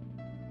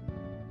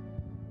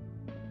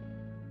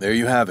 There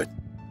you have it.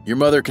 Your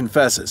mother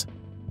confesses.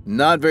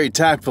 Not very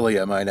tactfully,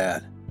 I might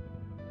add.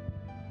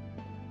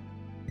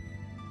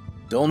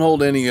 Don't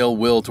hold any ill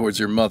will towards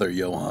your mother,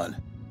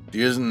 Johan.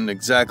 She isn't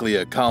exactly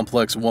a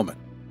complex woman.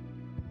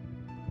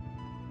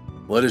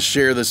 Let us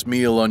share this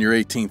meal on your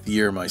 18th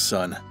year, my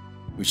son.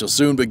 We shall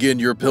soon begin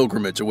your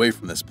pilgrimage away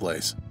from this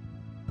place.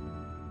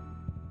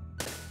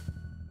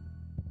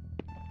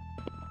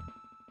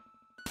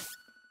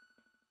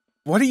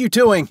 What are you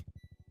doing?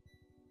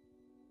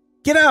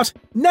 Get out,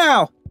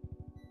 now!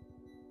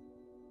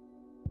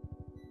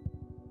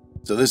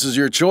 So this is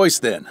your choice,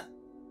 then?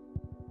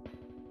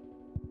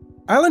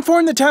 I'll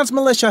inform the town's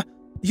militia.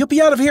 You'll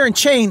be out of here in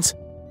chains.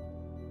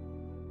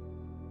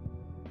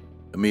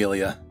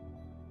 Amelia,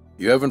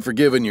 you haven't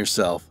forgiven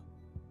yourself.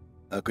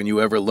 How can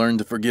you ever learn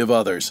to forgive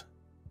others?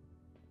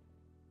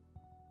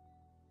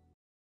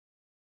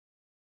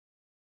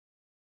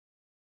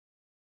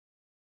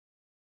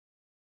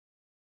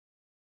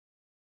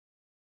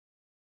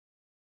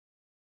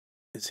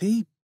 Is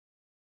he...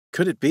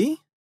 Could it be?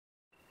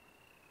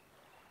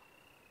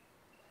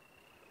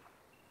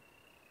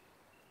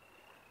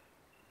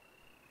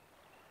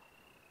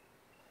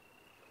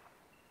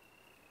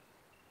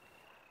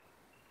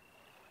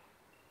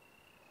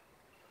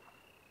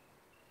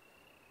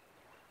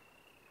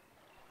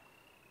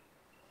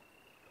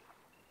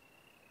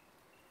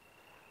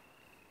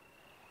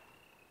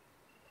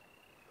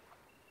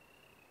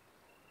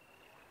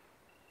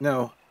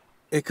 No,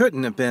 it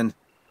couldn't have been.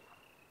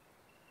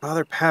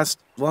 Father passed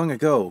long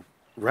ago,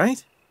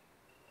 right?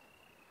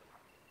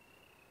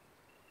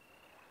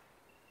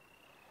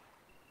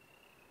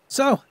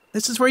 So,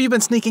 this is where you've been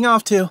sneaking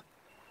off to.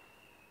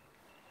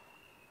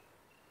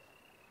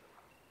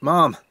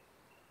 Mom.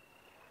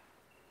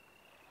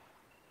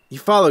 You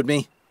followed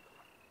me.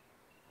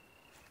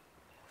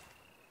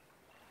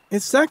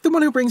 Is Zach the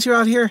one who brings you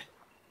out here?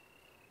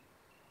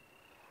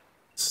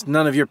 It's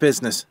none of your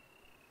business.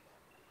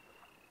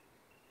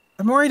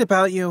 I'm worried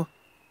about you.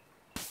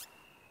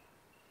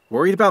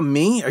 Worried about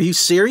me? Are you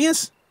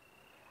serious?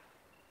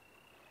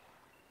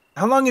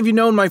 How long have you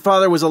known my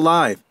father was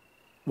alive?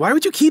 Why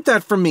would you keep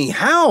that from me?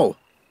 How?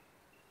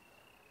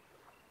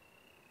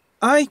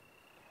 I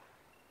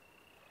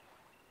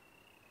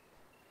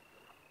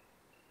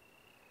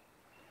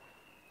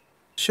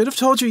should have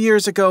told you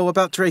years ago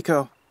about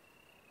Draco.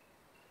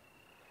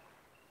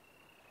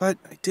 But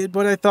I did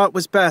what I thought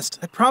was best.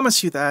 I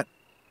promise you that.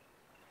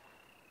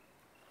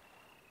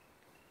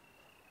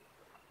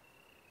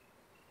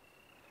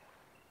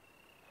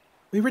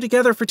 We were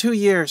together for 2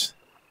 years.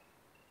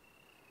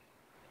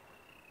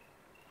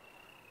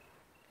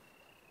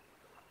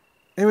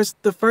 It was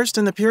the first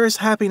and the purest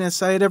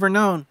happiness I had ever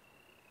known.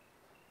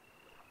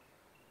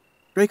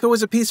 Draco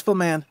was a peaceful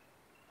man.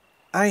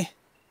 I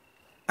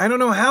don't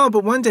know how,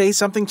 but one day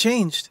something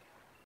changed.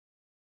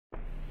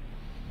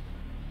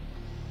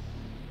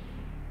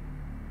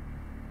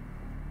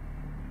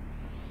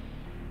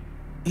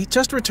 He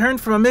just returned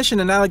from a mission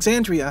in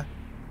Alexandria.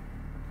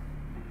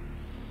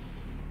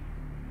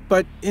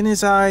 But in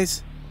his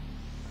eyes,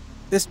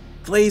 this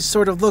glazed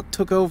sort of look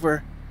took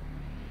over.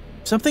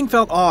 Something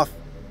felt off.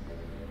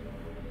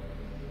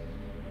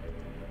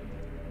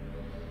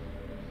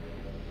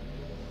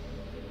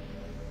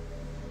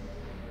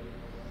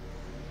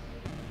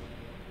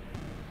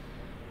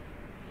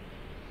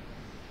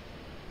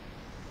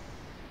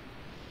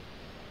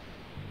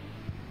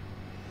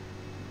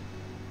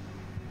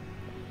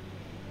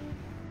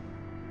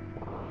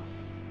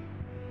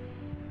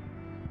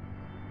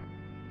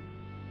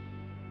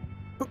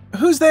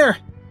 Who's there?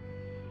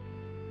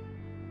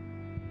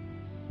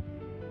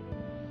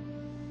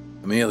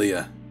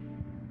 Amelia,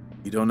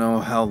 you don't know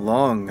how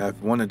long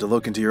I've wanted to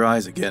look into your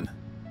eyes again.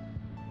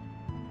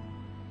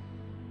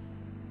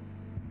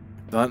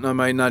 Thought I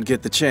might not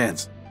get the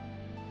chance.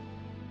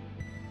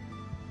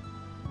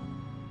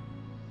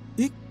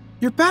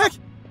 You're back!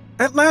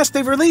 At last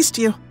they've released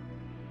you!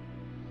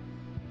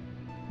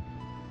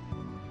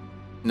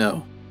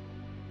 No,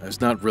 I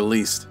was not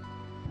released.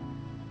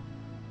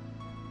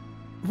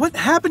 What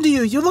happened to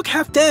you? You look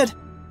half dead.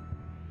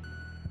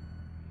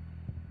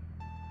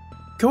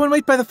 Go and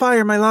wait by the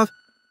fire, my love.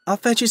 I'll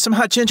fetch you some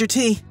hot ginger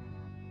tea.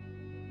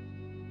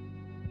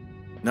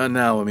 Not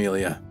now,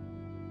 Amelia.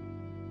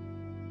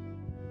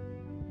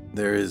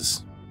 There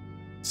is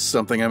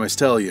something I must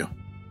tell you.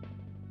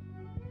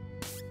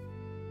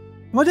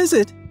 What is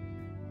it?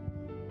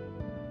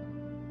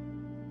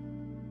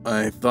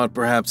 I thought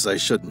perhaps I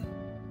shouldn't.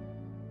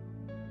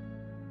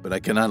 But I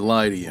cannot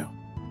lie to you.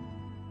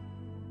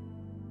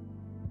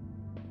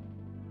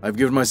 I've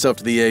given myself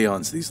to the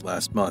Aeons these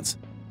last months.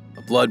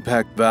 A blood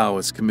pact vow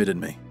has committed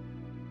me.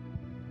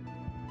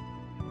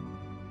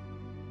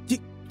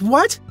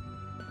 What?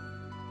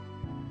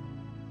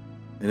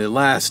 And at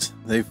last,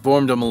 they've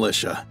formed a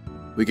militia.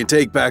 We can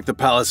take back the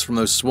palace from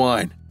those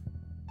swine.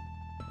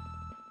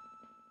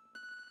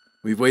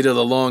 We've waited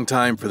a long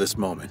time for this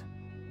moment.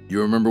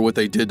 You remember what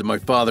they did to my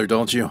father,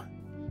 don't you?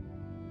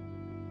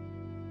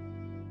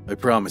 I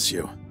promise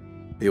you,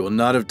 he will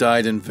not have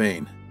died in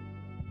vain.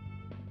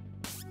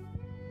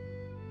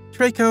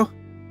 Draco,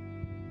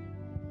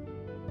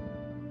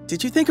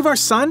 did you think of our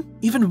son,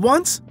 even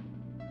once?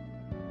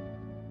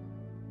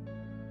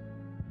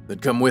 Then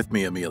come with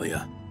me,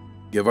 Amelia.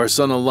 Give our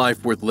son a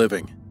life worth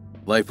living.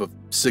 Life of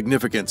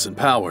significance and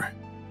power.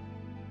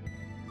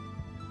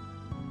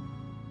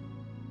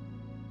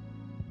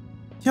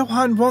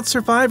 Johan won't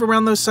survive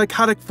around those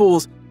psychotic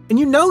fools, and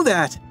you know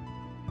that.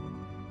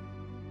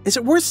 Is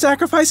it worth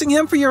sacrificing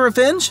him for your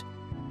revenge?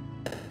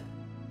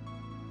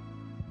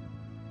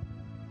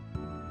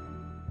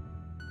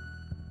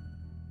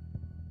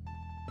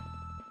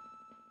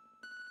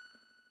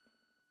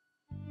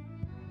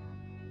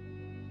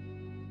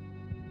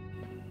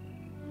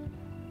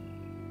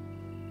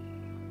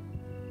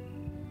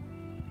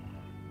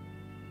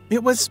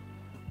 It was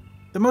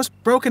the most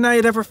broken I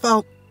had ever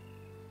felt.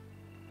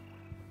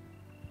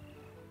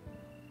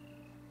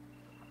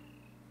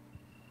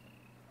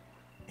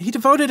 He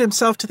devoted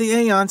himself to the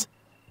Aeons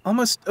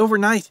almost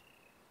overnight.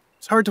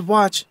 It's hard to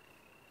watch.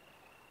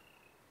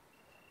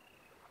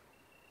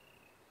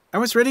 I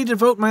was ready to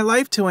devote my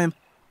life to him,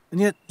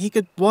 and yet he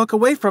could walk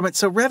away from it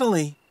so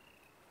readily.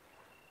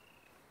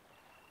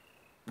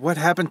 What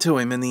happened to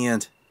him in the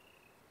end?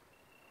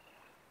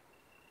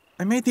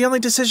 I made the only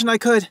decision I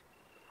could.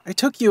 I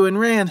took you and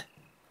ran.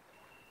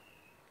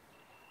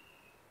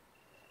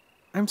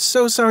 I'm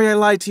so sorry I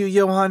lied to you,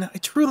 Johan. I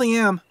truly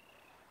am.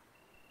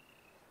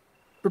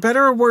 For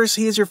better or worse,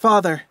 he is your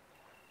father.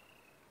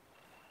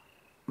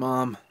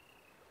 Mom.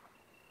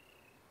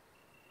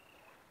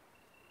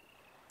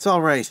 It's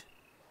all right.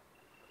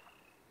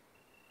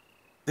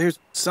 There's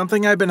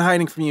something I've been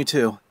hiding from you,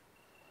 too.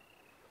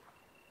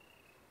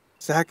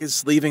 Zack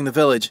is leaving the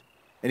village,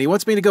 and he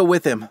wants me to go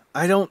with him.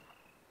 I don't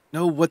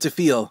know what to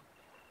feel.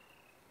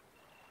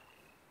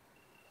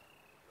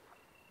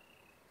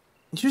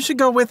 You should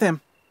go with him.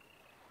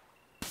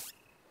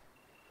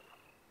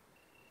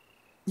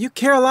 You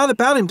care a lot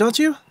about him, don't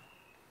you?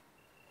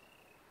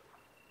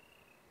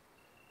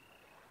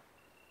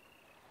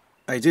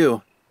 I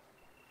do.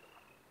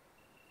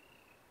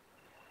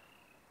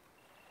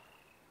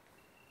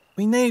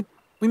 We may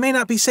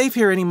not be safe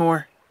here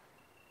anymore.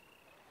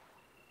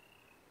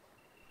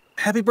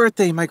 Happy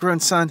birthday, my grown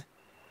son.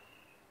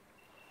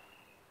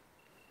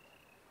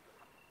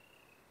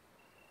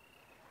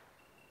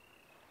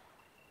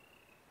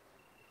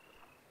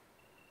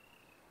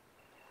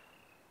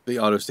 The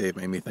autosave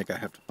made me think I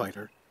have to fight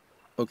her.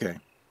 Okay.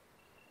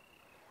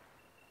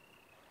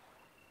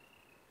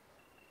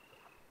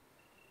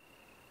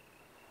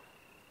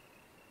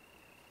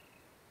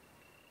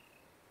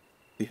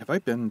 Have I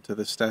been to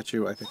this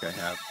statue? I think I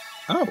have.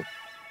 Oh.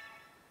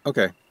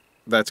 Okay.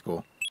 That's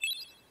cool.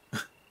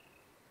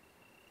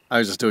 I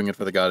was just doing it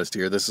for the goddess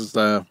tier. This is,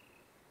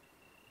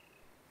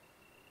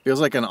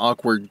 feels like an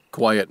awkward,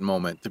 quiet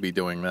moment to be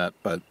doing that,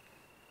 but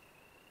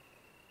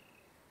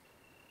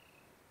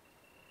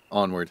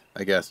onward,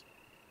 I guess.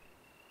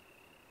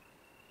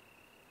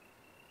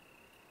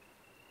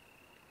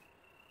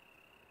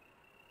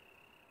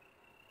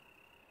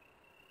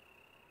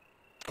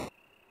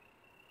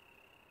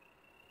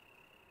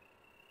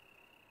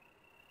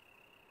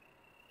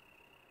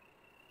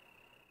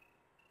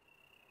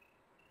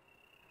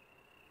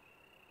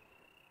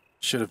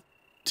 Should have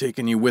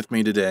taken you with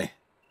me today.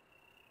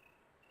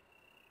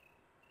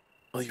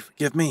 Will you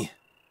forgive me?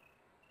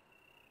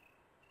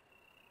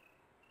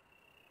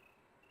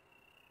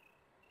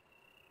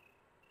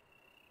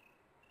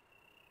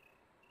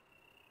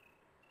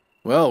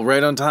 Well,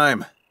 right on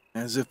time.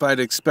 As if I'd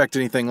expect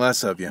anything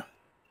less of you.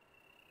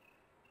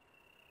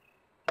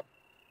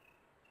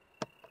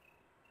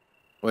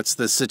 What's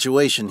the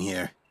situation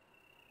here?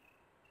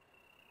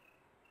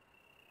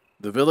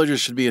 The villagers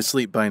should be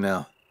asleep by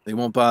now. They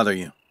won't bother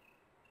you.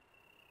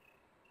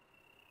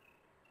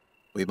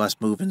 We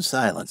must move in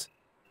silence.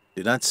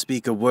 Do not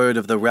speak a word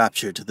of the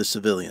Rapture to the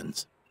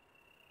civilians.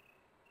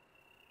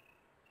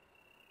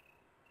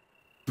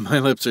 My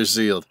lips are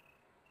sealed.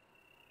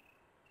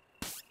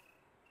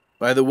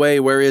 By the way,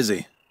 where is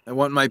he? I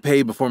want my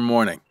pay before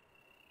morning.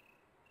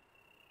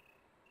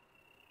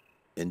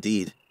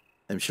 Indeed.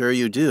 I'm sure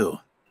you do.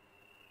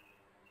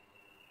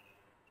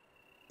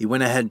 He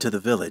went ahead to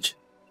the village.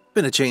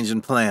 Been a change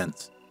in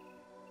plans.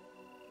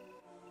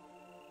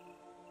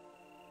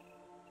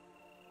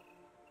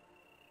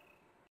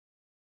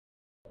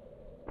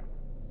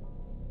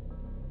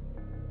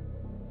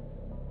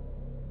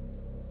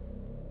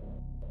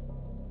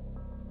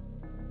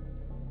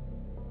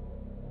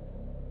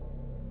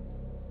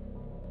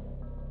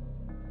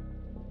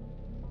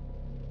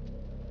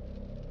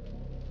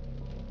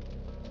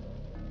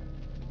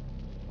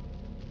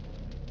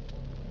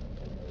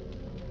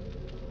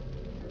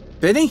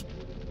 Benny?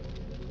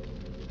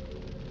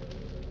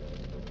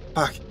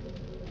 Fuck.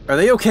 Are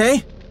they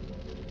okay?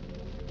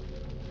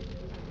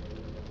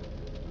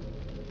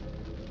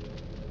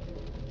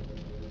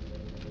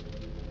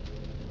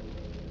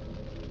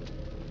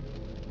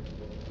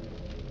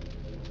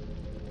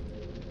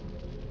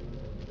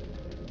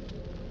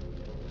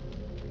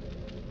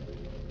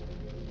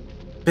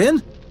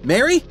 Ben?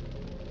 Mary?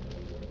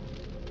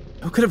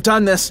 Who could have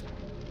done this?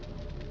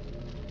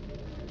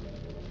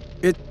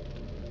 It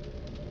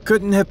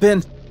couldn't have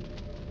been.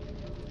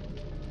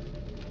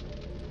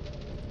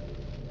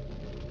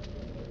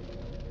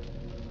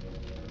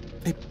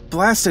 They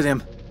blasted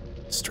him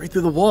straight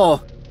through the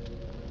wall.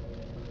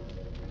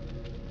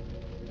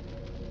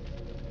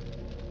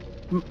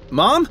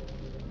 Mom?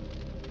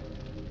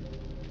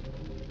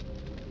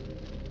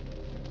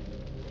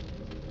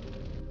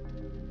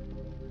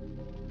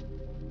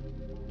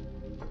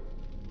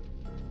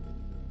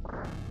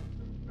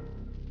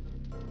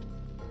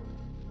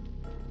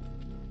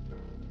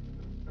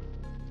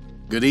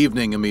 Good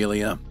evening,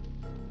 Amelia.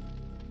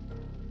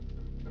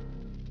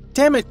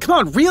 Damn it, come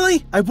on,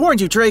 really? I warned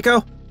you,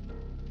 Draco.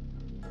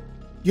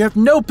 You have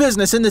no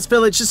business in this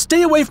village. Just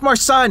stay away from our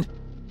son.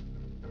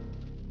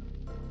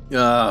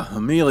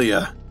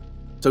 Amelia.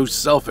 So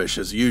selfish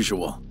as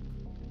usual.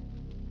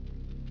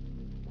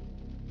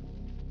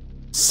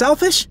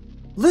 Selfish?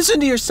 Listen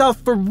to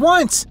yourself for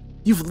once.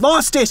 You've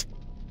lost it.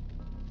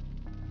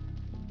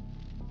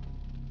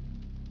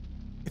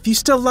 If you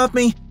still love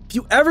me, if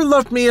you ever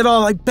loved me at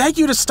all, I beg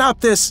you to stop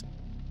this.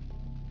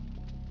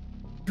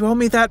 You owe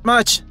me that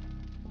much.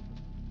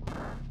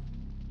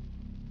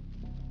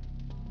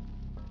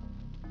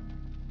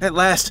 At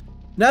last.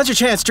 Now's your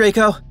chance,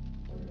 Draco.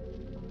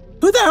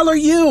 Who the hell are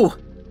you?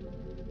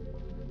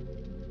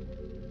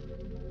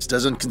 This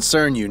doesn't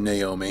concern you,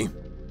 Naomi.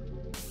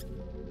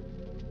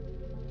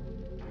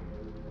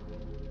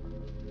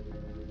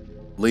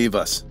 Leave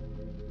us.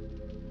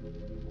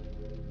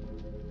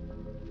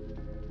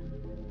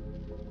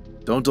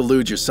 Don't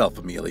delude yourself,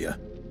 Amelia.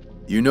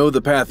 You know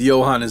the path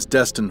Johan is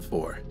destined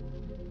for.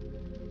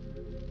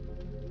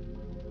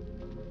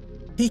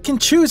 He can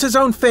choose his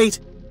own fate.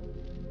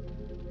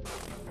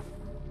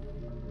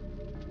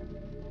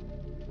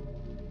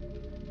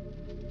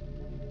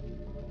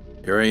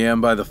 Here I am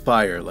by the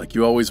fire, like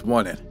you always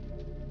wanted.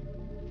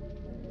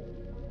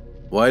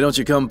 Why don't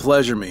you come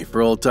pleasure me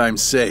for old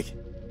time's sake?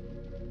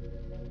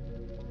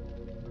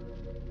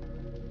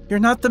 You're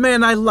not the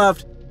man I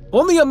loved.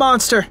 Only a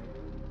monster.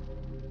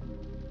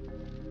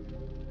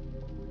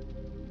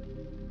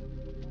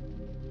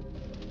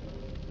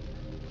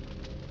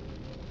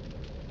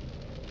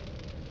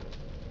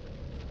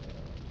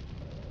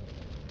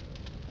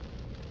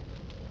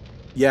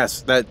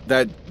 Yes,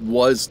 that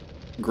was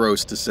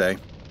gross to say,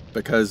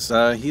 because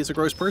he's a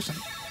gross person.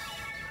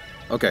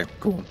 Okay,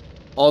 cool.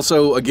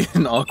 Also,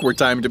 again, awkward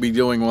time to be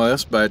doing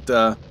this, but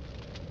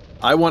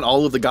I want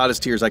all of the goddess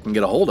tears I can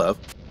get a hold of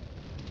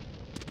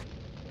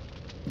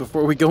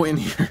before we go in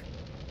here.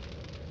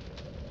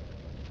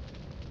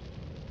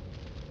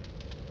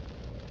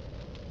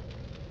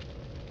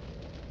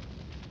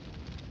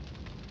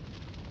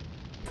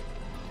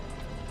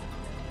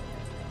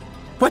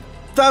 What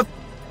the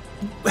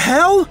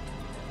hell?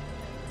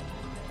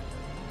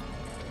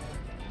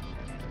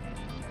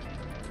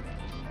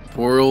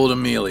 Poor old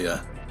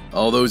Amelia.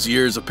 All those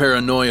years of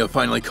paranoia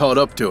finally caught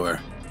up to her.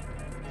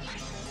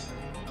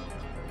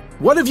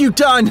 What have you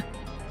done?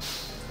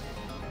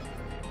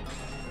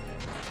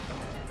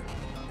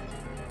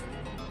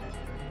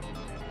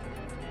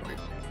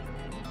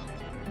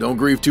 Don't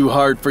grieve too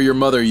hard for your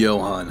mother,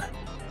 Johan.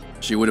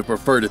 She would have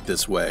preferred it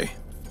this way.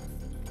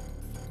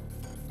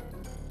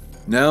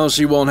 Now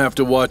she won't have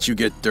to watch you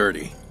get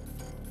dirty.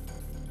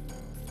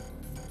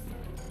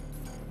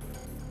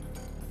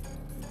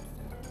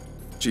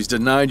 She's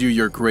denied you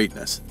your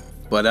greatness,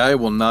 but I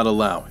will not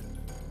allow it.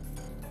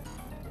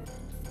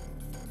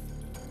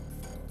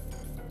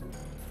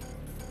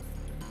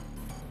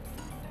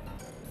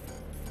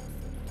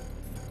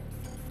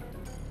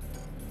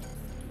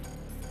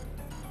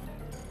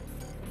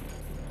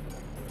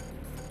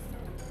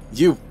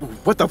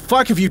 What the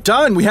fuck have you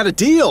done? We had a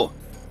deal.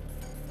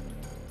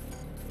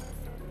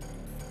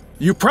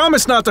 You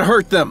promised not to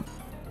hurt them.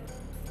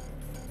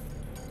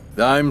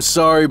 I'm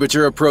sorry, but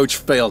your approach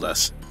failed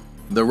us.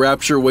 The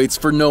Rapture waits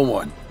for no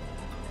one.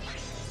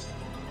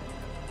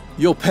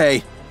 You'll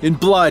pay. In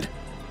blood.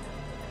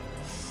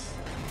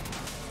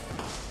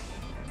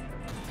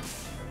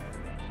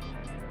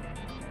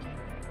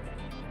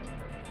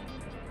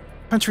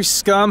 Country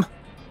scum.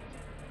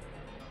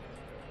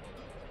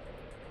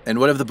 And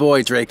what of the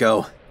boy,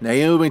 Draco?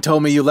 Naomi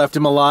told me you left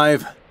him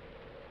alive.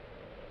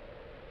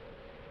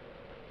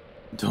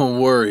 Don't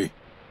worry.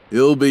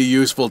 He'll be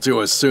useful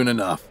to us soon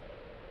enough.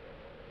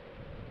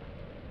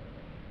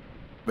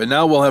 But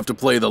now we'll have to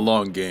play the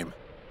long game.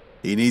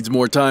 He needs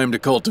more time to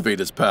cultivate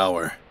his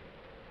power.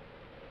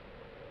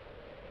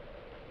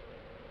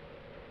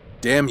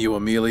 Damn you,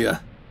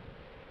 Amelia.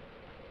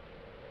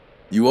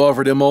 You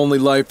offered him only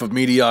life of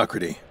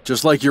mediocrity,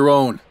 just like your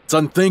own. It's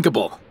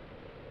unthinkable.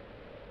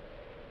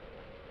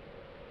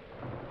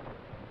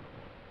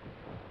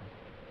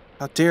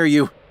 How dare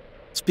you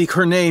speak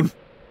her name?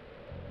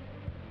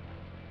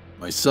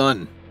 My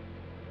son,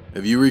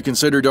 have you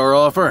reconsidered our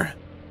offer?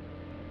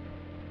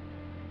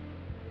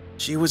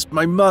 She was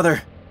my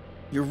mother,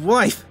 your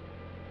wife.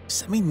 You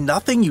sent me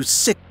nothing, you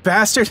sick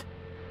bastard.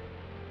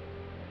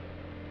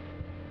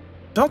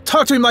 Don't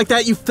talk to him like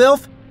that, you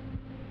filth!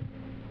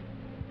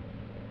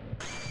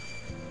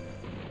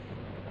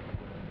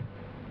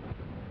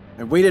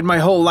 I waited my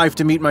whole life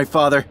to meet my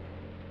father.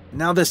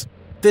 Now this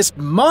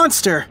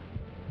monster!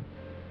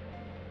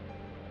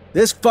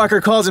 This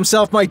fucker calls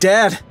himself my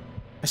dad.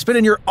 I spit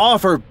in your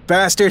offer,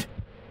 bastard!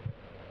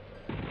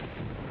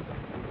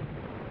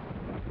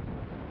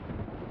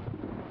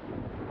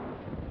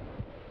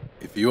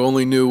 If you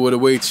only knew what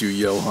awaits you,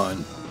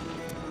 Johan.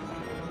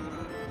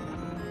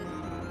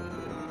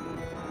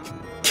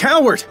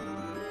 Coward!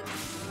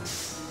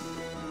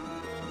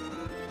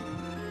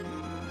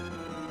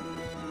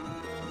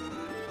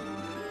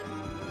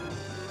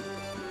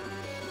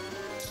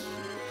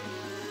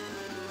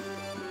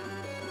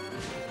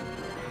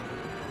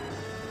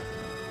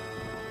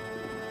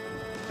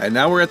 And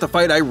now we're at the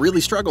fight I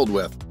really struggled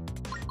with.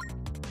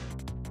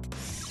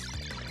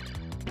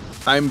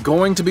 I'm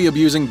going to be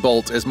abusing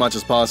Bolt as much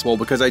as possible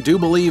because I do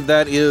believe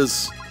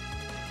that's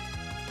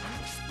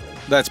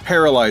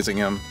paralyzing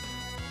him.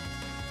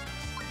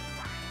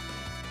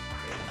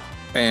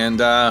 And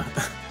I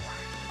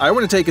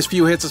want to take as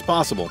few hits as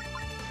possible.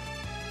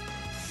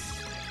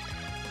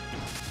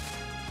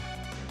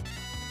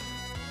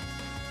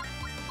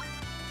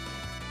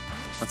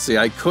 Let's see,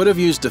 I could have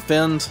used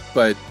Defend,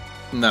 but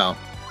no.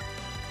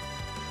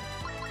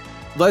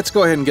 Let's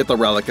go ahead and get the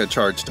Relica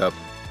charged up.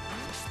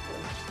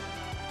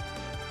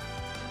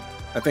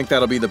 I think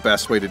that'll be the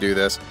best way to do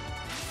this.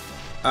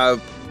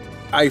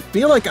 I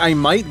feel like I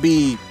might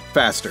be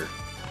faster,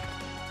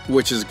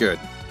 which is good.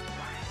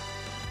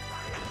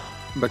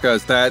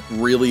 Because that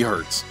really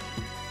hurts.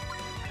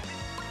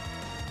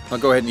 I'll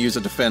go ahead and use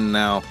a Defend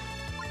now.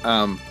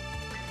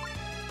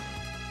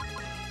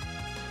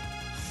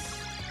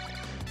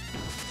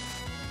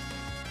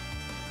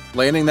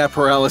 Landing that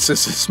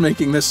paralysis is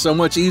making this so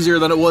much easier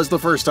than it was the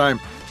first time.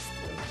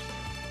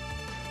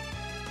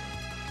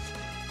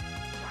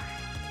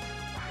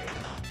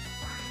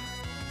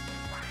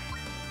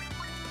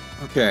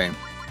 Okay.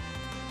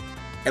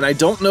 And I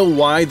don't know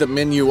why the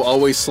menu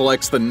always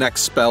selects the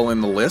next spell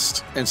in the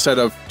list instead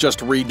of just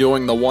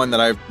redoing the one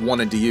that I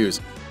wanted to use.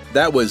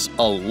 That was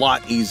a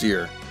lot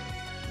easier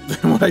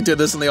than when I did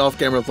this in the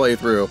off-camera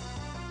playthrough.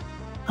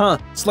 Huh,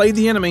 slayed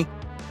the enemy.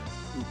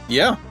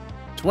 Yeah.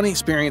 20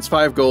 experience,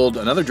 5 gold,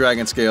 another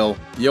dragon scale,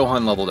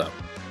 Johan leveled up.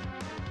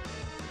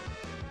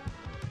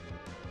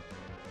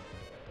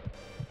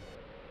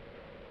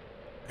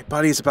 My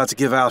body's about to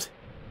give out.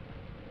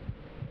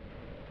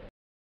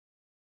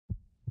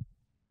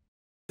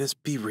 This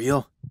be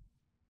real?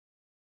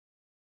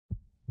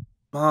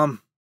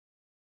 Mom.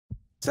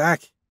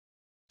 Zach.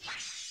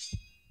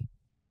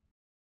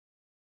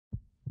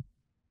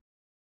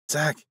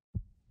 Zach.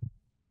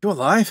 You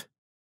alive?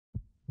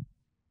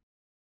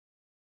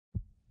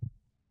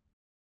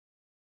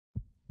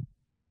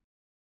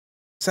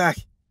 Zach.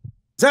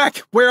 Zach,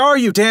 where are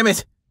you, damn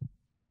it?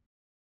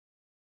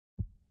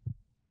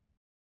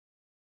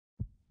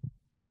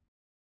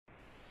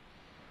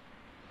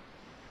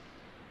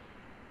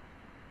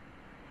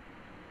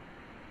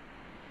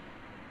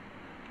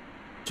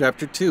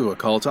 Chapter 2, A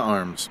Call to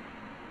Arms.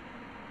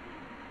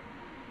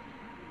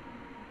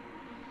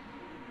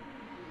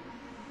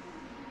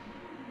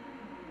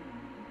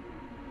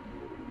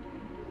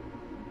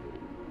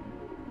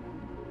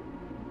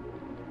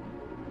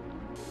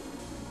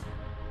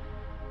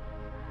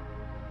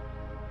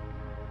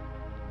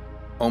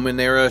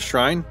 Omenera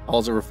Shrine,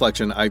 Halls of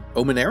Reflection.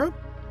 Omenera?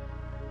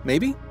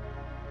 Maybe?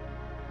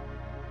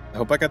 I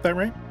hope I got that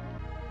right.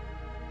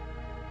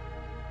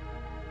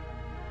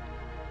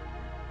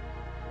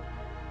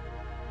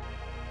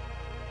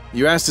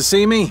 You asked to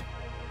see me?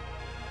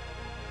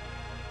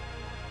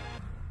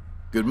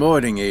 Good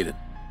morning, Aiden.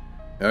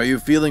 Are you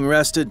feeling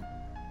rested?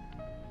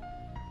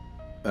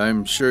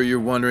 I'm sure you're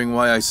wondering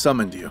why I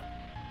summoned you.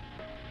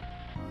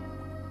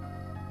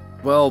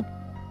 Well,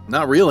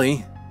 not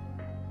really.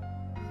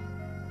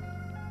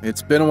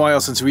 It's been a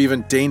while since you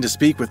even deigned to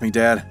speak with me,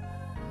 Dad.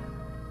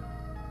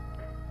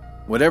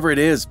 Whatever it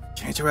is,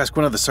 can't you ask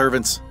one of the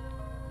servants?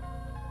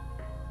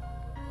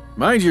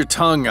 Mind your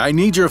tongue, I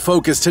need your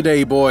focus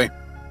today, boy.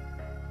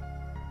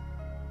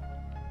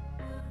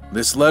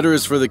 This letter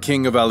is for the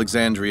King of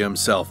Alexandria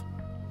himself.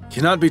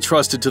 Cannot be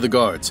trusted to the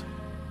guards.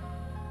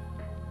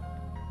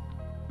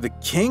 The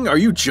king? Are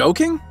you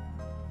joking?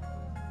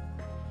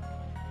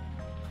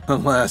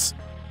 Alas,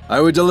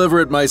 I would deliver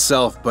it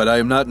myself, but I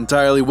am not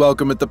entirely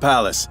welcome at the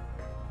palace.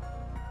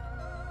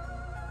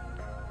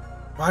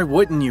 Why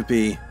wouldn't you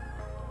be?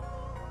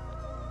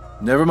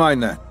 Never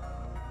mind that.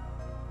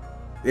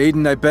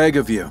 Aiden, I beg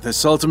of you,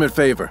 this ultimate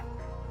favor.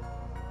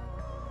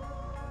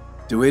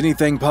 Do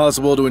anything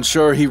possible to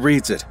ensure he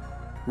reads it.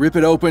 Rip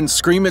it open,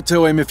 scream it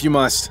to him if you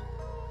must.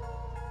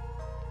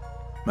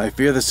 I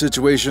fear the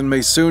situation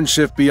may soon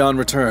shift beyond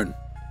return.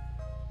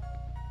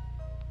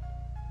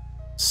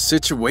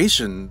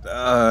 Situation?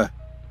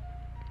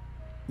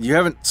 You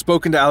haven't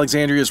spoken to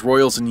Alexandria's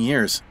royals in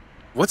years.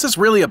 What's this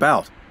really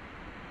about?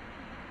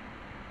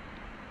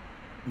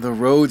 The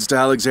roads to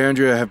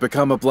Alexandria have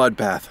become a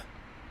bloodbath.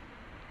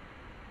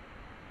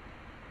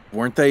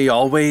 Weren't they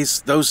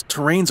always? Those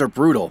terrains are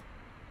brutal.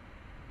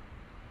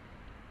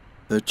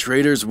 The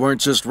traders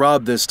weren't just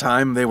robbed this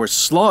time, they were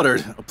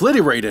slaughtered,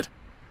 obliterated.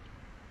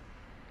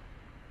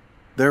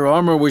 Their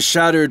armor was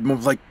shattered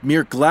like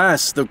mere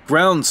glass, the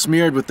ground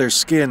smeared with their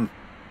skin.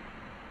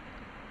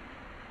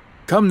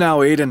 Come now,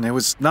 Aiden, it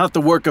was not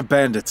the work of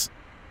bandits.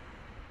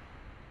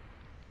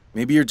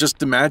 Maybe you're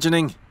just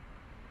imagining?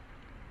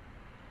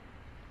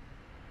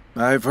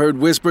 I've heard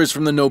whispers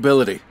from the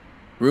nobility,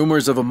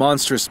 rumors of a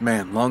monstrous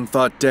man long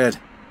thought dead.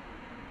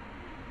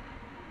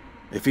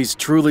 If he's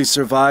truly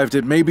survived,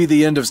 it may be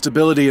the end of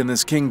stability in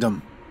this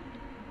kingdom.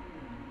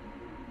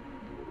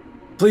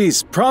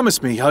 Please,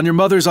 promise me, on your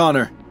mother's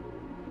honor.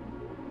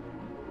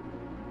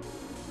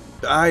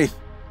 I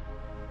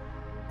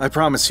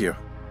promise you.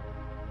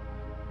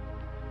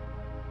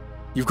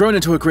 You've grown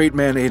into a great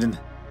man, Aiden,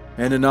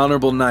 and an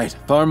honorable knight,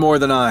 far more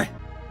than I.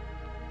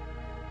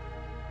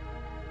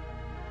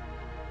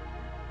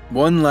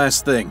 One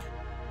last thing.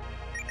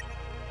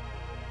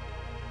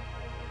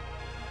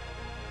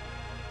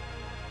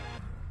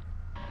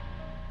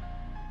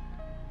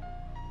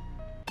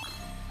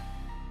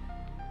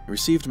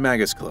 Received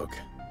Magus Cloak.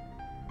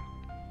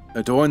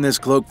 Adorn this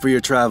cloak for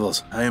your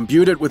travels. I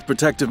imbued it with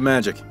protective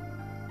magic.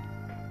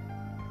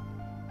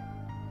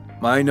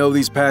 I know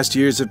these past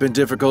years have been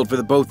difficult for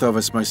the both of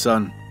us, my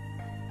son.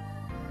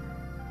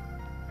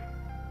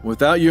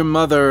 Without your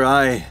mother,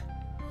 I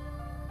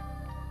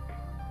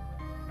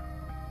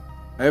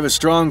have a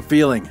strong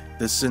feeling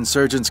this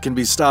insurgence can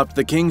be stopped.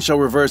 The king shall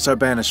reverse our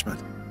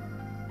banishment.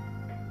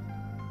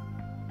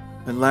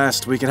 At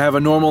last, we can have a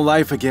normal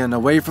life again,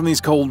 away from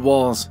these cold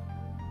walls.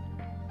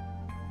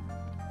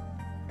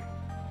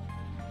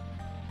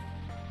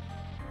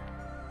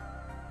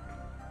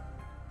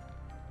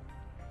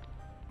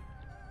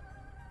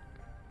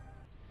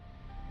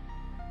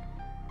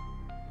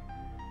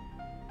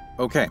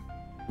 Okay,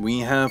 we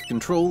have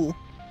control.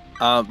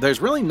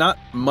 There's really not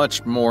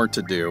much more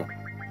to do.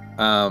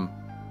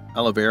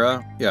 Aloe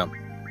vera, yeah.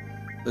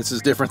 This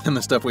is different than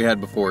the stuff we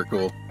had before,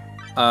 cool.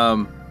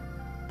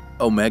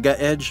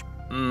 Omega Edge?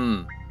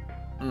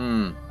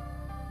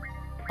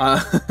 I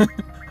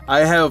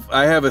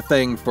have a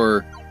thing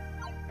for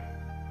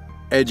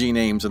edgy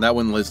names, and that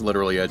one is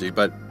literally edgy,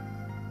 but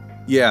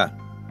yeah.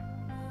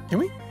 Can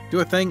we do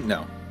a thing?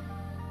 No.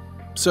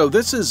 So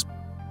this is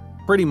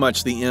pretty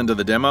much the end of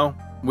the demo.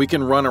 We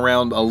can run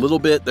around a little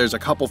bit. There's a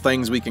couple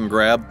things we can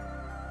grab.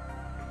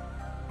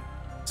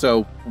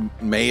 So,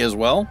 may as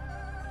well.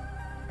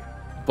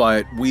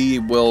 But we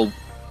will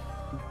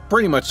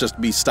pretty much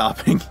just be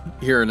stopping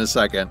here in a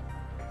second.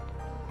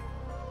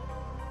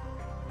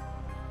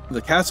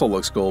 The castle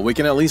looks cool. We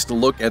can at least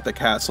look at the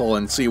castle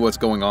and see what's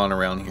going on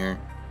around here.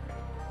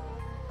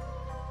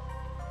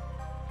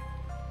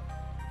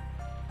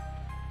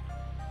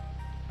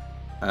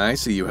 I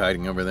see you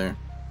hiding over there.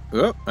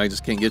 Oh, I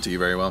just can't get to you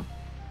very well.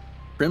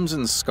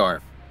 Crimson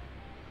Scarf.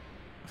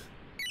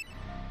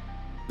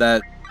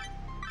 That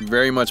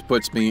very much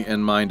puts me in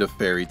mind of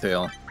Fairy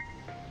Tale.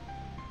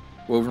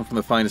 Woven from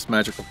the finest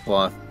magical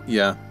cloth.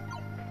 Yeah.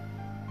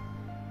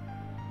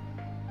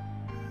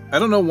 I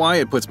don't know why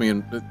it puts me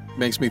in... It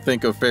makes me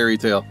think of Fairy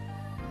Tale.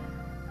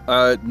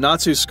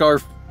 Natsu's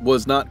scarf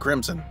was not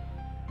crimson.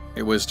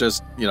 It was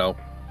just, you know,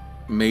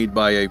 made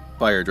by a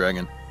fire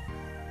dragon.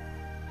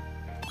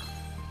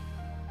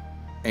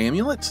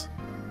 Amulet?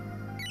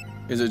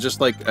 Is it just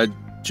like a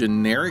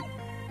generic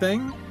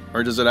thing?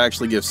 Or does it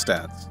actually give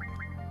stats?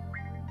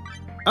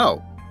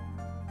 Oh.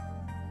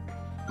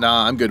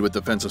 Nah, I'm good with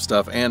defensive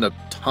stuff and a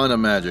ton of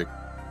magic.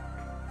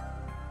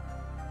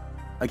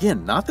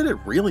 Again, not that it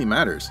really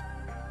matters.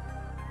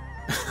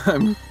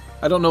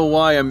 I don't know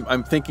why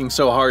I'm thinking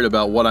so hard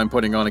about what I'm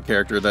putting on a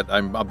character that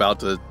I'm about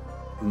to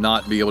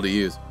not be able to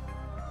use.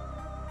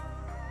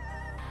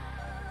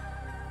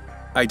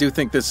 I do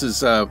think this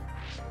is,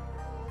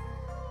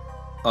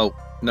 Oh,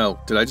 no.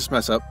 Did I just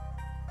mess up?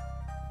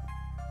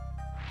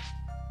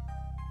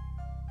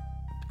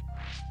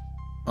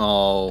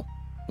 Oh,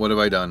 what have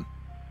I done?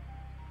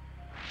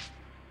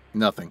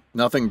 Nothing.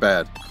 Nothing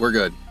bad. We're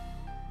good.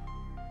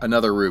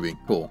 Another ruby.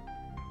 Cool.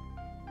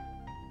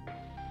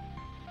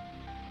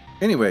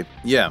 Anyway,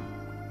 yeah.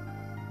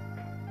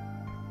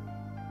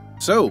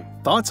 So,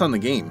 thoughts on the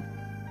game?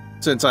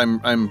 Since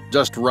I'm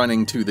just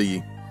running to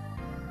the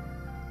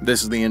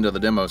this is the end of the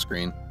demo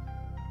screen.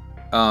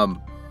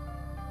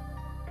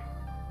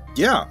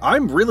 Yeah,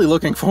 I'm really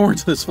looking forward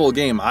to this full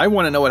game. I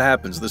want to know what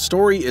happens. The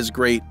story is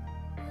great.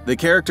 The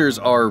characters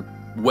are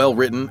well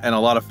written and a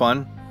lot of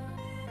fun.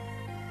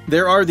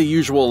 There are the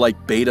usual,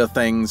 like, beta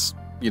things,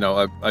 you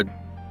know,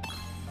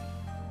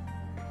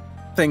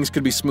 things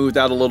could be smoothed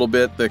out a little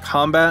bit. The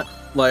combat,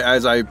 like,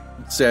 as I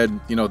said,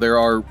 you know, there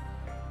are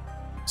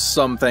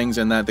some things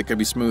in that could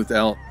be smoothed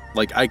out.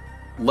 Like, I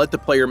let the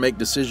player make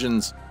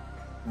decisions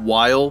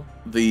while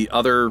the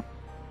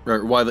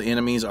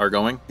enemies are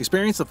going.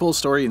 Experience the full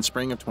story in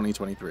spring of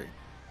 2023.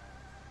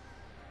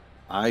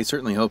 I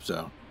certainly hope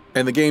so.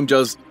 And the game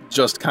does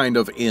just kind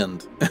of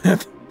end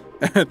at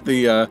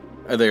the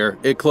there.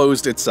 It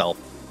closed itself.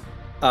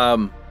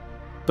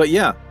 But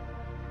yeah.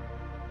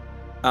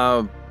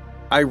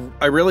 I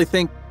really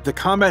think the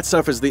combat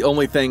stuff is the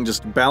only thing,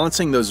 just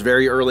balancing those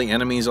very early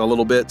enemies a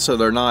little bit so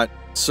they're not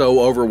so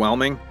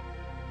overwhelming.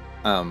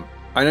 I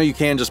know you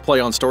can just play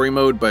on story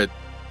mode, but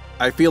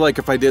I feel like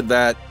if I did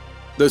that,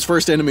 those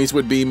first enemies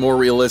would be more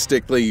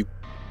realistically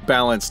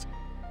balanced,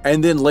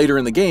 and then later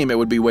in the game it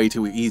would be way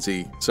too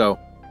easy. So,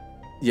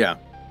 yeah.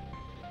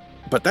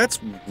 But that's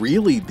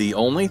really the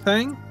only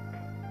thing.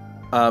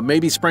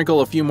 Maybe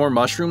sprinkle a few more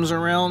mushrooms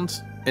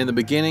around in the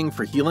beginning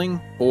for healing,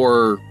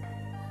 or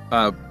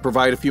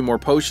provide a few more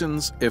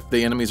potions if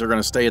the enemies are going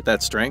to stay at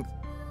that strength.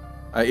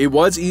 It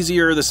was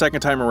easier the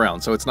second time around,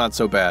 so it's not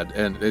so bad.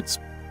 And it's...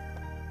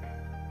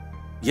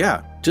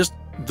 yeah, just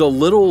the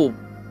little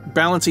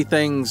balancy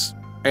things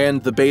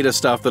and the beta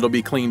stuff that'll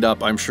be cleaned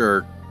up, I'm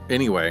sure.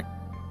 Anyway.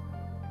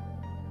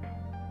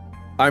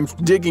 I'm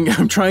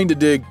trying to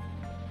dig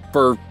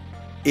for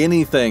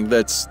anything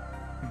that's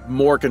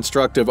more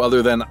constructive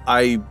other than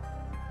I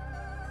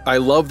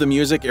love the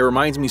music. It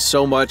reminds me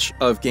so much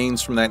of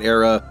games from that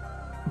era,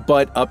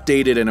 but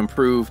updated and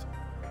improved.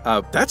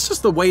 That's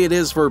just the way it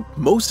is for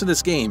most of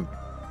this game.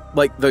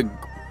 Like, the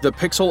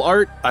pixel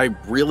art, I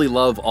really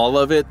love all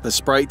of it. The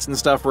sprites and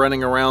stuff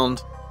running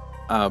around.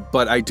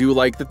 But I do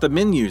like that the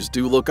menus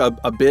do look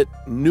a bit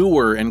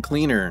newer and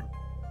cleaner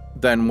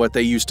than what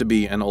they used to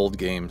be in old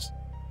games.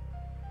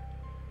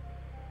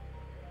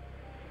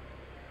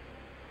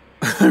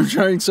 I'm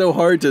trying so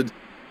hard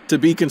to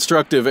be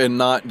constructive and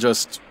not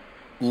just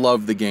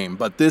love the game,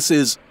 but this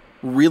is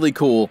really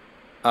cool.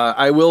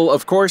 I will,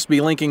 of course, be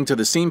linking to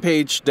the Steam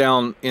page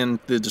down in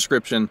the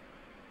description.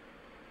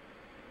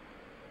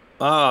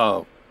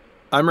 Oh,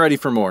 I'm ready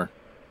for more.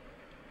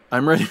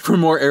 I'm ready for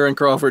more Aaron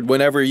Crawford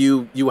whenever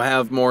you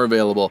have more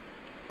available.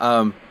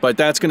 But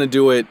that's going to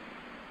do it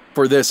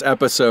for this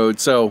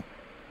episode, so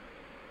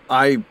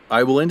I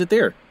will end it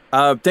there.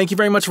 Thank you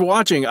very much for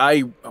watching.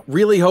 I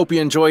really hope you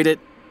enjoyed it.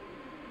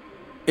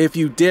 If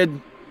you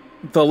did,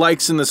 the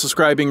likes and the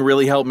subscribing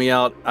really help me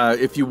out.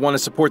 If you want to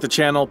support the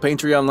channel,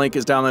 Patreon link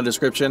is down in the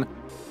description.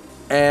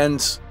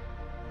 And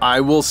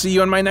I will see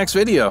you in my next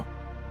video.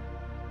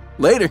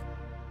 Later.